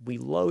back. We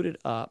loaded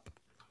up.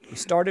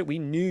 We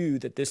knew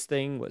that this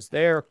thing was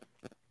there.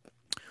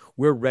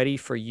 We're ready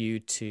for you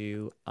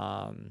to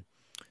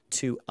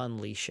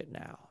unleash it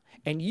now.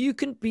 And you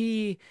can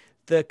be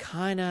the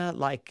kind of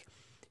like,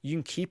 you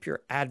can keep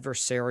your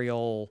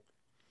adversarial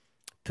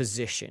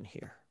position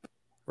here,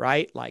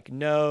 right? Like,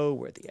 no,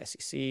 we're the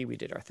SEC, we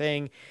did our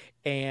thing.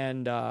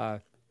 And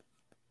a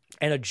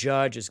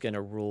judge is going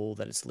to rule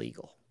that it's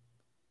legal.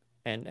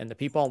 And the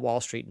people on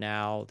Wall Street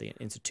now, the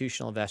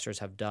institutional investors,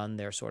 have done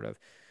their sort of,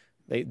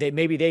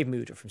 maybe they've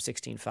moved it from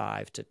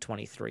 16.5 to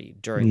 23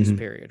 during this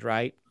period,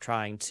 right?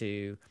 Trying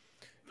to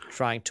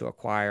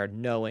acquire,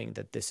 knowing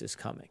that this is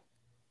coming.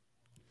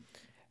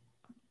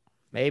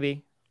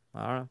 Maybe,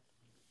 I don't know.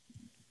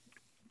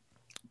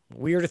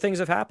 Weirder things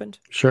have happened.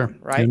 Sure.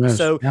 Right.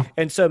 So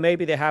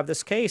maybe they have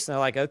this case and they're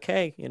like,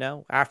 okay,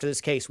 after this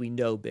case, we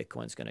know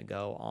Bitcoin's going to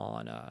go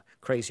on a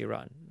crazy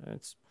run.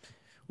 It's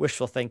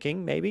wishful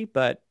thinking maybe,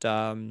 but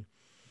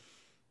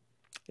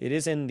it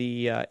is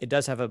it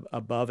does have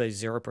above a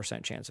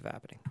 0% chance of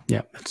happening.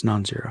 Yeah, it's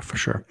non-zero for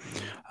sure.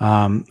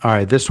 All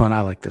right. This one,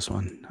 I like this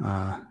one.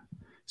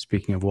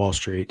 Speaking of Wall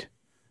Street.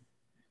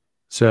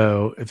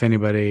 So if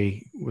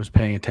anybody was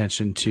paying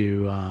attention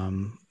to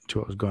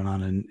what was going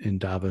on in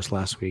Davos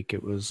last week,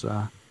 it was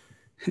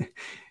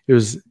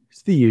it's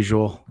the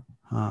usual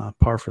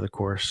par for the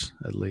course,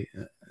 at least.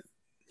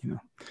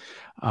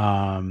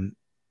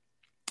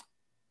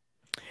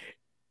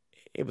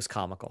 It was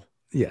comical.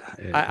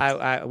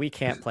 Yeah, we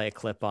can't play a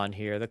clip on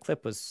here. The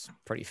clip was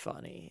pretty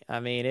funny.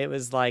 I mean, it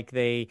was like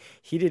he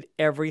did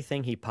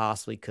everything he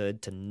possibly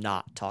could to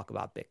not talk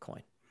about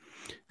Bitcoin.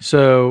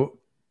 So.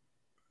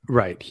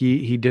 Right.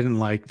 He didn't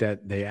like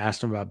that they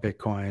asked him about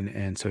Bitcoin.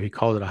 And so he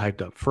called it a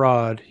hyped up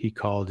fraud. He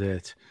called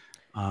it,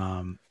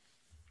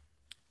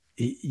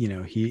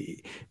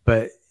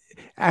 but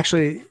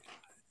actually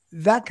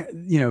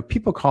that,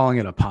 people calling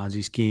it a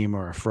Ponzi scheme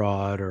or a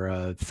fraud or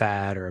a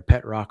fad or a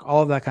pet rock,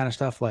 all of that kind of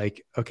stuff.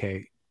 Like,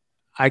 okay,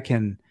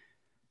 that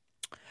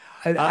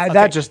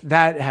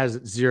has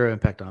zero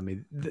impact on me.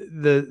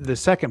 The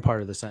second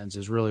part of the sentence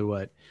is really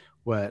what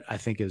I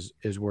think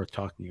is worth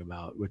talking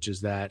about, which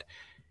is that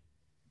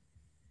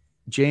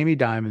Jamie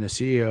Dimon, the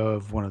CEO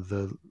of one of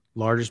the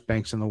largest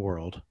banks in the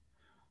world,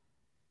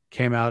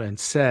 came out and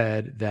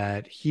said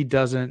that he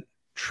doesn't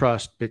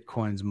trust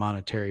Bitcoin's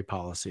monetary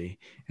policy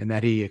and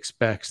that he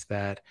expects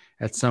that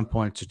at some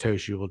point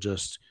Satoshi will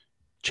just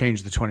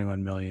change the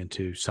 21 million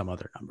to some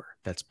other number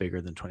that's bigger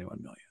than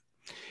 21 million.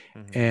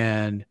 Mm-hmm.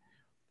 And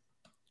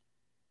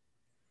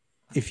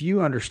if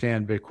you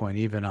understand Bitcoin,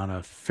 even on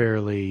a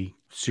fairly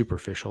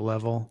superficial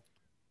level,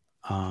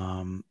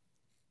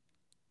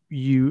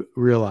 you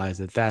realize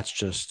that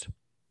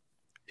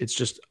it's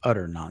just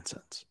utter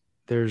nonsense.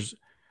 It's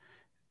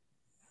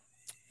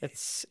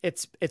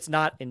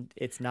not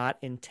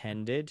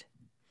intended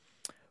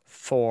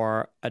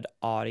for an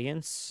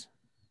audience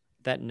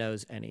that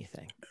knows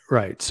anything.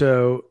 Right.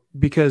 So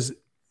because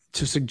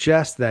to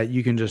suggest that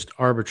you can just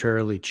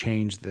arbitrarily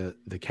change the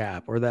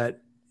cap, or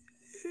that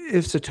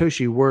if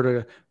Satoshi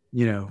were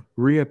to,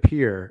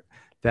 reappear,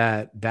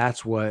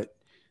 that's what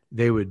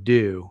they would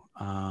do,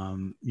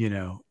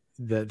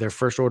 their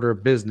first order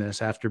of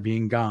business after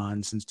being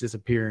gone since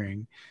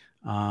disappearing,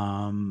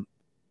 over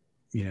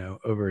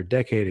a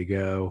decade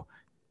ago,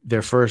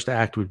 their first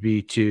act would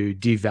be to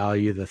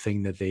devalue the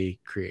thing that they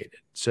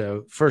created.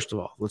 So first of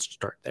all, let's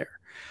start there.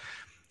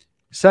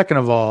 Second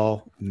of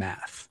all,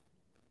 math.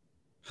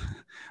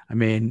 I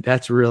mean,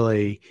 that's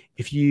really,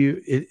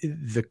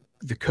 the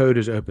code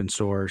is open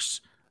source.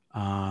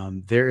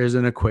 There is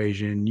an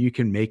equation. You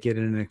can make it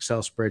in an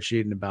Excel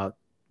spreadsheet in about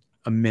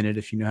a minute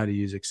if you know how to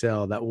use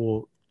Excel. That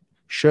will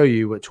show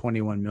you what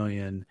 21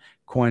 million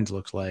coins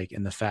looks like,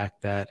 and the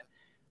fact that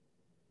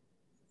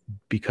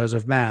because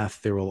of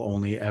math, there will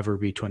only ever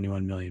be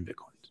 21 million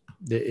Bitcoins.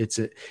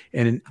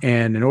 And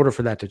in order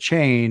for that to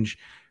change,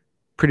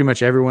 pretty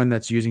much everyone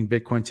that's using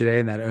Bitcoin today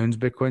and that owns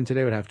Bitcoin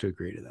today would have to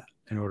agree to that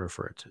in order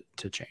for it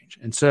to change.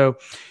 And so,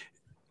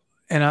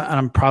 and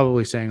I'm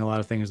probably saying a lot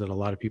of things that a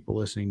lot of people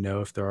listening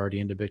know if they're already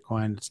into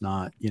Bitcoin. It's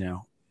not,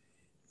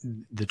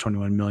 the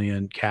 21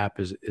 million cap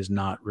is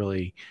not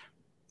really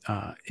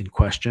in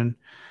question.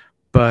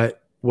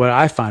 But what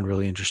I find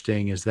really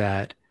interesting is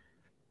that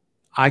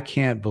I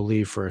can't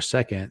believe for a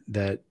second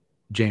that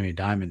Jamie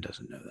Dimon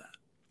doesn't know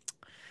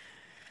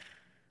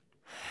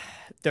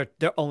that.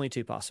 There are only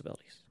two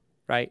possibilities,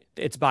 right?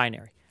 It's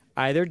binary.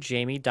 Either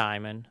Jamie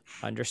Dimon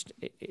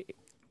understand.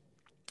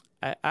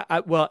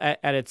 Well,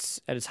 at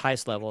its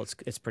highest level,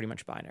 it's pretty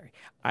much binary.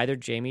 Either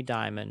Jamie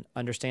Dimon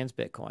understands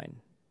Bitcoin,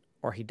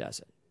 or he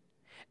doesn't.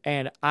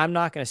 And I'm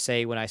not going to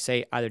say, when I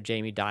say either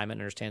Jamie Dimon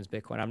understands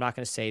Bitcoin, I'm not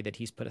going to say that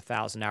he's put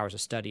 1,000 hours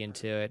of study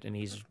into it and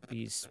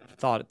he's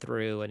thought it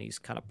through and he's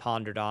kind of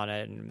pondered on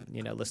it and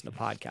listened to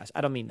podcasts.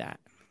 I don't mean that.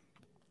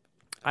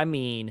 I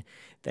mean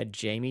that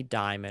Jamie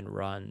Dimon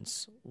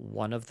runs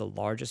one of the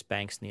largest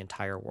banks in the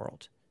entire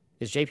world.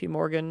 Is J.P.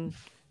 Morgan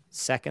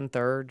second,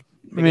 third?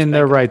 I mean,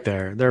 they're right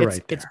there. They're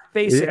right there. It's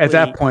basically, at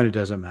that point, it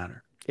doesn't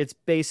matter. It's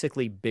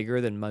basically bigger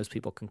than most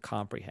people can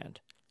comprehend.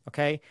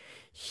 Okay,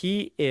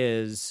 he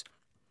is.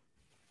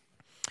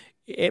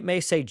 It may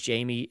say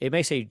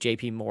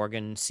J.P.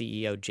 Morgan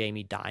CEO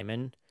Jamie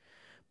Dimon,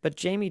 but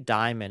Jamie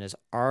Dimon is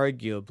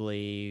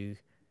arguably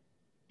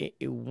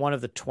one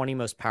of the 20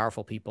 most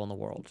powerful people in the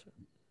world.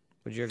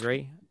 Would you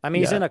agree? I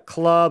mean, he's in a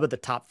club of the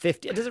top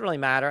 50. It doesn't really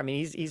matter. I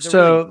mean, he's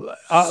so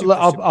really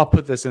I'll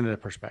put this into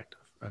perspective.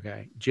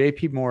 Okay,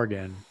 J.P.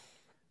 Morgan.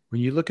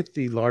 When you look at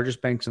the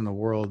largest banks in the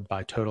world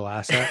by total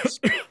assets,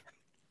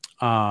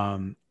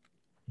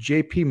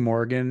 J.P.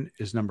 Morgan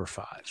is number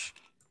 5.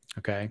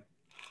 Okay.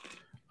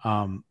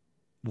 1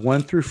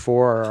 through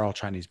 4 are all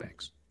Chinese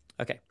banks.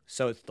 Okay.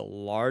 So it's the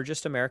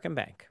largest American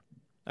bank.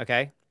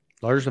 Okay.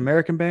 Largest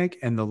American bank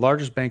and the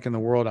largest bank in the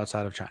world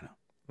outside of China.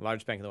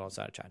 Largest bank in the world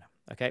outside of China.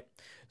 Okay.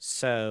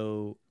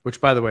 So.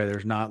 Which, by the way,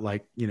 there's not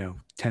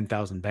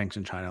 10,000 banks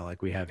in China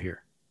like we have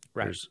here.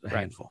 Right. There's a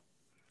handful.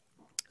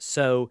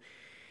 So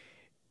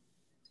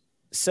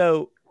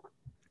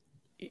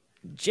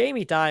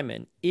Jamie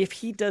Dimon, if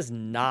he does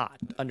not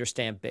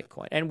understand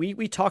Bitcoin, and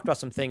we talked about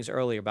some things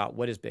earlier about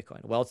what is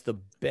Bitcoin. Well, it's the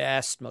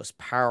best, most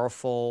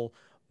powerful,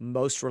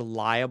 most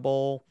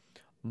reliable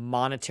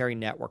monetary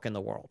network in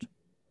the world.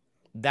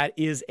 That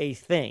is a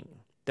thing.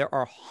 There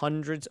are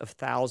hundreds of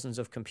thousands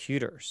of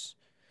computers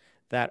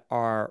that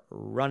are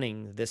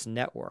running this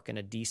network in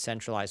a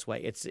decentralized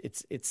way.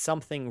 It's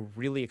something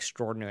really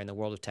extraordinary in the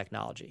world of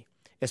technology,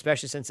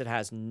 especially since it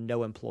has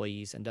no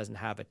employees and doesn't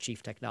have a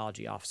chief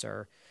technology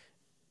officer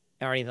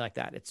or anything like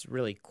that. It's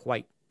really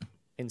quite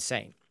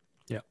insane.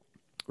 Yeah.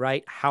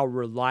 Right? How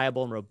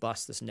reliable and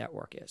robust this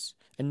network is.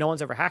 And no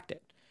one's ever hacked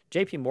it.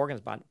 JP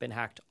Morgan's been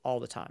hacked all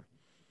the time.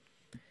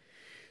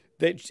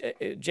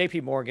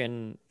 JP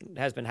Morgan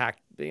has been hacked.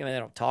 I mean, they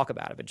don't talk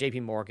about it, but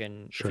JP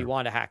Morgan, if you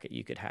wanted to hack it,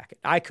 you could hack it.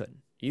 I couldn't.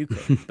 You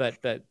could.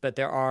 but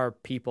there are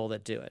people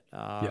that do it.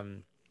 I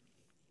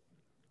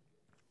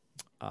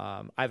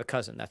have a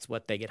cousin. That's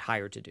what they get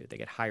hired to do. They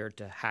get hired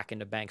to hack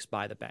into banks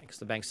by the banks.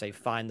 The banks say,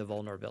 find the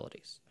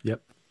vulnerabilities.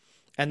 Yep.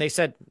 And they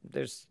said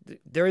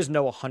there is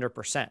no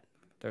 100%.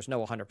 There's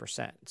no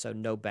 100%. So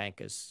no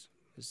bank is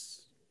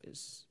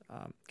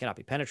cannot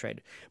be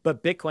penetrated.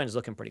 But Bitcoin is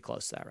looking pretty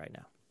close to that right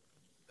now.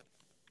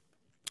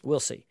 We'll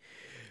see.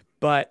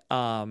 But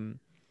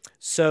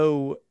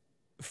so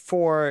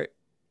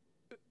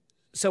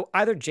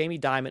either Jamie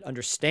Dimon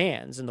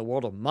understands in the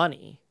world of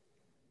money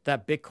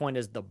that Bitcoin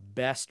is the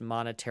best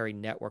monetary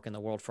network in the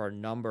world for a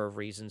number of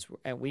reasons.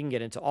 And we can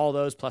get into all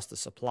those, plus the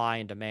supply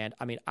and demand.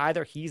 I mean,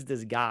 either he's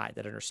this guy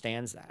that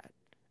understands that,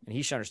 and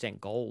he should understand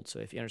gold. So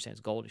if he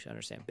understands gold, he should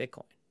understand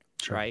Bitcoin,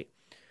 right?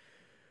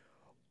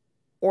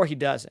 Or he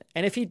doesn't.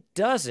 And if he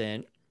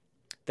doesn't,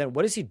 then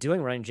what is he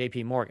doing running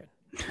JP Morgan?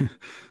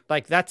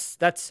 That's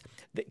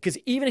because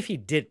even if he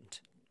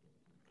didn't,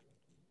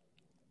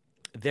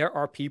 there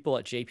are people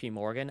at JP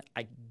Morgan,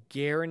 I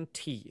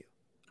guarantee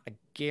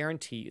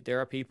you, there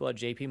are people at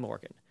JP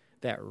Morgan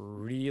that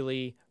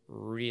really,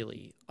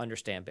 really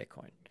understand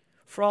Bitcoin.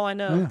 For all I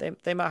know,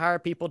 they might hire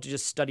people to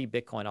just study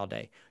Bitcoin all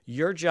day.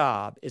 Your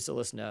job is to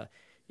listen to,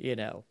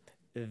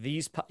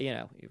 these,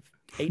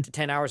 8 to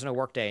 10 hours in a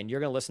workday, and you're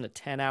going to listen to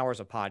 10 hours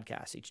of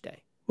podcasts each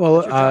day.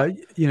 Well,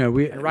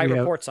 and write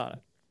reports on it.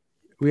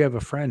 We have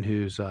a friend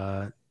who's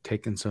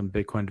taken some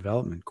Bitcoin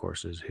development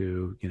courses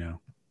who,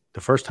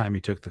 the first time he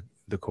took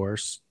the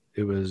course,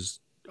 it was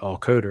all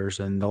coders.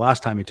 And the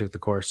last time he took the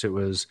course, it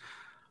was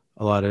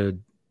a lot of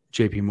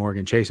JP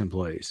Morgan Chase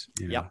employees,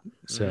 Yep.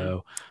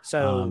 So,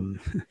 so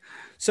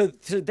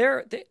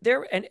they're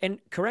and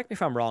correct me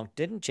if I'm wrong.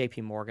 Didn't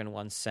JP Morgan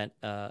once sent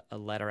a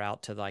letter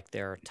out to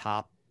their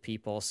top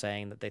people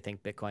saying that they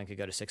think Bitcoin could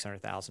go to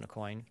 600,000 a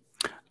coin?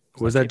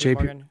 Was that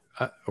JP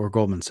or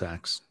Goldman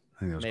Sachs? I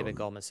think that was maybe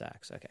Goldman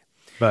Sachs. Okay.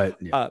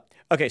 But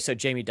okay. So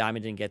Jamie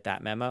Dimon didn't get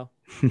that memo,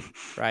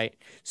 right?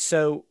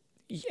 So,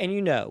 and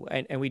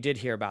we did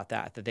hear about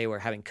that they were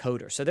having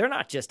coders. So they're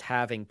not just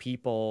having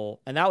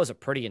people, and that was a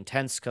pretty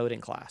intense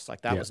coding class.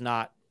 That was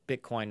not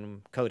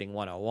Bitcoin coding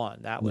 101.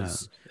 That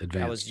was advanced.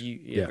 That was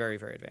very,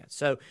 very advanced.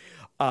 So,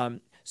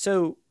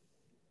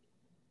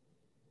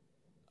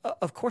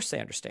 of course they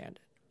understand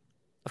it.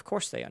 Of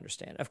course they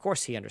understand it. Of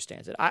course he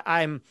understands it.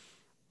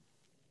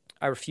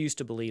 I refuse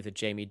to believe that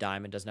Jamie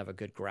Dimon doesn't have a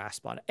good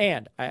grasp on it.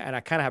 And I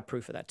kind of have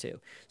proof of that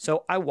too.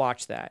 So I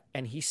watched that,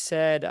 and he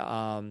said,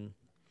 would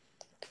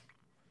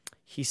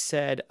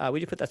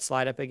you put that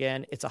slide up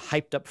again? It's a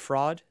hyped up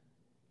fraud,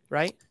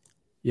 right?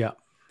 Yeah.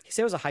 He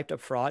said it was a hyped up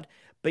fraud,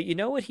 But you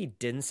know what he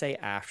didn't say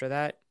after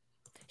that?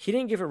 He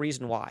didn't give a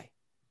reason why.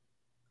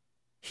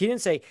 He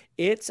didn't say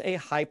it's a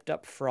hyped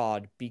up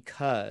fraud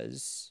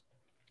because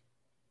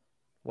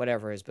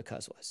whatever his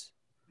because was.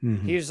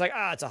 Mm-hmm. He was like,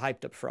 it's a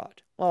hyped up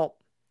fraud. Well,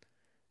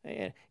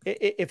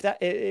 if that,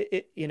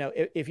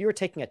 if you were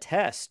taking a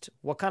test,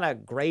 what kind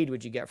of grade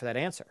would you get for that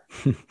answer?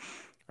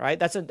 Right?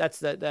 That's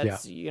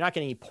you're not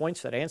getting any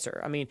points for that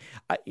answer. I mean,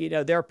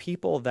 there are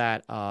people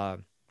that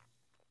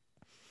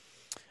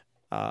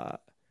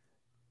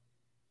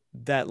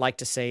that like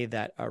to say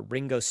that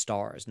Ringo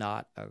Starr is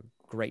not a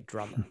great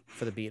drummer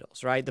for the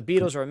Beatles, right? The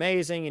Beatles are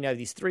amazing.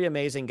 These three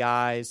amazing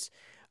guys,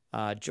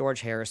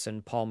 George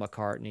Harrison, Paul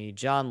McCartney,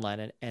 John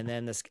Lennon, and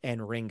then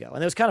and Ringo.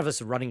 And there's kind of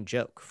this running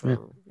joke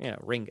for,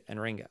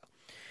 Ringo.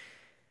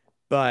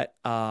 But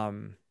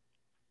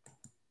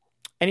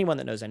anyone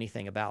that knows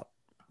anything about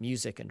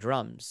music and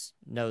drums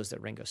knows that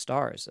Ringo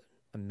Starr is an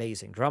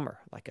amazing drummer,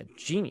 like a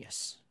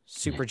genius,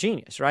 super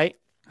genius, right?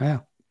 Yeah.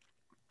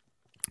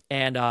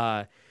 And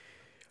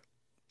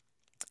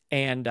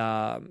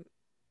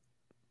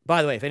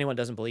by the way, if anyone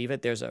doesn't believe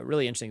it, there's a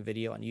really interesting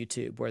video on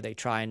YouTube where they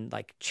try and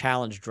like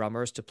challenge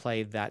drummers to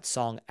play that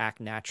song "Act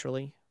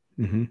Naturally,"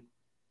 and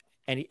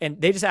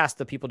they just ask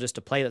the people just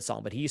to play that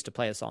song. But he used to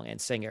play the song and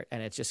sing it,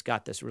 and it's just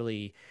got this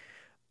really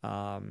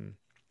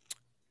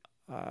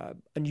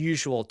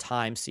unusual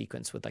time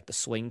sequence with like the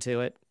swing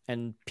to it,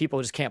 and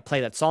people just can't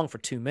play that song for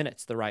 2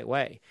 minutes the right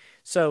way.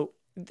 So,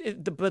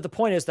 but the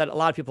point is that a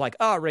lot of people are like,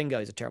 "Oh, Ringo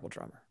is a terrible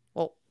drummer."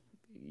 Well,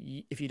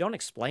 if you don't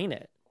explain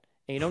it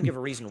and you don't give a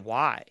reason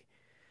why,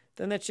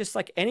 then that's just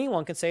like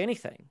anyone can say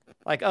anything.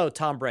 Like, oh,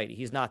 Tom Brady,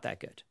 he's not that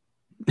good.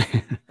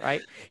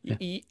 Right?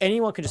 Yeah.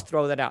 Anyone can just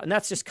throw that out. And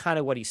that's just kind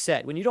of what he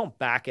said. When you don't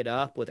back it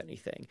up with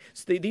anything.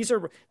 So these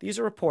are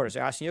reporters.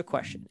 They're asking you a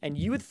question. And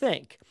you would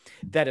think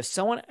that if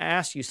someone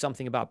asked you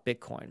something about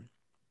Bitcoin,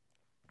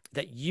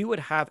 that you would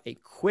have a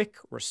quick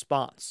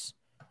response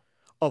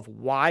of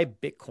why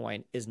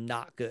Bitcoin is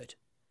not good.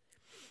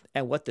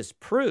 And what this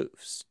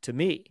proves to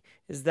me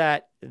is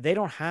that they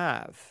don't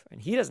have,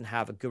 and he doesn't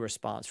have a good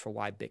response for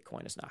why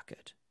Bitcoin is not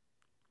good.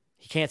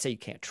 He can't say you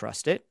can't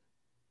trust it.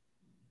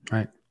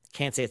 Right.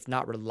 Can't say it's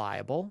not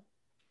reliable.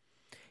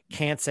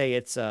 Can't say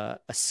it's a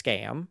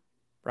scam,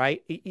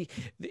 right? He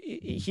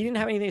didn't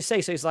have anything to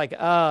say, so he's like,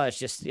 that's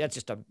just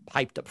a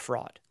hyped up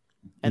fraud.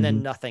 And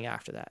then nothing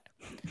after that.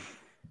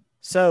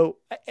 So,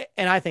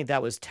 and I think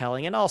that was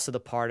telling. And also the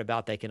part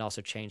about they can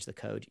also change the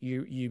code.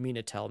 You mean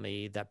to tell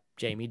me that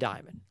Jamie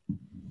Dimon,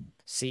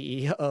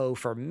 CEO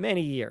for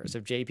many years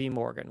of JP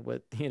Morgan,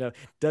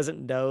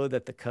 doesn't know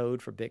that the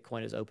code for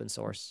Bitcoin is open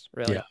source?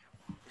 Really? Yeah.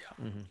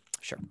 Mm-hmm.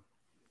 Sure.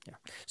 Yeah.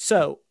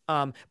 So,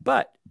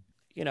 but,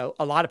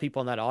 a lot of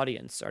people in that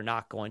audience are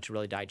not going to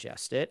really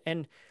digest it.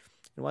 And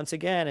once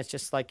again, it's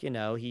just like,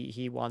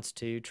 he wants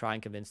to try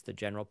and convince the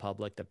general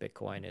public that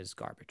Bitcoin is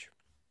garbage.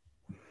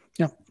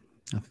 Yeah.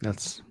 I think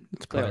that's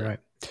probably right.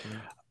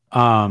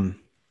 Mm-hmm.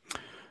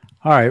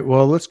 All right.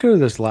 Well, let's go to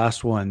this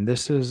last one.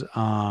 This is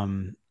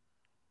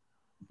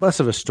less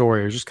of a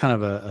story, or just kind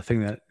of a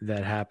thing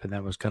that happened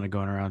that was kind of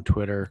going around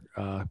Twitter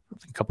a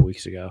couple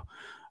weeks ago.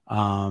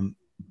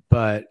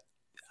 But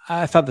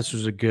I thought this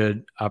was a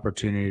good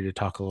opportunity to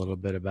talk a little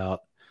bit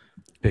about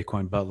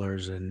Bitcoin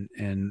butlers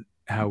and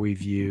how we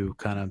view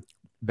kind of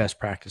best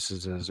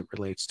practices as it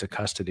relates to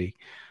custody.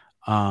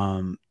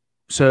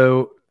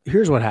 So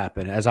here's what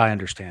happened, as I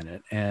understand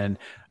it. And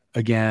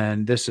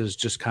again, this is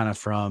just kind of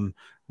from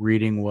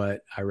reading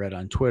what I read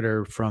on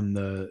Twitter from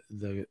the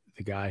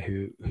guy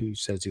who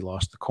says he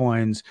lost the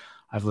coins.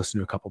 I've listened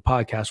to a couple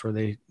podcasts where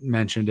they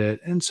mentioned it.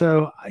 And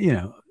so,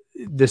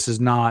 this is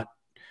not,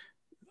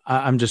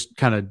 I'm just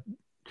kind of,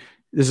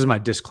 this is my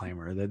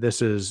disclaimer that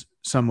this is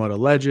somewhat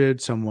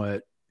alleged,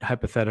 somewhat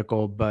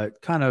hypothetical,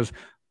 but kind of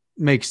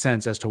makes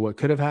sense as to what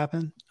could have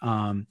happened.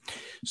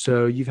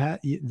 So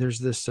there's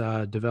this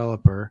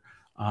developer,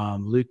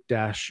 Luke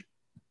Dash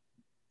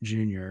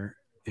Jr.,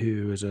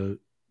 who is a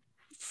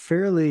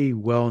fairly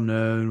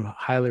well-known,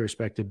 highly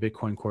respected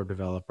Bitcoin Core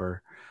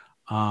developer,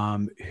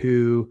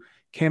 who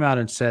came out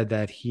and said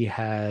that he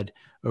had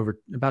over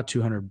about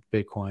 200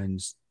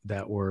 Bitcoins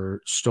that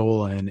were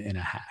stolen in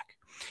a hack.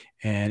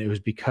 And it was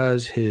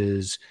because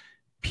his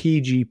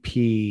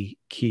PGP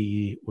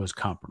key was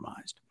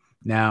compromised.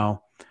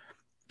 Now,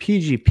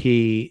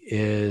 PGP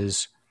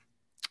is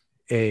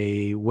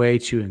a way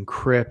to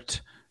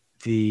encrypt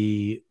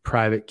the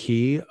private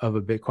key of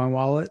a Bitcoin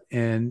wallet.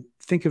 And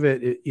think of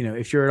it,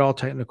 if you're at all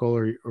technical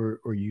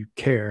or you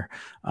care,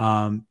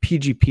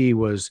 PGP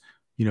was,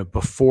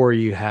 before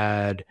you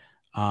had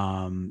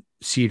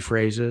seed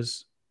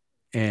phrases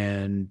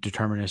and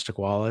deterministic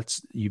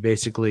wallets. You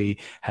basically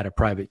had a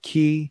private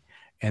key,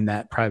 and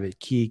that private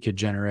key could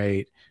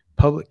generate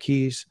public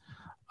keys.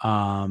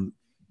 And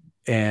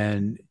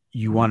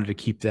you wanted to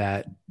keep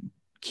that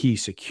key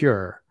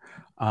secure.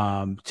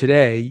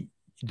 Today,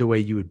 the way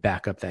you would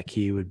back up that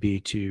key would be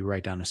to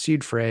write down a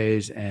seed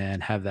phrase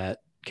and have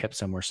that kept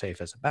somewhere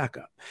safe as a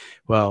backup.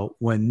 Well,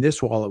 when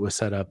this wallet was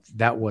set up,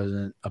 that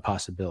wasn't a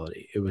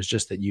possibility. It was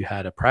just that you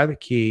had a private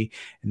key,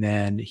 and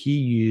then he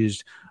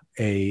used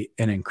an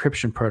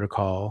encryption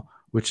protocol,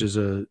 which is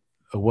a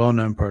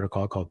well-known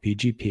protocol called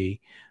PGP,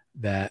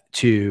 that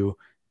to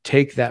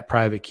take that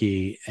private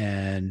key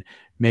and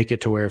make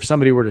it to where if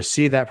somebody were to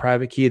see that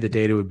private key, the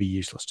data would be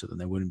useless to them.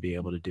 They wouldn't be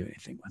able to do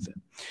anything with it.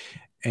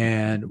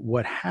 And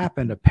what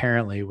happened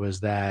apparently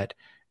was that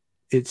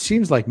it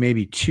seems like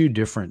maybe two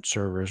different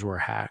servers were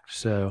hacked.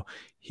 So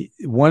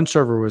one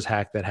server was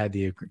hacked that had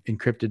the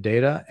encrypted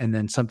data, and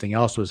then something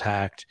else was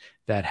hacked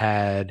that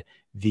had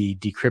the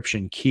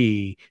decryption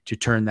key to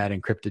turn that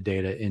encrypted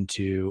data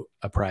into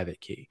a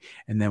private key.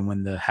 And then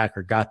when the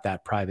hacker got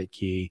that private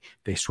key,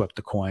 they swept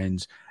the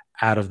coins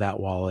out of that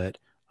wallet.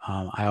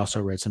 I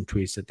also read some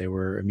tweets that they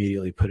were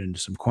immediately put into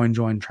some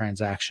CoinJoin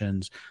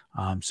transactions.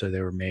 So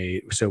they were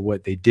made. So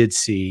what they did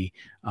see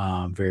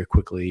very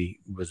quickly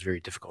was very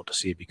difficult to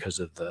see because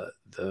of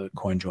the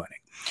coin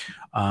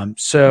joining.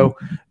 So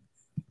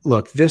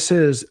look, this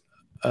is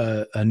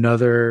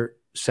another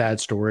sad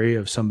story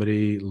of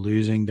somebody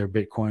losing their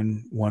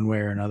Bitcoin one way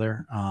or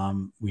another.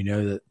 We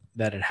know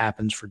that it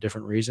happens for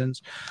different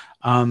reasons.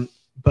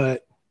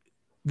 But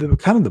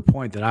the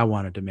point that I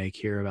wanted to make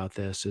here about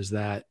this is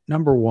that,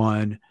 number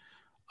one,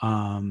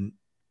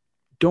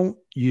 don't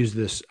use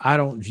this. I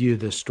don't view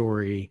this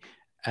story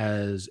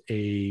as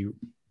a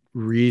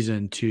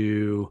reason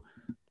to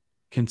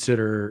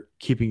consider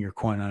keeping your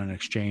coin on an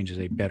exchange as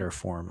a better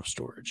form of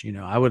storage.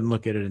 I wouldn't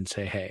look at it and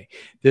say, hey,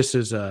 this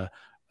is a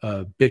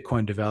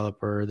Bitcoin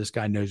developer. This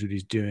guy knows what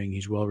he's doing.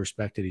 He's well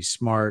respected. He's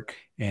smart,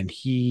 and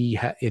he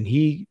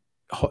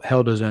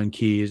held his own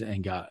keys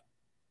and got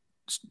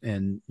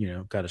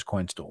his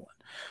coin stolen.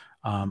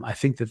 I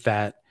think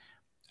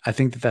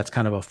that's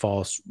kind of a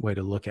false way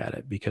to look at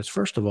it, because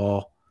first of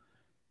all,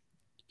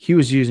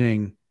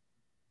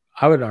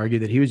 I would argue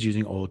that he was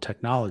using old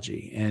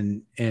technology,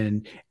 and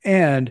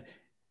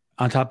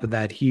on top of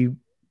that, he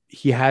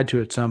had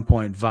to at some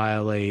point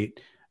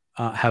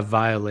have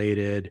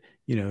violated,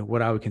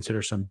 what I would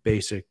consider some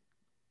basic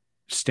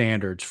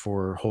standards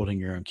for holding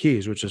your own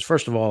keys, which is,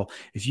 first of all,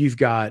 if you've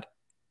got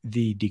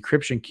the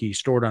decryption key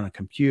stored on a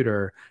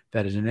computer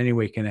that is in any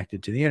way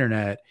connected to the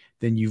internet,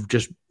 then you've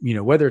just,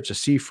 whether it's a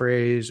C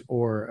phrase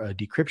or a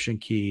decryption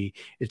key,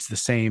 it's the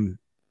same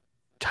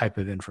type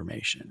of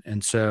information.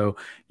 And so,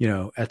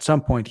 at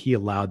some point he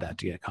allowed that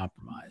to get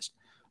compromised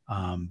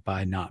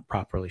by not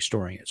properly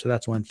storing it. So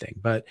that's one thing.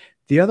 But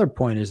the other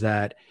point is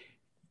that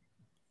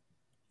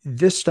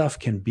this stuff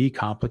can be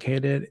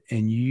complicated,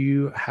 and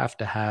you have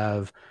to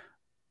have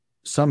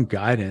some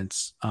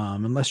guidance,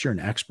 unless you're an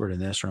expert in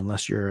this, or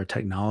unless you're a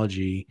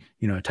technologist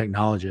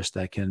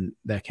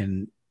that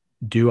can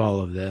do all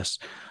of this.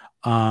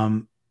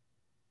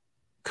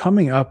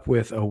 Coming up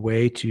with a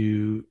way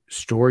to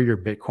store your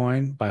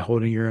Bitcoin by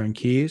holding your own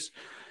keys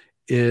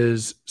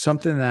is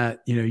something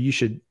that, you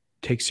should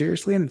take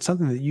seriously. And it's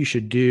something that you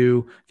should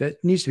do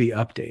that needs to be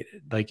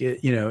updated. Like,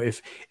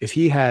 if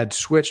he had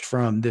switched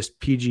from this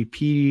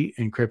PGP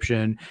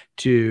encryption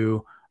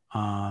to,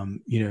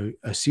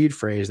 a seed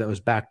phrase that was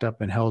backed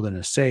up and held in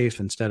a safe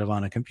instead of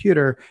on a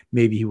computer,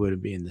 maybe he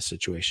wouldn't be in this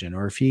situation.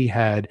 Or if he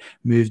had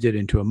moved it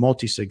into a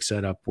multi-sig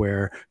setup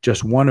where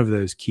just one of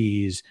those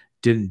keys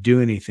didn't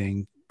do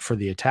anything for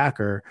the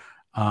attacker,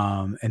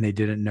 and they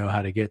didn't know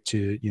how to get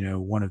to,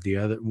 one of the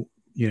other,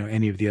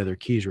 any of the other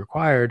keys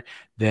required,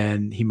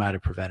 then he might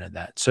have prevented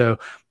that. So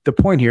the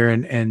point here,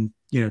 and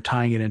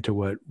tying it into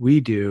what we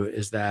do,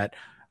 is that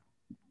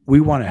we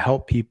want to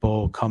help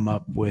people come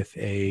up with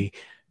a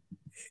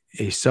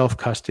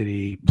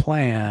self-custody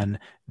plan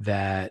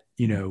that,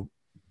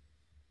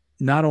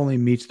 not only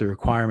meets the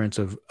requirements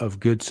of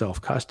good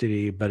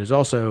self-custody, but is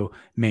also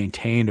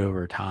maintained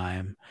over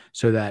time,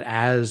 so that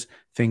as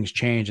things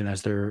change and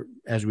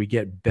as we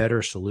get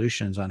better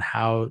solutions on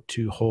how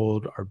to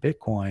hold our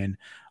Bitcoin,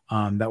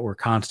 that we're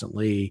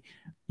constantly,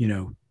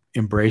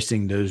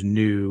 embracing those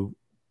new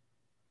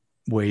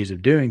ways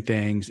of doing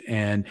things,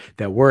 and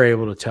that we're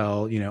able to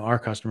tell, our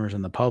customers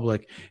and the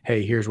public,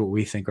 hey, here's what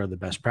we think are the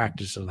best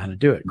practices on how to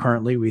do it.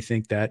 Currently, we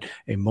think that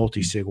a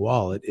multi-sig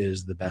wallet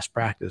is the best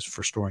practice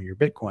for storing your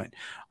Bitcoin.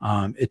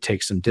 It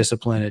takes some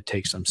discipline, it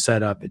takes some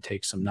setup, it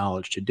takes some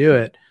knowledge to do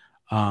it.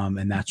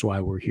 And that's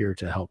why we're here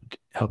to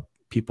help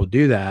people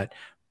do that.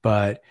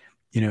 But,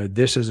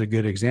 this is a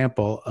good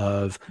example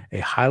of a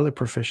highly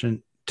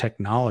proficient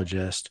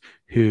technologist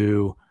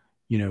who,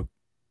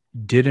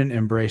 didn't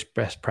embrace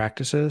best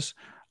practices.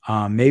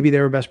 Maybe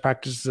they were best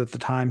practices at the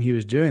time he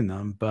was doing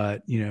them,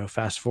 but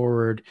fast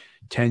forward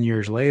 10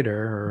 years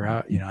later,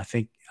 or I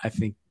think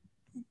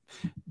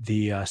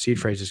the seed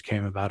phrases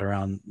came about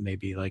around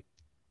maybe like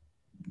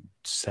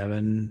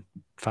 7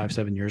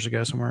 years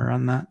ago, somewhere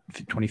around that,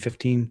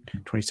 2015,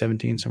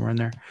 2017, somewhere in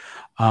there.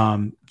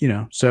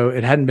 So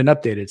it hadn't been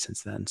updated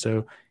since then.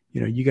 So,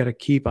 you got to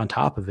keep on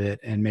top of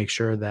it and make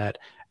sure that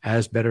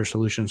as better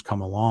solutions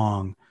come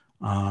along,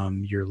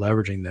 you're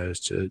leveraging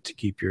those to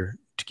keep your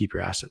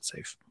assets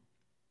safe.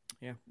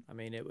 Yeah. I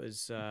mean, it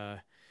was,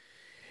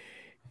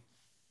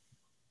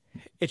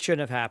 it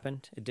shouldn't have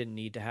happened. It didn't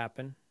need to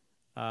happen.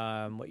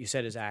 What you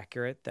said is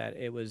accurate, that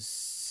it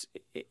was,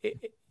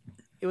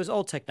 it was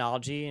old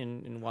technology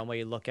in one way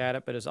you look at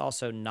it, but it was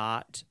also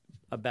not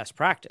a best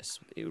practice,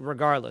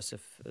 regardless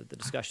if the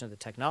discussion of the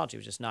technology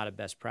was just not a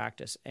best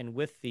practice. And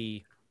with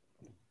the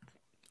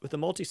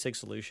multi-sig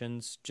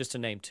solutions, just to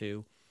name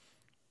two,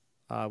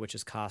 which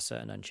is Casa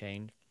and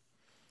Unchained,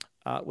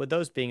 with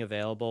those being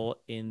available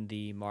in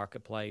the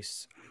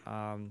marketplace,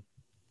 and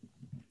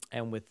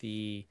with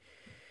the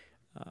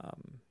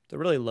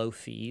really low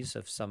fees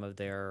of some of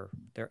their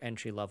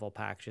entry level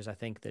packages, I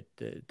think that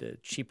the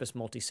cheapest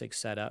multi-sig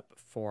setup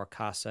for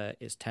Casa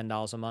is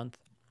 $10 a month,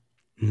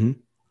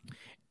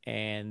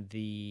 and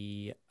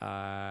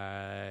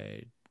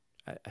I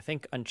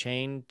think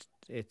Unchained,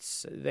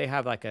 they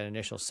have like an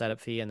initial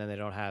setup fee, and then they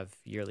don't have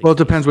yearly. Well, it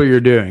fees. depends what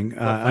you're doing.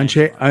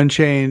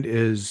 Unchained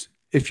is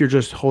if you're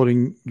just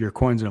holding your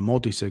coins in a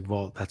multi-sig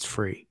vault, that's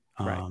free.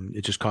 Right.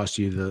 It just costs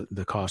you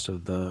the cost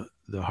of the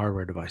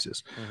hardware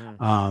devices.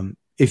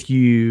 If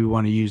you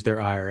want to use their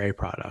IRA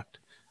product,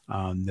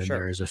 then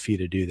there is a fee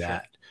to do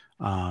that,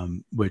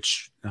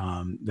 which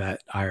that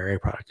IRA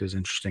product is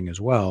interesting as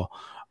well.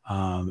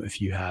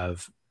 If you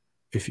have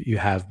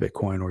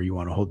Bitcoin or you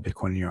want to hold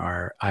Bitcoin in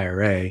your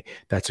IRA,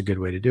 that's a good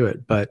way to do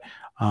it. But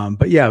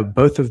yeah,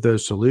 both of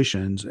those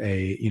solutions,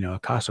 a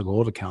Casa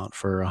Gold account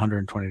for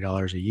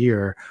 $120 a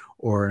year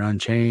or an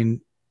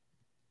Unchained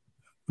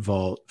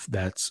vault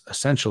that's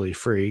essentially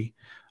free,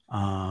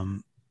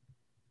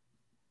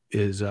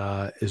 is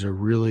a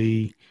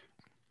really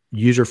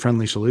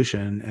user-friendly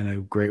solution and a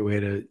great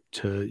way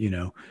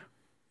to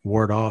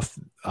ward off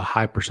a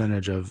high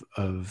percentage of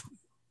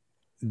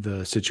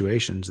the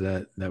situations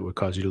that would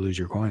cause you to lose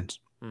your coins.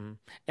 Mm-hmm.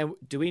 And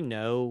do we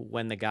know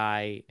when the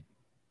guy,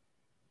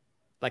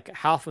 like,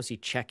 how often was he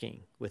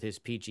checking with his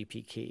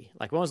PGP key?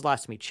 Like, when was the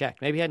last time he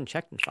checked? Maybe he hadn't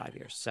checked in 5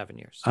 years, 7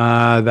 years.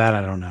 That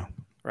I don't know.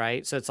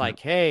 Right. So it's like,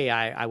 hey,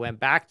 I went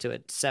back to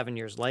it 7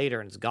 years later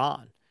and it's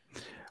gone.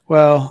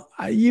 Well,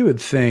 you would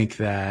think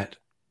that,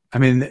 I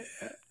mean,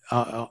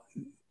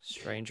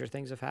 stranger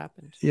things have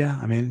happened. Yeah.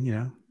 I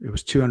mean, it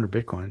was 200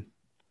 Bitcoin.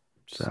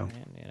 So,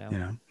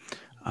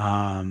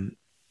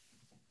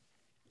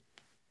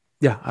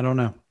 yeah, I don't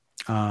know.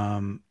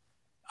 I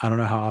don't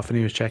know how often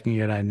he was checking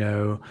it. I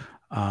know,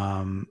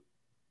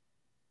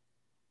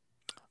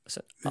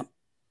 so,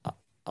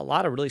 a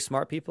lot of really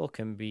smart people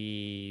can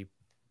be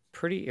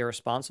pretty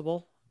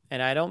irresponsible. And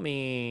I don't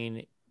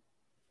mean,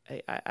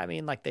 I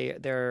mean, like they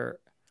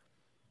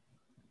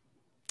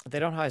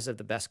don't always have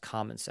the best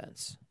common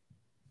sense,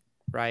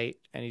 right?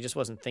 And he just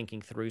wasn't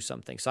thinking through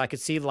something. So I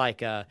could see I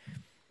don't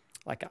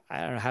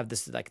know, have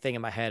this like thing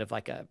in my head of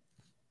like a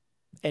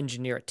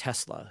engineer at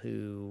Tesla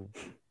who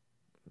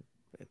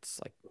it's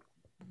like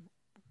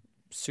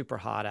super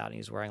hot out and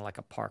he's wearing like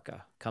a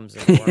parka, comes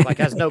in work, like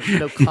has no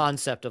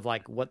concept of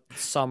like what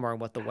summer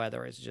and what the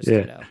weather is, just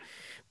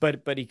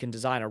but he can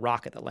design a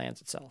rocket that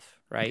lands itself,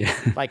 right?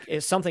 Like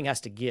something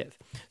has to give.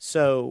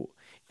 So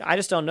I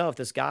just don't know if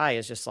this guy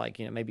is just like,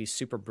 maybe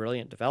super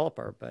brilliant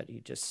developer, but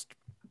he just,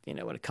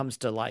 when it comes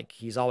to like,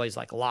 he's always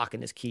like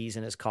locking his keys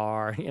in his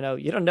car,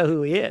 you don't know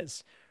who he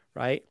is,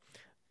 right?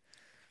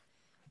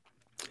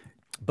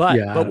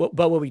 But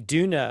what we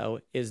do know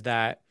is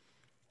that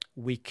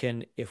we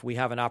can, if we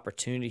have an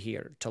opportunity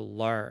here to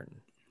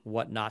learn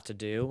what not to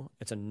do,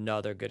 it's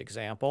another good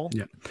example.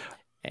 Yeah.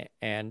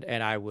 And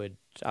I would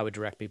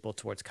direct people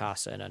towards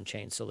Casa and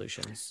Unchained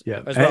solutions,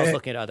 as well as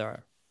looking at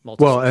other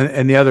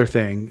and the other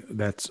thing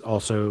that's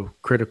also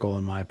critical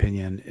in my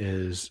opinion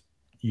is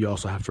you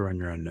also have to run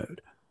your own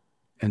node.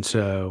 And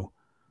so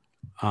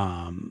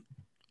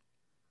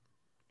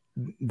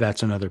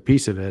that's another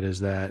piece of it,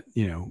 is that,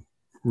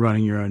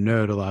 running your own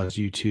node allows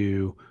you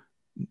to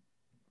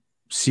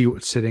see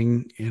what's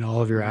sitting in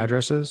all of your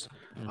addresses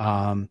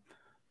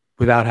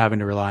without having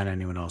to rely on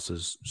anyone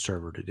else's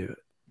server to do it.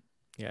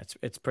 Yeah,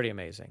 it's pretty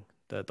amazing.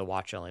 The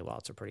watch only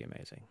wallets are pretty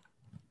amazing.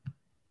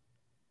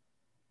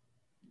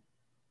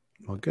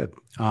 Well, good.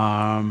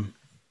 What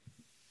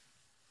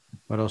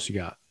else you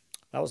got?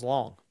 That was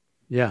long.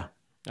 Yeah.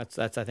 That's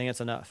I think that's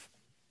enough.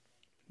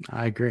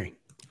 I agree.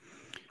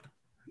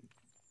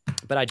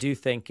 But I do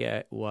think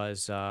it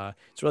was,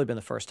 it's really been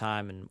the first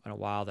time in a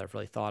while that I've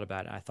really thought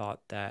about it. And I thought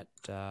that,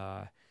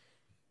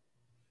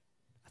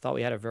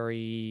 we had a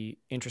very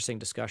interesting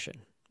discussion.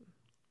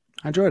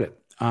 I enjoyed it.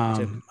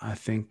 I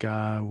think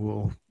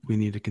we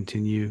need to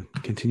continue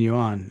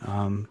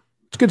on.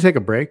 It's good to take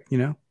a break,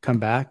 come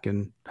back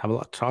and have a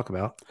lot to talk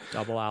about.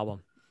 Double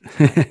album.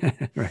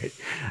 Right.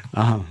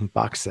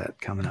 Box set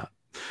coming up.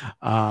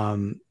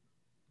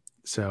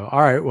 So,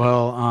 all right.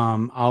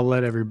 Well, I'll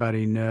let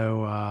everybody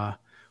know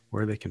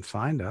where they can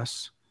find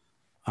us.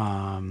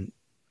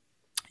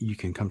 You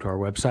can come to our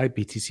website,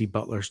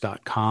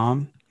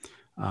 btcbutlers.com.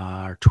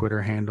 Our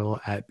Twitter handle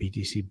at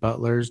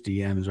btcbutlers.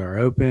 DMs are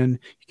open.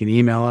 You can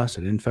email us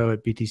at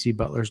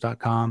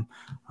info@btcbutlers.com.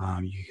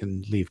 You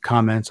can leave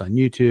comments on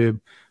YouTube.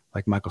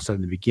 Like Michael said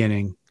in the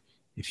beginning,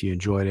 if you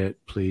enjoyed it,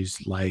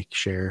 please like,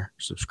 share,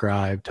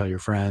 subscribe, tell your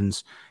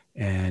friends.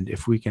 And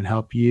if we can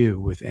help you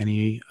with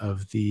any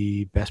of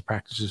the best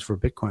practices for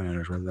Bitcoin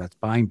owners, whether that's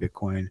buying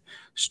Bitcoin,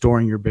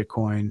 storing your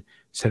Bitcoin,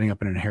 setting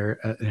up an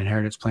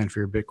inheritance plan for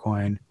your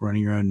Bitcoin,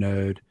 running your own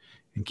node,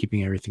 and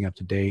keeping everything up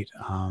to date.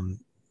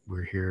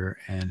 We're here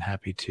and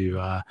happy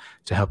to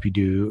help you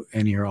do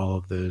any or all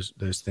of those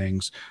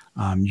things.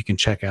 You can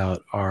check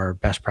out our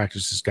best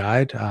practices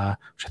guide,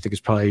 which I think is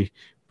probably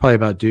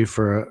about due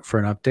for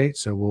an update.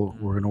 So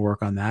we're going to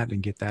work on that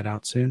and get that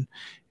out soon.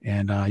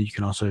 And you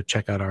can also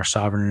check out our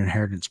sovereign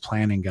inheritance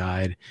planning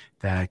guide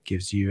that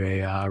gives you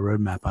a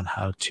roadmap on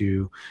how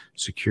to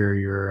secure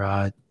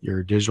your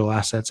digital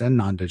assets and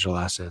non-digital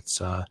assets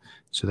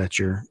so that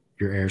your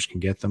heirs can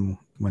get them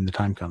when the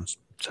time comes.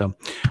 So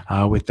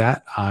with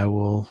that, I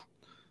will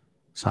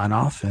sign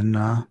off, and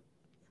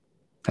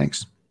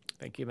thanks.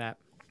 Thank you, Matt.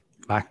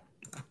 Bye.